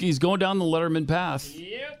interesting. He's going down the Letterman path.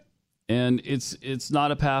 Yep. And it's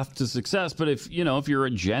not a path to success. But if your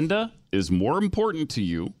agenda is more important to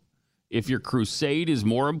you, if your crusade is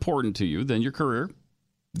more important to you than your career,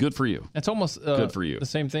 good for you. It's almost good for you. The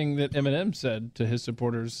same thing that Eminem said to his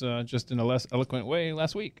supporters, just in a less eloquent way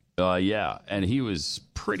last week. Yeah, and he was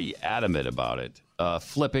pretty adamant about it,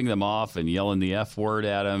 flipping them off and yelling the F word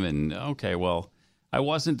at them. And I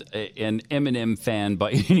wasn't an Eminem fan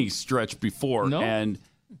by any stretch before. No? And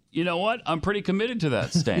you know what? I'm pretty committed to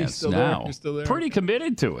that stance still now. there? You're still there? Pretty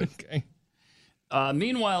committed to it. Okay.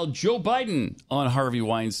 Meanwhile, Joe Biden on Harvey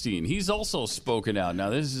Weinstein. He's also spoken out. Now,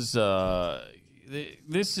 this is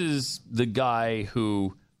the guy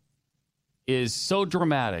who is so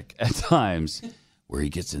dramatic at times where he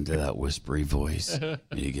gets into that whispery voice and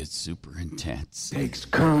he gets super intense. Takes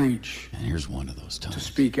courage. And here's one of those times. To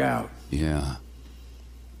speak out. Yeah.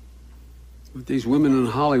 But these women in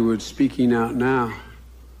Hollywood speaking out now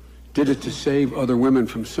did it to save other women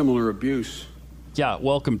from similar abuse. Yeah,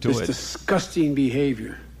 welcome to this it. Disgusting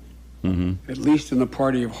behavior, at least on the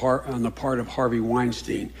part of Harvey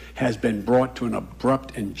Weinstein, has been brought to an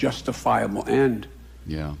abrupt and justifiable end.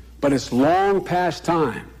 Yeah. But it's long past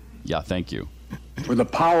time. Yeah, thank you. For the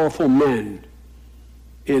powerful men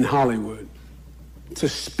in Hollywood to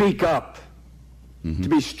speak up, to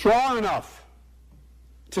be strong enough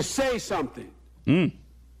to say something.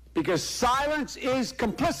 Because silence is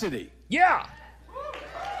complicity. Yeah.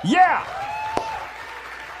 Yeah.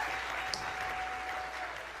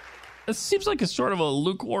 It seems like it's sort of a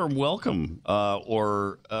lukewarm welcome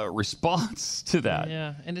or response to that.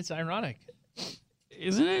 Yeah, and it's ironic.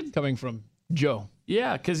 Isn't it? Coming from Joe.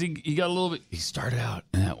 Yeah, because he got a little bit... He started out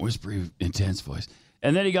in that whispery, intense voice.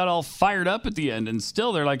 And then he got all fired up at the end. And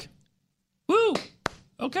still they're like, woo,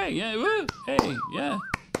 okay, yeah, woo, hey, yeah.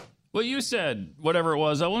 Well, you said, whatever it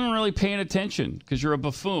was, I wasn't really paying attention because you're a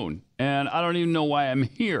buffoon. And I don't even know why I'm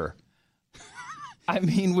here. I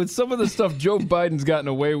mean, with some of the stuff Joe Biden's gotten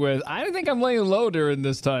away with, I don't think I'm laying low during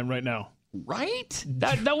this time right now. Right?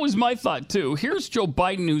 That was my thought, too. Here's Joe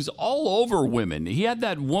Biden, who's all over women. He had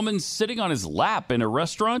that woman sitting on his lap in a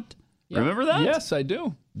restaurant. Yeah. Remember that? Yes, I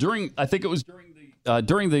do. I think it was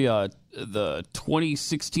during the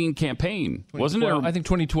 2016 campaign, wasn't it? I think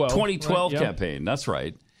 2012. 2012 right? campaign. That's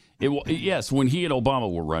right. Yes, when he and Obama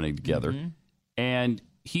were running together, and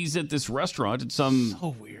he's at this restaurant, and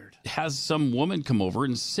so weird. Has some woman come over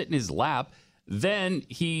and sit in his lap. Then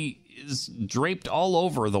he is draped all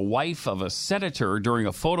over the wife of a senator during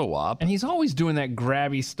a photo op. And he's always doing that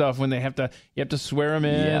grabby stuff when you have to swear him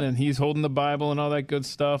in, and he's holding the Bible and all that good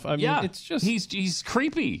stuff. I mean, it's just... He's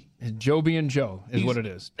creepy. Joe being Joe is what it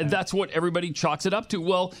is. And that's what everybody chalks it up to.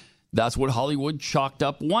 Well, that's what Hollywood chalked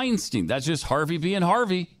up Weinstein. That's just Harvey being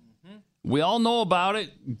Harvey. We all know about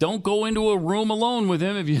it. Don't go into a room alone with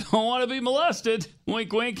him if you don't want to be molested.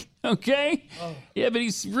 Wink, wink. Okay? Oh. Yeah, but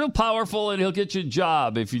he's real powerful, and he'll get you a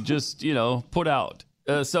job if you just, put out.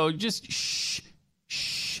 So just shh.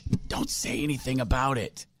 Don't say anything about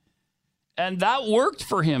it. And that worked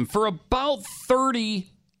for him for about 30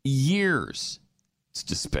 years. It's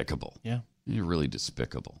despicable. Yeah. You're really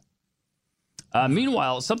despicable.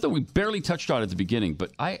 Meanwhile, something we barely touched on at the beginning,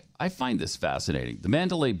 but I find this fascinating. The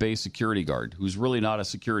Mandalay Bay security guard, who's really not a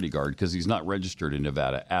security guard because he's not registered in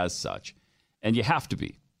Nevada as such, and you have to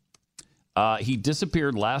be. He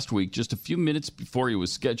disappeared last week just a few minutes before he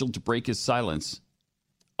was scheduled to break his silence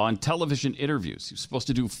on television interviews. He was supposed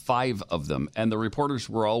to do 5 of them, and the reporters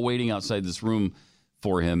were all waiting outside this room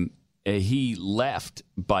for him. He left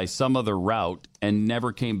by some other route and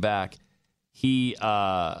never came back. He...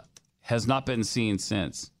 has not been seen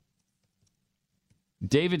since.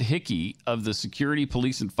 David Hickey of the Security,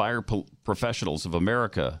 Police, and Fire Professionals of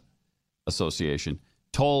America Association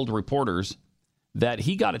told reporters that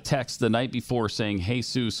he got a text the night before saying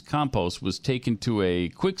Jesus Campos was taken to a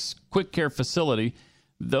quick care facility,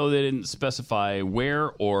 though they didn't specify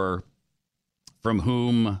where or from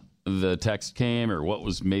whom the text came or what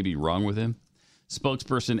was maybe wrong with him.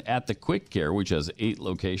 Spokesperson at the quick care, which has 8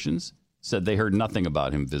 locations, said they heard nothing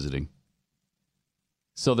about him visiting.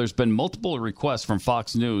 So there's been multiple requests from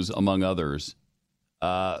Fox News, among others,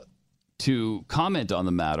 to comment on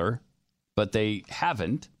the matter, but they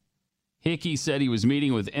haven't. Hickey said he was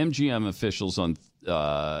meeting with MGM officials in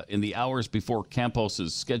the hours before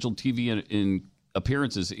Campos's scheduled TV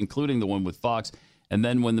appearances, including the one with Fox, and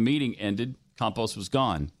then when the meeting ended, Campos was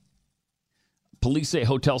gone. Police say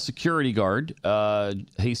hotel security guard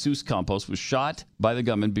Jesus Campos was shot by the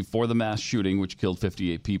gunman before the mass shooting, which killed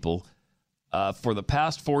 58 people. For the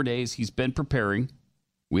past 4 days, he's been preparing.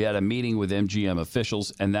 We had a meeting with MGM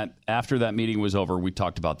officials, and that after that meeting was over, we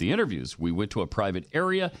talked about the interviews. We went to a private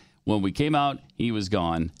area. When we came out, he was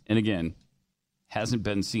gone. And again, hasn't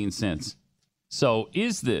been seen since. So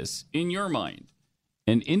is this, in your mind,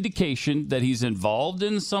 an indication that he's involved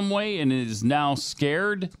in some way and is now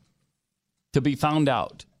scared to be found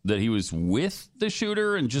out that he was with the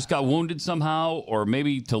shooter and just got wounded somehow, or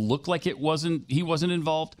maybe to look like he wasn't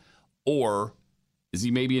involved? Or is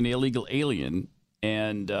he maybe an illegal alien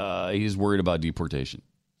and he's worried about deportation?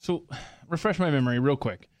 So refresh my memory real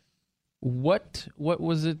quick. What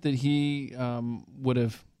was it that he would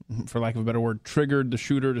have, for lack of a better word, triggered the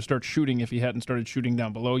shooter to start shooting if he hadn't started shooting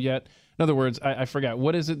down below yet? In other words, I forgot.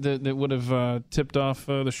 What is it that would have tipped off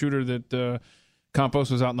the shooter that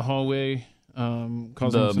Campos was out in the hallway causing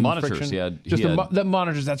the some monitors? friction? The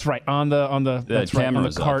monitors. That's right. On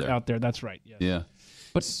the cart out there. That's right. Yes. Yeah.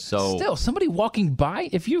 But still, somebody walking by,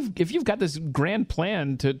 if you've got this grand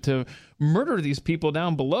plan to murder these people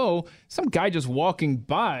down below, some guy just walking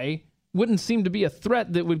by wouldn't seem to be a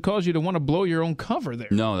threat that would cause you to want to blow your own cover there.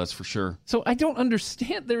 No, that's for sure. So I don't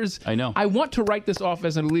understand. I know. I want to write this off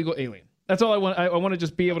as an illegal alien. That's all I want. I want to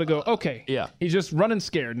just be able to go, okay, yeah, he's just running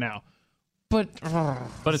scared now. But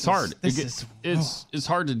it's hard. It's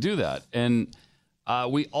hard to do that, and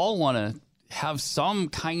we all want to have some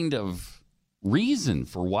kind of reason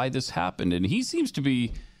for why this happened, and he seems to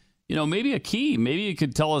be, maybe a key. Maybe he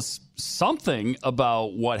could tell us something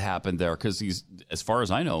about what happened there, because he's, as far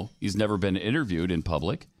as I know, he's never been interviewed in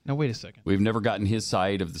public. Now wait a second. We've never gotten his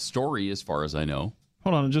side of the story, as far as I know.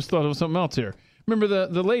 Hold on, I just thought of something else here. Remember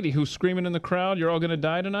the lady who's screaming in the crowd, "You're all going to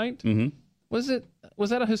die tonight"? Mm-hmm. Was that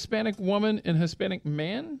a Hispanic woman and Hispanic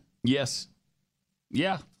man? Yes.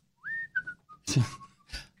 Yeah.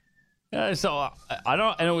 So I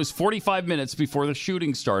don't. And it was 45 minutes before the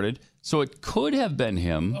shooting started, so it could have been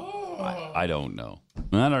him. I don't know.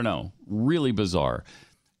 Really bizarre.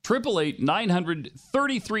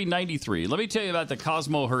 888-900-3393. Let me tell you about the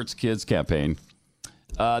Cosmo Hurts Kids campaign.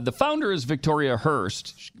 The founder is Victoria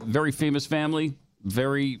Hearst, very famous family,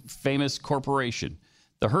 very famous corporation.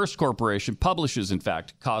 The Hearst Corporation publishes, in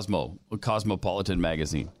fact, Cosmo, a Cosmopolitan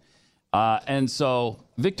magazine. And so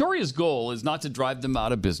Victoria's goal is not to drive them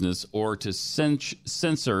out of business or to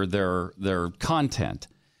censor their content.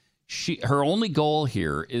 Her only goal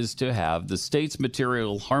here is to have the state's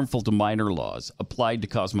material harmful to minor laws applied to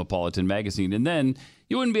Cosmopolitan magazine, and then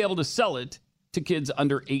you wouldn't be able to sell it to kids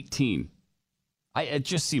under 18. It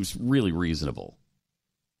just seems really reasonable.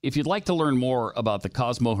 If you'd like to learn more about the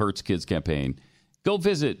Cosmo Hurts Kids campaign, go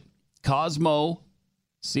visit Cosmo,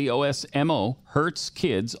 C-O-S-M-O,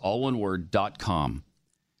 HurtsKids, all one word, .com.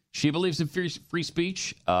 She believes in free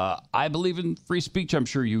speech. I believe in free speech. I'm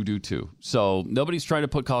sure you do too. So nobody's trying to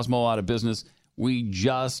put Cosmo out of business. We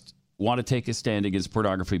just want to take a stand against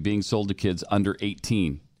pornography being sold to kids under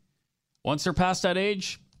 18. Once they're past that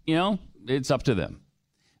age, it's up to them.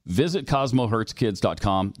 Visit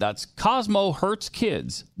CosmoHurtsKids.com. That's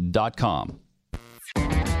CosmoHurtsKids.com.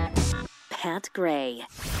 Pat Gray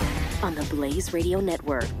on the Blaze Radio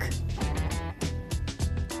Network.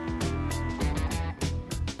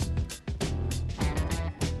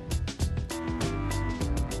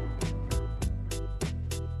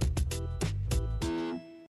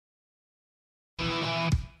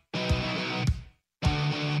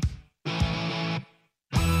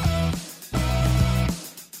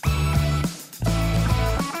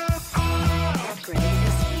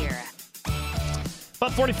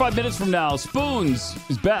 About 45 minutes from now, Spoons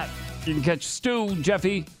is back. You can catch Stu,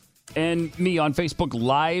 Jeffy, and me on Facebook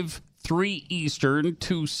Live, 3 Eastern,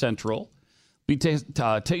 2 Central. Be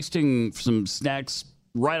tasting some snacks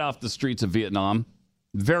right off the streets of Vietnam.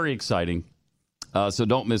 Very exciting. So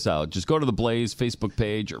don't miss out. Just go to the Blaze Facebook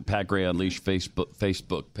page or Pat Gray Unleashed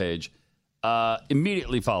Facebook page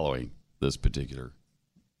immediately following this particular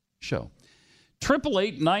show.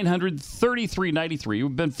 888-900-3393.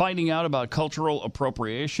 We've been finding out about cultural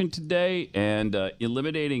appropriation today and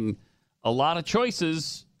eliminating a lot of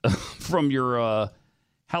choices from your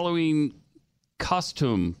Halloween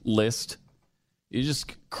costume list. You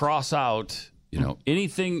just cross out,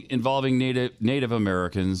 anything involving Native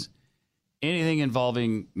Americans, anything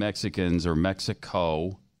involving Mexicans or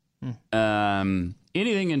Mexico,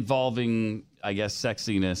 anything involving, I guess,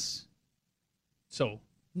 sexiness. So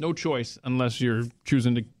no choice unless you're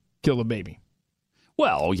choosing to kill a baby.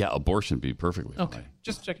 Well, yeah, abortion would be perfectly fine. Okay,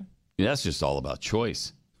 just checking. Yeah, that's just all about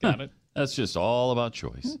choice. Got it. That's just all about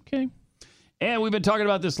choice. Okay. And we've been talking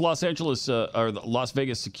about this Los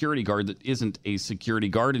Vegas security guard that isn't a security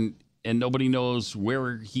guard, and nobody knows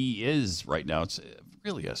where he is right now. It's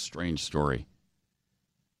really a strange story.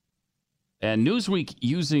 And Newsweek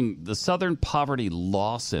using the Southern Poverty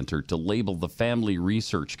Law Center to label the Family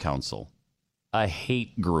Research Council a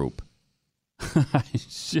hate group.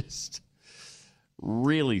 It's just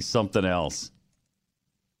really something else.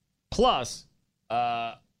 Plus,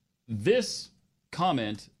 this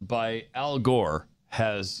comment by Al Gore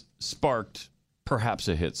has sparked perhaps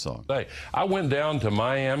a hit song. Hey, I went down to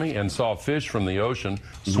Miami and saw fish from the ocean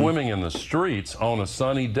swimming in the streets on a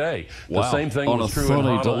sunny day. Wow. The same thing On was a true in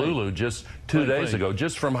sunny Honolulu day. just 2 days ago,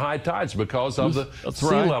 just from high tides because of the sea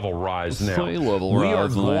level rise now. Sea level we are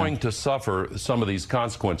rise, going to suffer some of these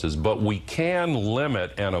consequences, but we can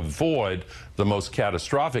limit and avoid the most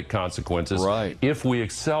catastrophic consequences if we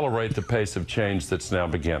accelerate the pace of change that's now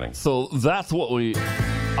beginning. So that's what we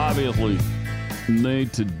obviously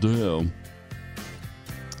need to do.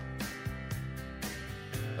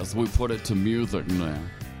 As we put it to music now.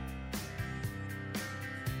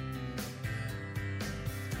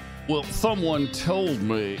 Well, someone told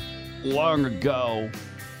me long ago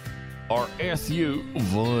our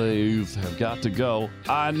SUVs have got to go.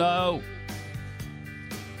 I know.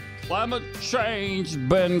 Climate change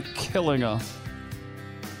been killing us.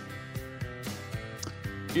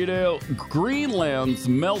 You know, Greenland's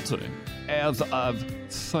melting, as I've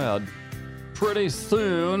said. Pretty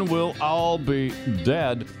soon we'll all be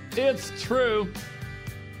dead. It's true.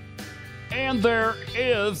 And there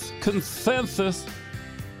is consensus.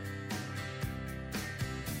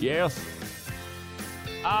 Yes.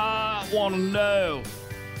 I want to know,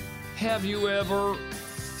 have you ever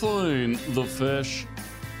seen the fish?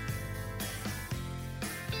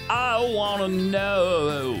 I want to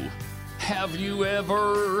know, have you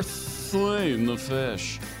ever seen the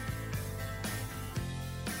fish?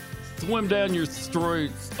 Swim down your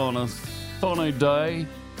streets on a sunny day.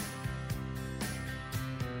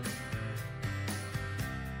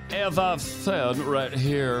 As I've said right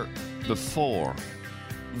here before,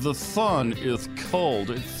 the sun is cold.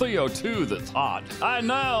 It's CO2 that's hot. I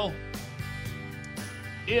know.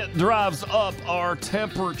 It drives up our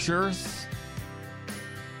temperatures.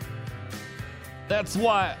 That's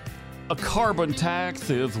why a carbon tax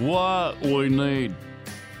is what we need.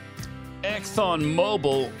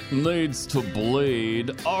 ExxonMobil needs to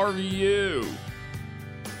bleed. Are you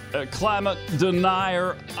a climate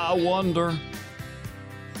denier, I wonder?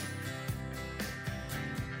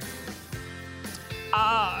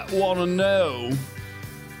 I want to know,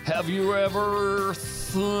 have you ever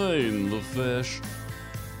seen the fish?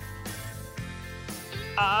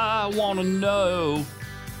 I want to know,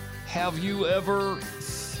 have you ever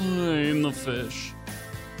seen the fish?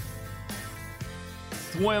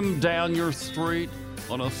 Swim down your street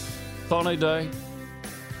on a sunny day.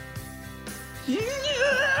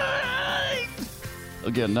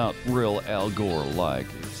 Again, not real Al Gore like.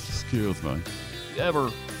 Excuse me. Ever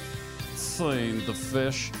seen the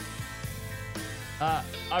fish? I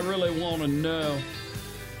really want to know.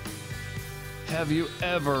 Have you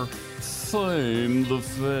ever seen the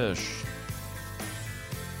fish?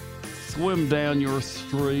 Swim down your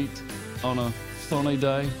street on a sunny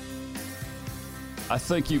day? I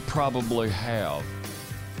think you probably have,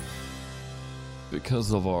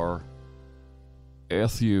 because of our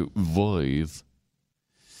SUVs.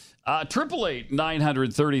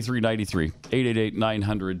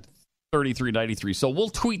 888-900-3393. 888-900-3393. So we'll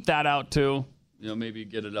tweet that out too. You know, maybe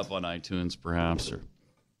get it up on iTunes perhaps, or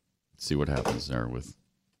see what happens there with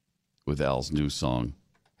Al's new song,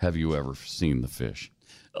 Have You Ever Seen the Fish?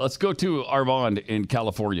 Let's go to Armand in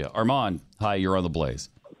California. Armand, hi, you're on the Blaze.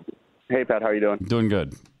 Hey, Pat, how are you doing? Doing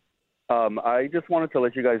good. I just wanted to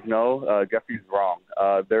let you guys know, Jeffrey's wrong.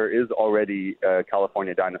 There is already a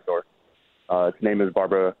California dinosaur. Its name is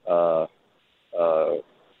Barbara, oh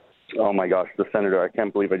my gosh, the senator. I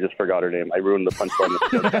can't believe I just forgot her name. I ruined the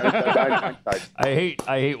punchline. I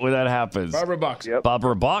hate when that happens. Barbara Boxer. Yep.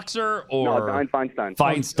 Barbara Boxer or No, Dianne Feinstein.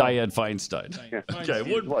 Feinstein. Yeah. Okay,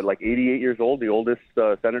 She's what, like 88 years old, the oldest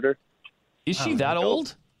senator? Is she that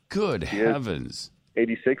old? Good heavens.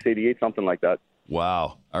 86, 88, something like that.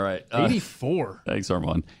 Wow. All right. 84. Thanks,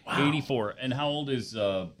 Armand. Wow. 84. And how old is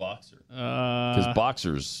Boxer? Because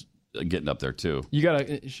Boxer's getting up there, too. You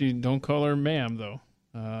gotta. She don't call her ma'am though.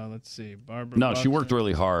 Let's see, Barbara. No, Boxer. she worked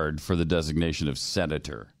really hard for the designation of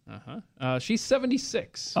senator. She's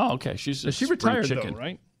 76. Oh, okay. She retired chicken. though,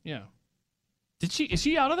 right? Yeah. Did she? Is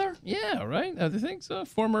she out of there? Yeah. Right. I think so.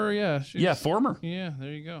 Former. Yeah. Former. Yeah.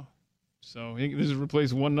 There you go. So this is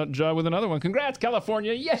replace one nut job with another one. Congrats,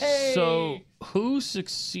 California! Yay! So who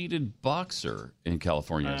succeeded Boxer in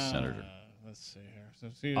California as senator? Let's see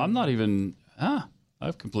here. I'm not even.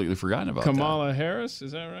 I've completely forgotten about Kamala Harris.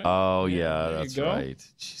 Is that right? Oh yeah, that's go. right.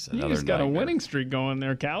 Jeez, You just got a winning streak going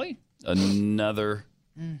there, Cali. Another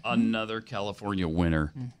California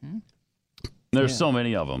winner. There's so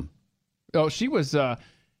many of them. Oh, she was.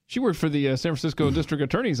 She worked for the San Francisco District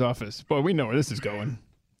Attorney's Office. Boy, we know where this is going.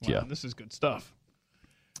 Wow, yeah, this is good stuff.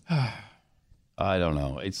 I don't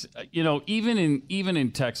know. It's even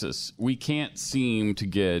in Texas, we can't seem to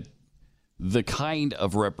get the kind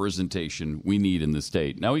of representation we need in the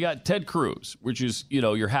state. Now, we got Ted Cruz, which is,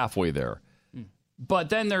 you're halfway there. But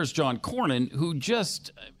then there's John Cornyn, who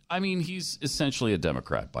he's essentially a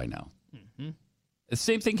Democrat by now. The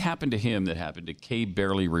same thing happened to him that happened to Kay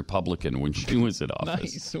Bailey, Republican, when she was in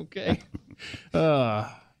office. Nice, okay.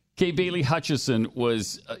 Kay Bailey Hutchison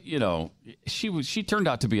was, she turned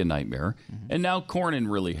out to be a nightmare. And now Cornyn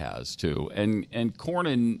really has, too. And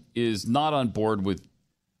Cornyn is not on board with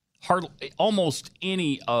almost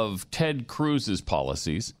any of Ted Cruz's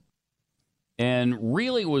policies, and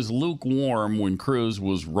really was lukewarm when Cruz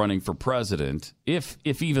was running for president, if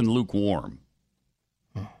even lukewarm.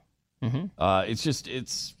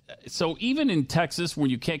 So even in Texas,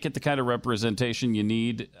 when you can't get the kind of representation you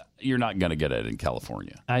need, you're not going to get it in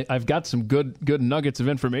California. I've got some good nuggets of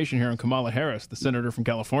information here on Kamala Harris, the senator from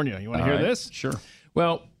California. You want to hear this? Sure.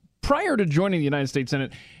 Well, prior to joining the United States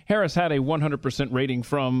Senate, Harris had a 100% rating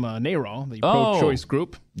from NARAL, the pro-choice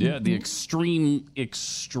group. Yeah, the extreme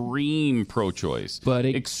pro-choice, but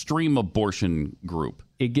extreme abortion group.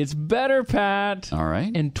 It gets better, Pat. All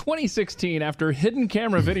right. In 2016, after hidden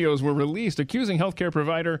camera videos were released accusing healthcare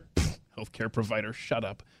provider, shut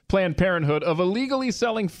up, Planned Parenthood of illegally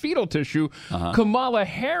selling fetal tissue, Kamala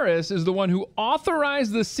Harris is the one who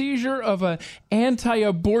authorized the seizure of an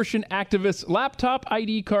anti-abortion activist's laptop,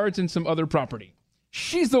 ID cards, and some other property.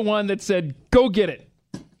 She's the one that said, go get it.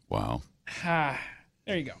 Wow. There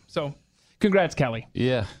you go. So, congrats, Cali.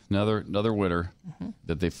 Yeah, another winner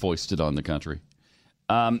that they foisted on the country.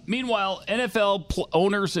 Meanwhile, NFL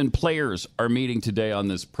owners and players are meeting today on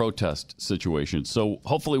this protest situation. So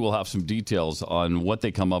hopefully we'll have some details on what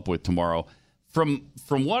they come up with tomorrow. From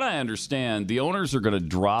what I understand, the owners are going to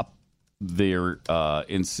drop their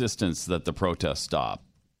insistence that the protest stop.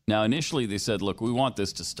 Now, initially they said, look, we want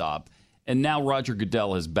this to stop. And now Roger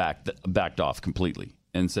Goodell has backed off completely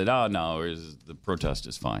and said, oh, no, the protest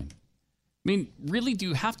is fine. I mean, really, do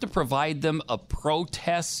you have to provide them a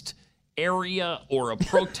protest area or a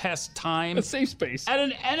protest time? A safe space. At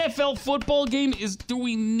an NFL football game, do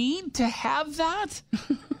we need to have that?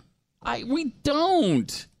 We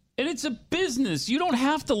don't. And it's a business. You don't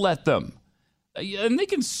have to let them. And they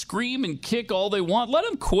can scream and kick all they want. Let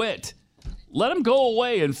them quit. Let them go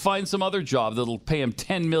away and find some other job that'll pay them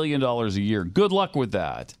 $10 million a year. Good luck with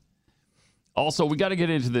that. Also, we got to get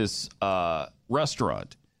into this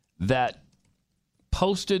restaurant that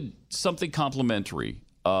posted something complimentary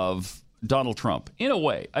of Donald Trump. In a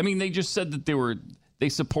way. I mean, they just said that they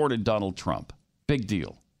supported Donald Trump. Big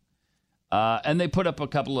deal. And they put up a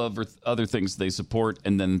couple of other things they support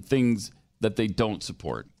and then things that they don't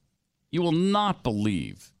support. You will not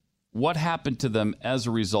believe what happened to them as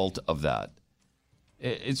a result of that.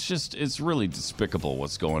 It's really despicable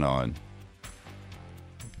what's going on.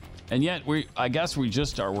 And yet, we're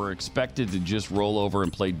expected to just roll over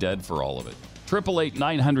and play dead for all of it.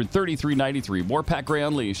 888-900-3393. More Pat Gray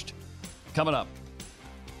Unleashed coming up.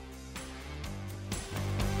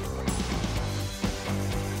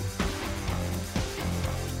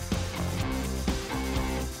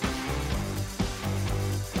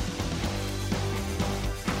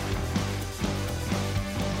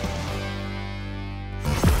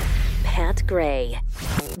 Pat Gray,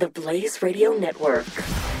 the Blaze Radio Network.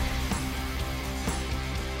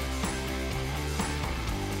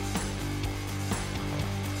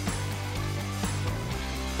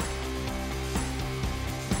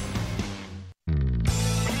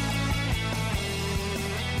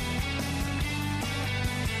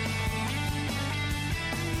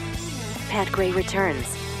 Pat Gray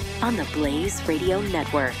returns on the Blaze Radio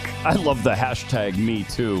Network. I love the hashtag me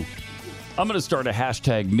too. I'm going to start a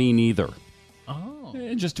hashtag me neither. Oh.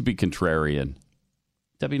 Just to be contrarian.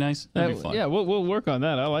 That'd be nice. That'd be fun. Yeah, we'll work on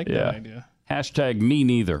that. I like that idea. Hashtag me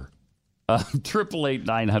neither.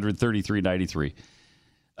 888-900-3393.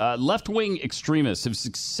 Left-wing extremists have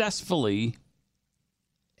successfully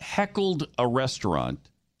heckled a restaurant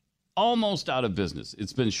almost out of business.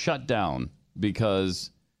 It's been shut down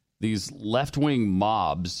because these left-wing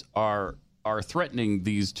mobs are threatening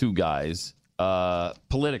these two guys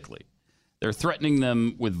politically. They're threatening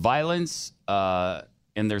them with violence, and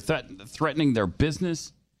they're threatening their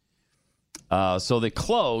business. So they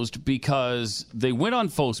closed because they went on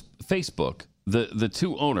Facebook, the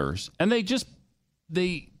two owners, and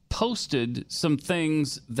they posted some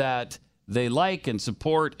things that they like and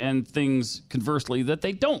support and things, conversely, that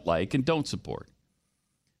they don't like and don't support.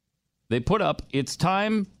 They put up, "It's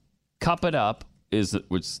time, Cup It Up,"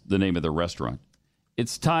 which the name of their restaurant.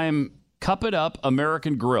 "It's time, Cup It Up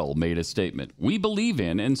American Grill made a statement. We believe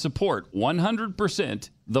in and support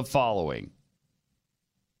 100% the following."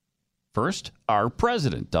 First, our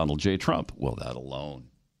president, Donald J. Trump. Well, that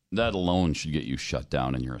alone should get you shut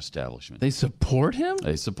down in your establishment. They support him?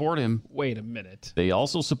 They support him. Wait a minute. They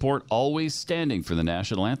also support always standing for the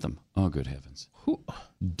national anthem. Oh, good heavens.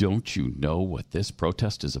 Don't you know what this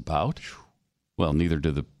protest is about? Well, neither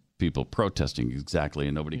do the people protesting exactly,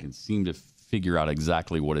 and nobody can seem to figure out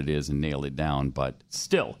exactly what it is and nail it down, but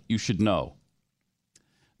still, you should know.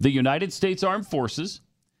 The United States Armed Forces,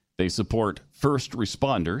 they support first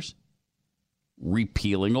responders,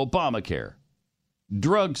 repealing Obamacare,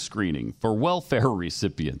 drug screening for welfare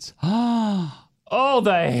recipients. Oh,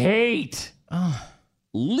 the hate.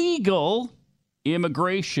 Legal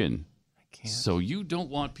immigration. So you don't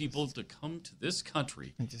want people to come to this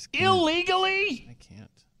country illegally?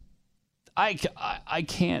 I can't. I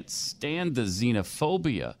can't stand the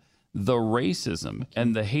xenophobia, the racism,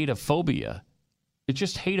 and the hateophobia. It's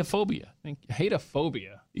just hateophobia.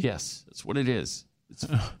 Hateophobia? Yes, that's what it is.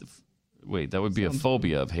 Wait, that would be a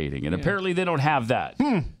phobia of hating. And apparently they don't have that.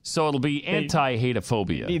 So it'll be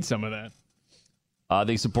anti-hateophobia. Need some of that.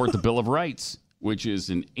 They support the Bill of Rights, which is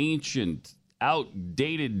an ancient,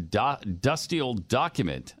 outdated, dusty old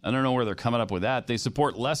document. I don't know where they're coming up with that. They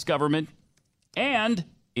support less government and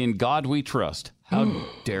in God we trust. How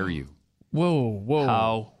dare you? Whoa.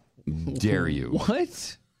 How dare you?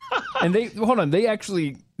 What? And they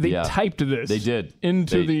actually typed this. They did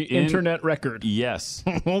into the internet record. Yes.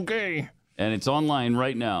 Okay. And it's online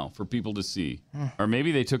right now for people to see. Or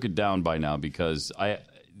maybe they took it down by now because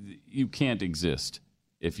you can't exist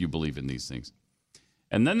if you believe in these things.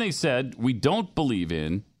 And then they said, we don't believe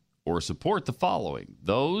in or support the following: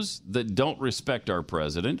 those that don't respect our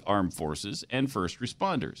president, armed forces, and first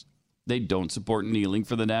responders. They don't support kneeling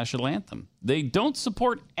for the national anthem. They don't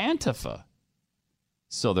support Antifa.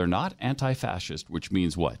 So they're not anti-fascist, which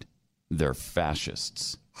means what? They're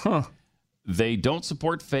fascists. They don't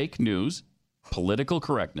support fake news, political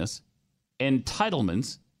correctness,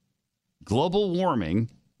 entitlements, global warming,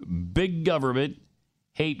 big government,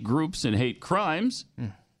 hate groups and hate crimes,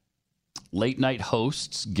 late night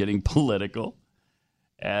hosts getting political,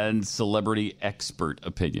 and celebrity expert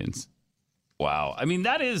opinions. Wow. I mean,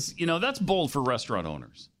 that is, that's bold for restaurant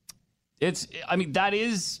owners.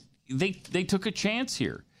 They took a chance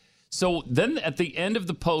here. So then at the end of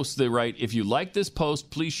the post, they write, if you like this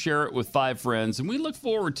post, please share it with 5 friends, and we look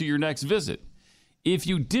forward to your next visit. If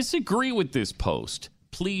you disagree with this post,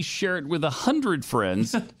 please share it with 100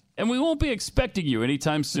 friends, and we won't be expecting you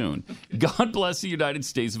anytime soon. God bless the United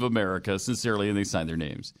States of America. Sincerely, and they signed their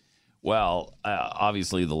names. Well,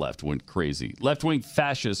 obviously the left went crazy. Left-wing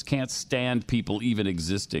fascists can't stand people even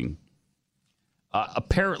existing.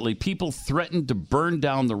 Apparently, people threatened to burn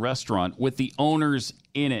down the restaurant with the owners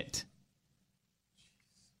in it.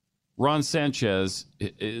 Ron Sanchez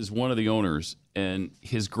is one of the owners, and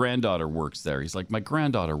his granddaughter works there. He's like, my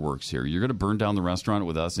granddaughter works here. You're going to burn down the restaurant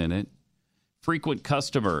with us in it? Frequent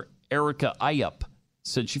customer Erica Ayup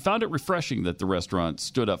said she found it refreshing that the restaurant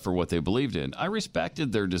stood up for what they believed in. I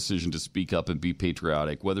respected their decision to speak up and be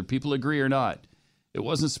patriotic, whether people agree or not. It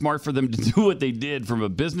wasn't smart for them to do what they did from a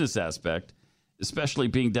business aspect, especially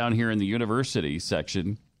being down here in the university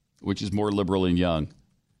section, which is more liberal and young.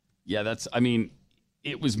 Yeah,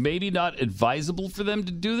 it was maybe not advisable for them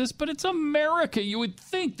to do this, but it's America. You would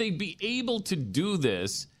think they'd be able to do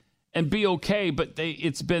this and be okay, but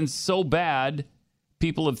it's been so bad.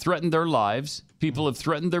 People have threatened their lives. People have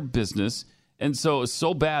threatened their business. And so it's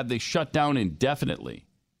so bad they shut down indefinitely.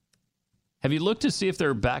 Have you looked to see if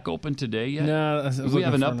they're back open today yet? No. Do we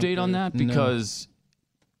have an update on that? Because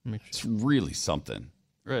it's really something.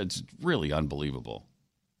 It's really unbelievable.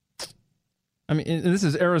 I mean, this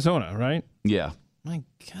is Arizona, right? Yeah. My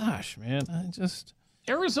gosh, man.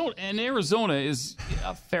 Arizona is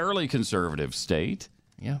a fairly conservative state.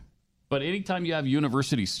 Yeah. But anytime you have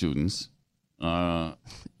university students, you're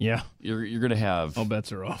going to have... all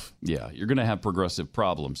bets are off. Yeah, you're going to have progressive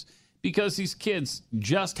problems because these kids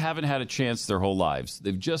just haven't had a chance their whole lives.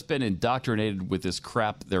 They've just been indoctrinated with this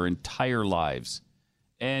crap their entire lives.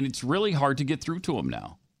 And it's really hard to get through to them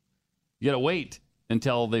now. You got to wait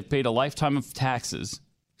until they've paid a lifetime of taxes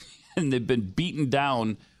and they've been beaten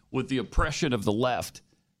down with the oppression of the left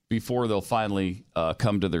before they'll finally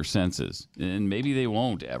come to their senses. And maybe they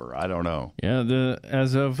won't ever. I don't know. Yeah,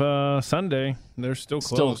 as of Sunday, they're still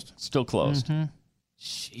closed. Still closed. Mm-hmm.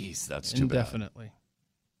 Jeez, that's too indefinitely.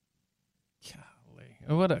 Golly.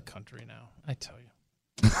 What a country now, I tell you.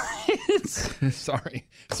 Sorry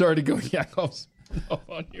to go yak off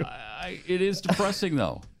on you. It is depressing,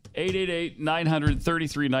 though.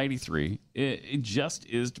 888-900-3393. It just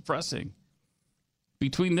is depressing.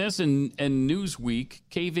 Between this and Newsweek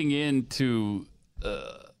caving in to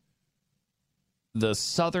the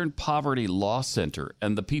Southern Poverty Law Center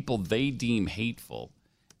and the people they deem hateful.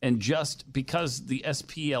 And just because the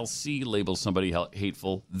SPLC labels somebody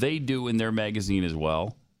hateful, they do in their magazine as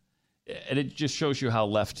well. And it just shows you how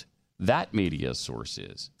left that media source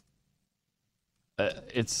is.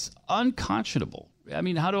 It's unconscionable. I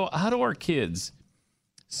mean, how do our kids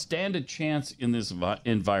stand a chance in this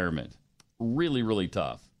environment? Really, really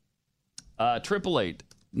tough.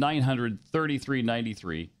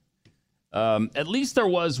 888-900-3393. At least there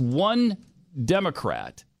was one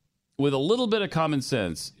Democrat with a little bit of common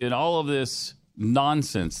sense in all of this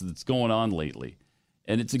nonsense that's going on lately.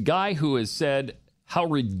 And it's a guy who has said how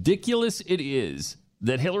ridiculous it is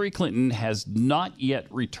that Hillary Clinton has not yet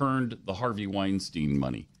returned the Harvey Weinstein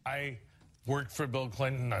money. I worked for Bill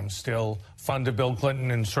Clinton. I'm still fond of Bill Clinton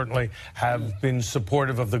and certainly have been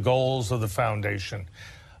supportive of the goals of the foundation.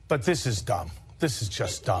 But this is dumb. This is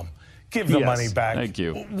just dumb. Give the money back. Thank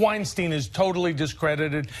you. Weinstein is totally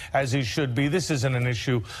discredited, as he should be. This isn't an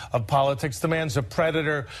issue of politics. The man's a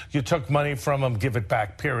predator. You took money from him. Give it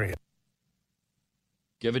back, period.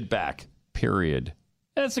 Give it back, period.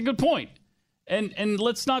 That's a good point. And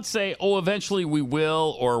let's not say, oh, eventually we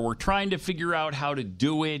will, or we're trying to figure out how to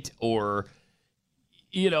do it, or,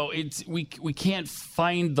 you know, we can't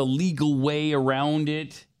find the legal way around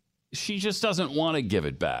it. She just doesn't want to give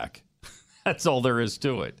it back. That's all there is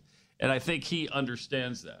to it. And I think he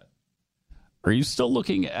understands that. Are you still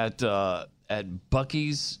looking at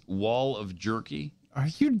Bucky's wall of jerky? Are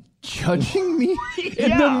you judging me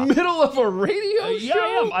in the middle of a radio show? Yeah, I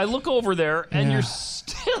am. I look over there, and you're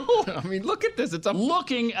still... I mean, look at this. It's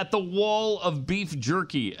looking at the wall of beef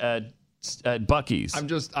jerky at Bucky's.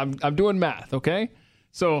 I'm doing math, okay?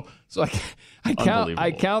 So I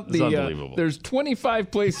count the there's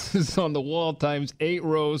 25 places on the wall times 8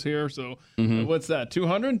 rows here. So what's that?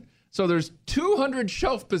 200? So there's 200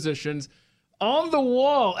 shelf positions on the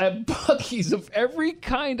wall at Bucky's of every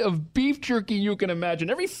kind of beef jerky you can imagine,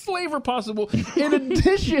 every flavor possible, in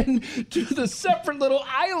addition to the separate little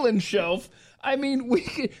island shelf. I mean,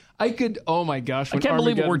 I could, oh my gosh. I can't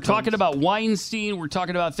believe it. We're talking about Weinstein. We're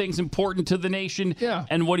talking about things important to the nation. Yeah.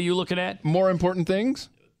 And what are you looking at? More important things?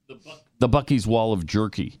 The Bucky's wall of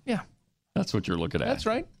jerky. Yeah. That's what you're looking at. That's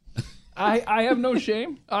right. I have no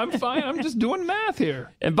shame. I'm fine. I'm just doing math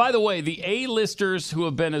here. And by the way, the A-listers who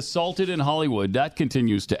have been assaulted in Hollywood, that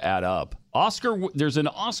continues to add up. There's an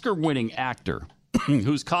Oscar-winning actor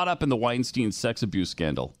who's caught up in the Weinstein sex abuse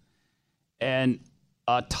scandal. And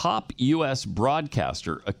a top U.S.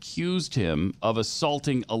 broadcaster accused him of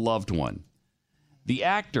assaulting a loved one. The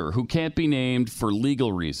actor, who can't be named for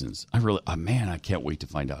legal reasons, I can't wait to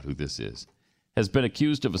find out who this is, has been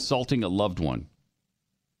accused of assaulting a loved one.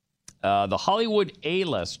 The Hollywood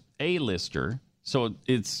A-lister, so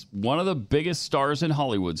it's one of the biggest stars in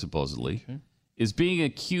Hollywood, supposedly, is being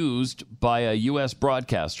accused by a U.S.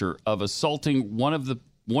 broadcaster of assaulting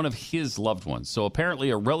one of his loved ones. So apparently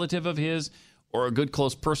a relative of his or a good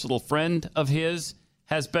close personal friend of his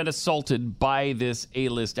has been assaulted by this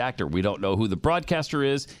A-list actor. We don't know who the broadcaster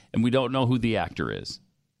is, and we don't know who the actor is.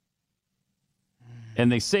 And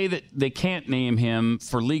they say that they can't name him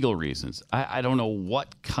for legal reasons. I don't know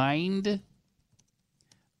what kind.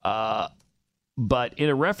 But in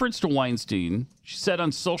a reference to Weinstein, she said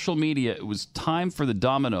on social media it was time for the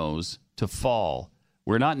dominoes to fall.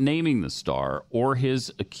 We're not naming the star or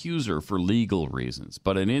his accuser for legal reasons.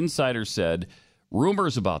 But an insider said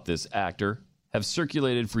rumors about this actor have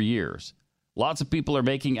circulated for years. Lots of people are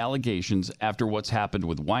making allegations after what's happened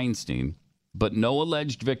with Weinstein, but no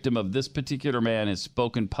alleged victim of this particular man has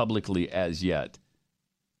spoken publicly as yet.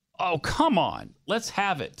 Oh, come on. Let's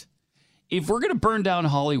have it. If we're going to burn down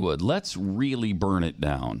Hollywood, let's really burn it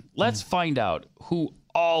down. Let's find out who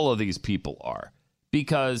all of these people are,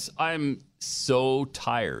 because I'm so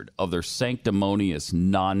tired of their sanctimonious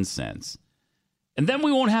nonsense. And then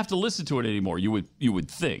we won't have to listen to it anymore, you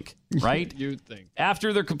would think, right? You'd think.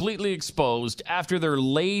 After they're completely exposed, after they're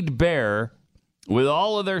laid bare with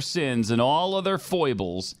all of their sins and all of their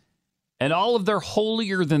foibles and all of their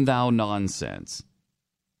holier-than-thou nonsense.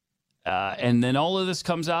 And then all of this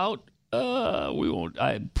comes out,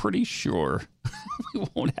 I'm pretty sure we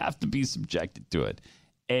won't have to be subjected to it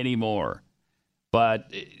anymore.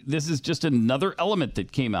 But this is just another element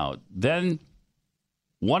that came out. Then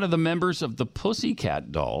one of the members of the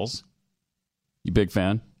Pussycat Dolls, you big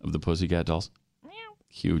fan of the Pussycat Dolls?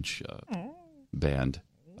 Huge band,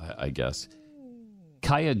 I guess.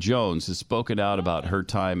 Kaya Jones has spoken out about her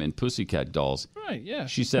time in Pussycat Dolls. Right, yeah.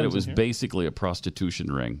 She said it was basically a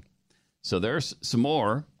prostitution ring. So there's some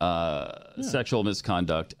more sexual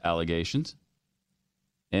misconduct allegations.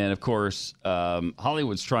 And, of course,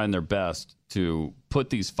 Hollywood's trying their best to put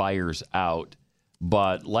these fires out.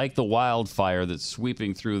 But like the wildfire that's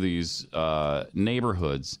sweeping through these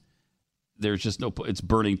neighborhoods, there's just no... It's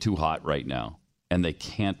burning too hot right now, and they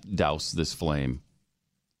can't douse this flame.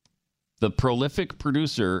 The prolific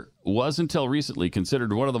producer was, until recently,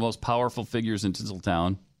 considered one of the most powerful figures in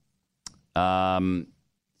Tinseltown. But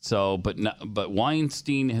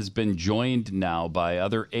Weinstein has been joined now by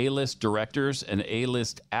other A-list directors and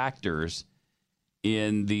A-list actors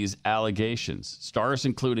in these allegations. Stars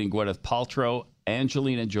including Gwyneth Paltrow,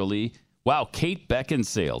 Angelina Jolie, Kate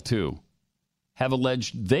Beckinsale too, have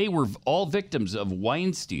alleged they were all victims of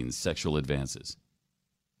Weinstein's sexual advances.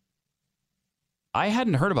 I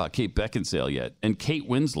hadn't heard about Kate Beckinsale yet, and Kate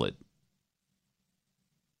Winslet.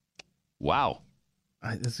 Wow.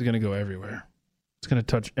 This is going to go everywhere. It's going to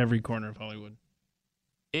touch every corner of Hollywood.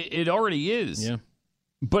 It already is. Yeah.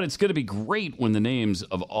 But it's going to be great when the names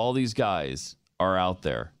of all these guys are out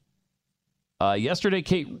there. Yesterday,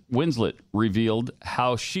 Kate Winslet revealed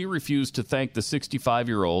how she refused to thank the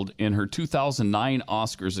 65-year-old in her 2009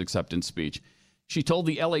 Oscars acceptance speech. She told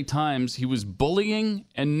the LA Times he was bullying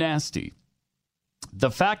and nasty.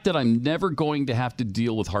 The fact that I'm never going to have to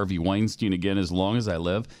deal with Harvey Weinstein again as long as I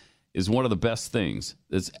live is one of the best things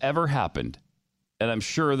that's ever happened. And I'm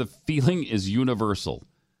sure the feeling is universal.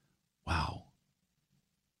 Wow.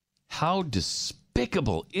 How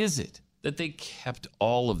despicable is it that they kept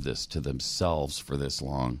all of this to themselves for this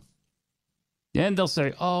long? And they'll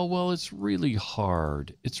say, oh, well, it's really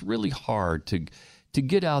hard. It's really hard to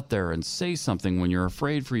get out there and say something when you're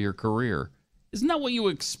afraid for your career. Isn't that what you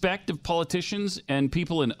expect of politicians and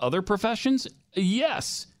people in other professions?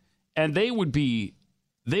 Yes. And they would be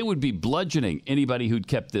bludgeoning anybody who'd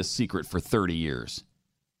kept this secret for 30 years.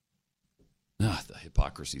 The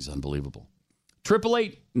hypocrisy is unbelievable.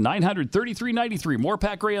 888-900-3393. More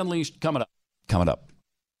Pat Gray Unleashed coming up.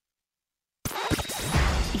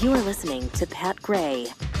 You're listening to Pat Gray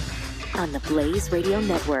on the Blaze Radio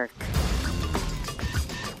Network.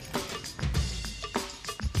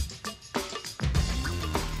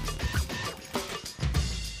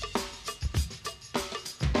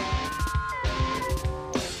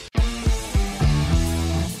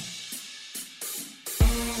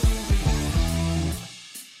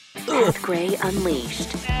 Pat Gray Unleashed.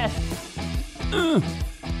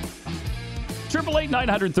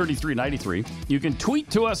 888-900-3393. You can tweet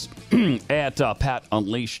to us at Pat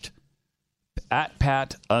Unleashed. At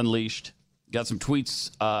Pat Unleashed. Got some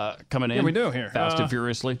tweets coming in. Yeah, we do here. Fast and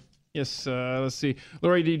furiously. Yes, let's see.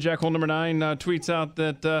 Lori D. Jackhole number 9 tweets out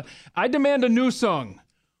that I demand a new song.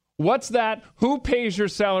 What's that? Who pays your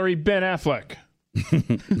salary? Ben Affleck.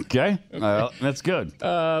 Okay. That's good.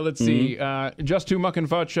 Let's see. Just to Muck and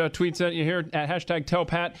Fudge tweets at you here at hashtag Tell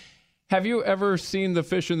Pat. Have you ever seen the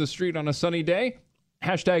fish in the street on a sunny day?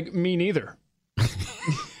 Hashtag me neither.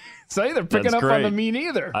 Say they're picking up on the me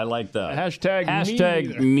neither. I like that.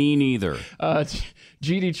 Hashtag me neither.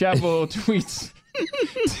 GD Chapel tweets.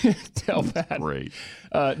 Tell Pat. Great.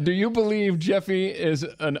 Do you believe Jeffy is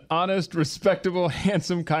an honest, respectable,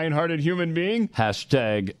 handsome, kind-hearted human being?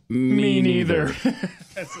 Hashtag me neither. There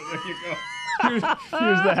you go. Here's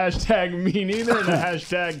the hashtag me neither and the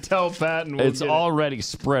hashtag Tell Pat. And it's already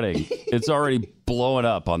spreading. It's already blowing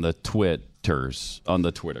up on the Twitters.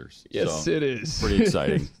 Yes, so, it is. Pretty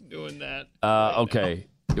exciting. Doing that. Okay.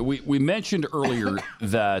 We mentioned earlier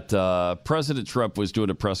that President Trump was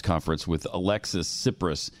doing a press conference with Alexis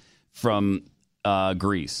Tsipras from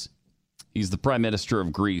Greece. He's the prime minister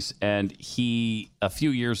of Greece, and he, a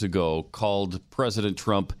few years ago, called President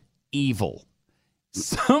Trump evil.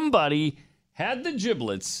 Somebody had the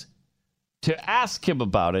giblets to ask him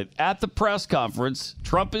about it at the press conference.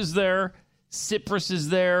 Trump is there, Tsipras is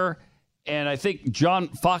there, and I think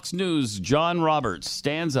Fox News, John Roberts,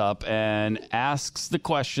 stands up and asks the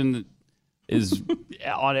question that is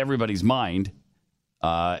on everybody's mind.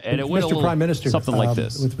 And it went Mr. Prime Minister, something like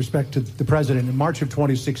this. With respect to the president, in March of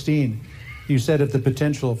 2016, you said of the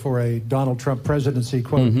potential for a Donald Trump presidency,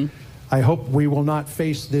 quote, I hope we will not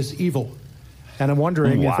face this evil. And I'm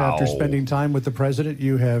wondering if after spending time with the president,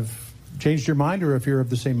 you have changed your mind or if you're of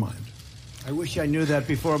the same mind. I wish I knew that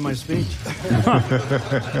before my speech.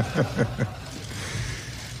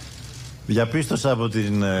 Διαπίστωσα από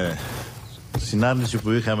την συνάντηση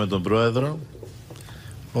που είχαμε τον πρόεδρο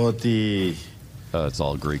ότι it's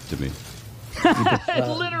all Greek to me. It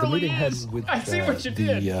literally is. I see what you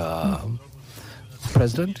did.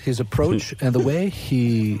 President, his approach and the way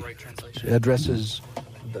he addresses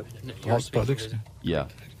the products. Yeah.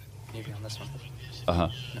 Maybe on this one. Uh-huh.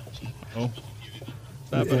 Oh.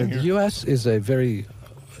 The U.S. is a very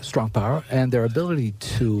strong power and their ability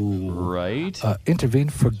to intervene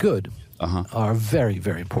for good are very,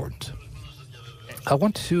 very important. I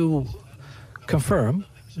want to confirm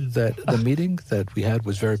that the meeting that we had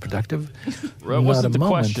was very productive. Well, wasn't the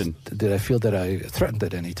question. Did I feel that I threatened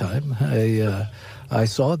at any time. I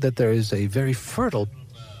saw that there is a very fertile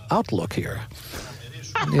outlook here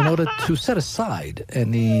in order to set aside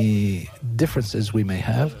any differences we may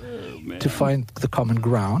have to find the common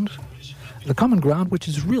ground which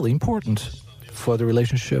is really important for the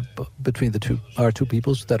relationship between our two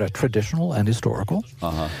peoples that are traditional and historical,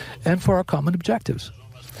 and for our common objectives.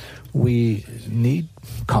 We need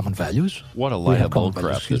common values. What a line of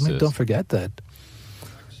bullcrap this is. Don't forget that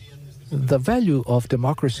the value of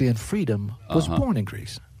democracy and freedom was born in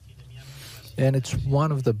Greece. And it's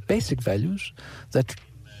one of the basic values that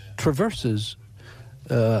traverses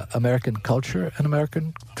American culture and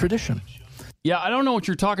American tradition. Yeah, I don't know what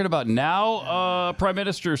you're talking about now, Prime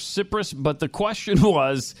Minister Tsipras, but the question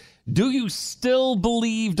was, do you still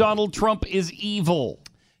believe Donald Trump is evil?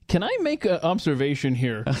 Can I make an observation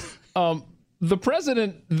here? The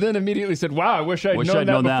president then immediately said, wow, I wish I'd known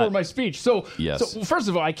that before my speech. So first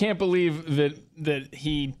of all, I can't believe that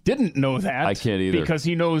he didn't know that. I can't either. Because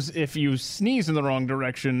he knows if you sneeze in the wrong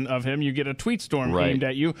direction of him, you get a tweet storm aimed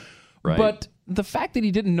at you. Right. But the fact that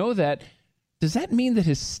he didn't know that, does that mean that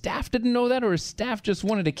his staff didn't know that, or his staff just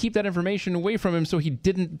wanted to keep that information away from him so he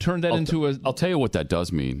didn't turn that into a... I'll tell you what that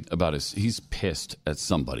does mean about he's pissed at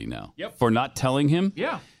somebody now for not telling him.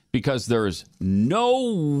 Yeah. Because there's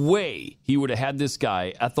no way he would have had this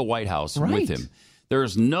guy at the White House with him.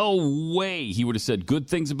 There's no way he would have said good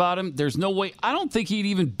things about him. There's no way. I don't think he'd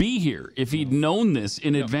even be here if he'd known this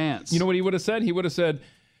in advance. You know what he would have said? He would have said,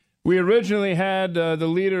 we originally had the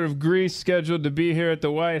leader of Greece scheduled to be here at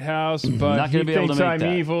the White House, but he thinks I'm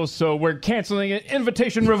evil, so we're canceling it.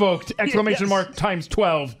 Invitation revoked! Exclamation mark times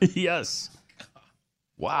 12. Yes.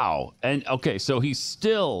 Wow. And okay, so he's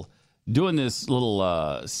still doing this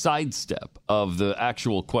little sidestep of the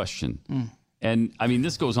actual question. And, I mean,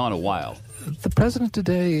 this goes on a while. The president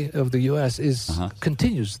today of the U.S.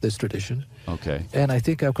 continues this tradition. Okay. And I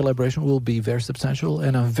think our collaboration will be very substantial,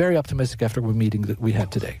 and I'm very optimistic after the meeting that we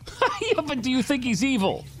had today. Yeah, but do you think he's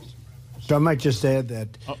evil? So I might just add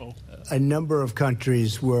that a number of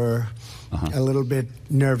countries were a little bit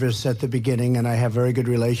nervous at the beginning, and I have very good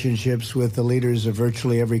relationships with the leaders of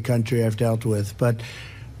virtually every country I've dealt with. But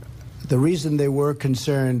the reason they were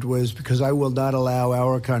concerned was because I will not allow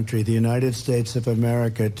our country, the United States of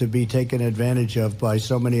America, to be taken advantage of by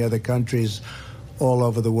so many other countries all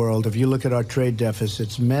over the world. If you look at our trade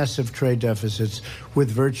deficits, massive trade deficits with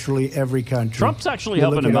virtually every country. Trump's actually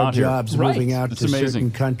helping him out here. Jobs moving out to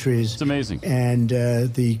certain countries. It's amazing. And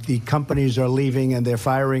the companies are leaving and they're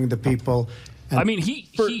firing the people. I mean,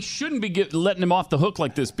 he shouldn't be letting him off the hook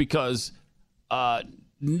like this because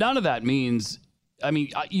none of that means... I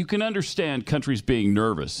mean, you can understand countries being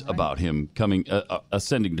nervous about him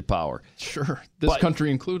ascending to power. Sure, this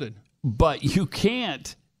country included. But you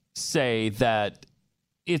can't say that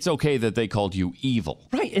it's okay that they called you evil.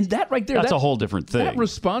 Right, and that right there... That's a whole different thing. That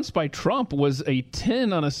response by Trump was a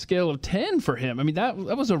 10 on a scale of 10 for him. I mean, that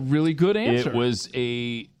was a really good answer. It was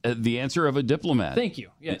the answer of a diplomat. Thank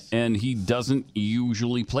you, yes. And he doesn't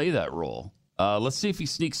usually play that role. Let's see if he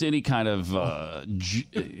sneaks any kind of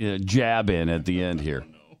jab in at the end here.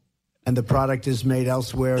 And the product is made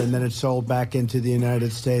elsewhere and then it's sold back into the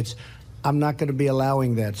United States. I'm not going to be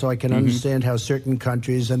allowing that. So I can understand how certain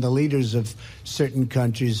countries and the leaders of certain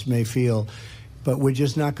countries may feel. But we're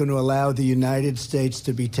just not going to allow the United States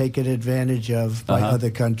to be taken advantage of by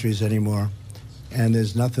other countries anymore. And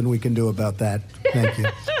there's nothing we can do about that. Thank you.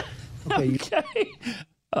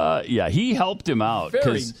 Okay. Yeah, he helped him out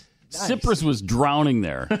because... Tsipras was drowning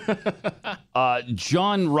there.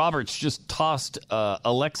 John Roberts just tossed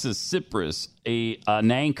Alexis Tsipras an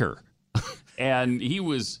anchor, and he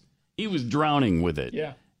was drowning with it.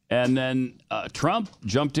 Yeah. And then Trump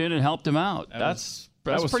jumped in and helped him out. That's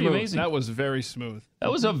pretty smooth. amazing. That was very smooth. That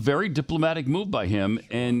was a very diplomatic move by him,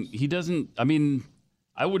 and he doesn't. I mean,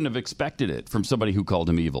 I wouldn't have expected it from somebody who called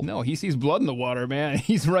him evil. No, he sees blood in the water, man.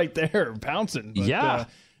 He's right there pouncing. But, yeah.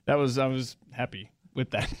 I was happy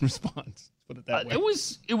with that response. Put it that way.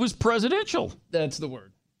 It was presidential. That's the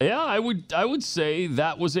word. Yeah, I would say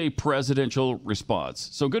that was a presidential response.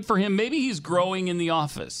 So good for him. Maybe he's growing in the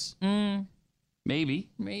office. Maybe.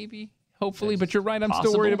 Hopefully, but you're right. I'm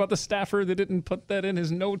still worried about the staffer that didn't put that in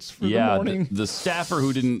his notes for the morning. The staffer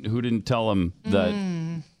who didn't tell him that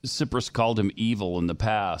Tsipras called him evil in the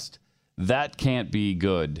past. That can't be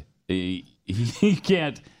good. He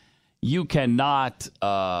can't. you cannot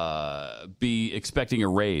be expecting a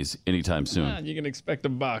raise anytime soon. You can expect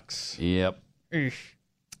 $1. Yep.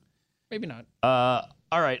 Maybe not.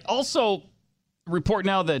 All right. Also, report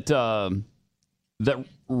now that that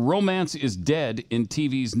romance is dead in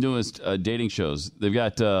TV's newest dating shows. They've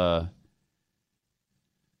got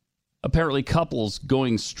apparently couples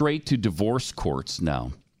going straight to divorce courts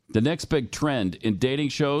now. The next big trend in dating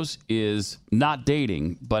shows is not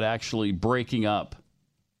dating, but actually breaking up.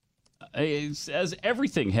 As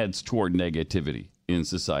everything heads toward negativity in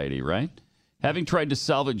society, right? Having tried to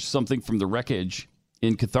salvage something from the wreckage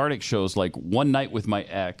in cathartic shows like One Night with My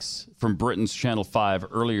Ex from Britain's Channel 5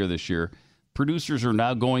 earlier this year, producers are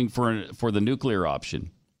now going for the nuclear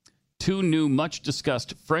option. 2 new,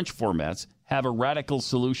 much-discussed French formats have a radical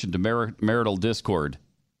solution to marital discord.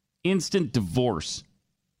 Instant divorce.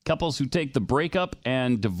 Couples who take the breakup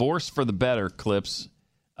and divorce for the better clips,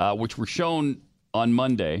 which were shown on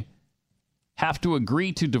Monday, have to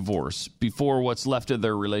agree to divorce before what's left of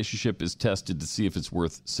their relationship is tested to see if it's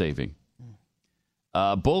worth saving.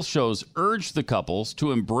 Both shows urge the couples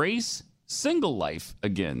to embrace single life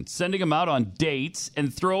again, sending them out on dates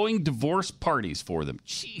and throwing divorce parties for them.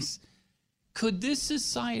 Jeez. Could this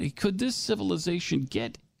society, could this civilization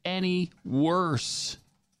get any worse?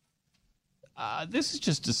 This is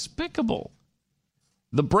just despicable.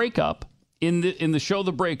 The breakup, in the show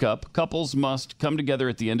The Breakup, couples must come together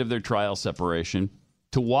at the end of their trial separation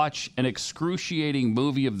to watch an excruciating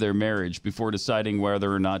movie of their marriage before deciding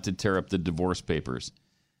whether or not to tear up the divorce papers.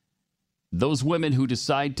 Those women who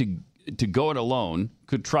decide to go it alone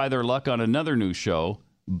could try their luck on another new show,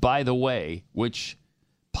 By the Way, which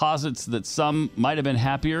posits that some might have been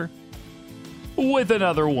happier with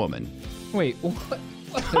another woman. Wait, what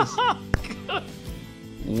is...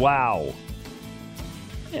 Wow.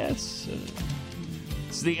 Yeah, it's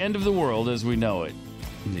the end of the world as we know it.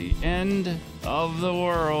 The end of the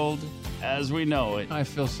world as we know it. I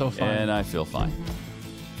feel so fine. And I feel fine.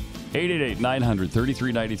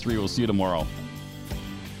 888-900-3393. We'll see you tomorrow.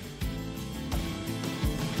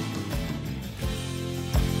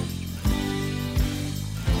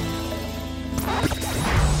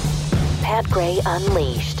 Pat Gray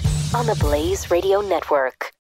Unleashed on the Blaze Radio Network.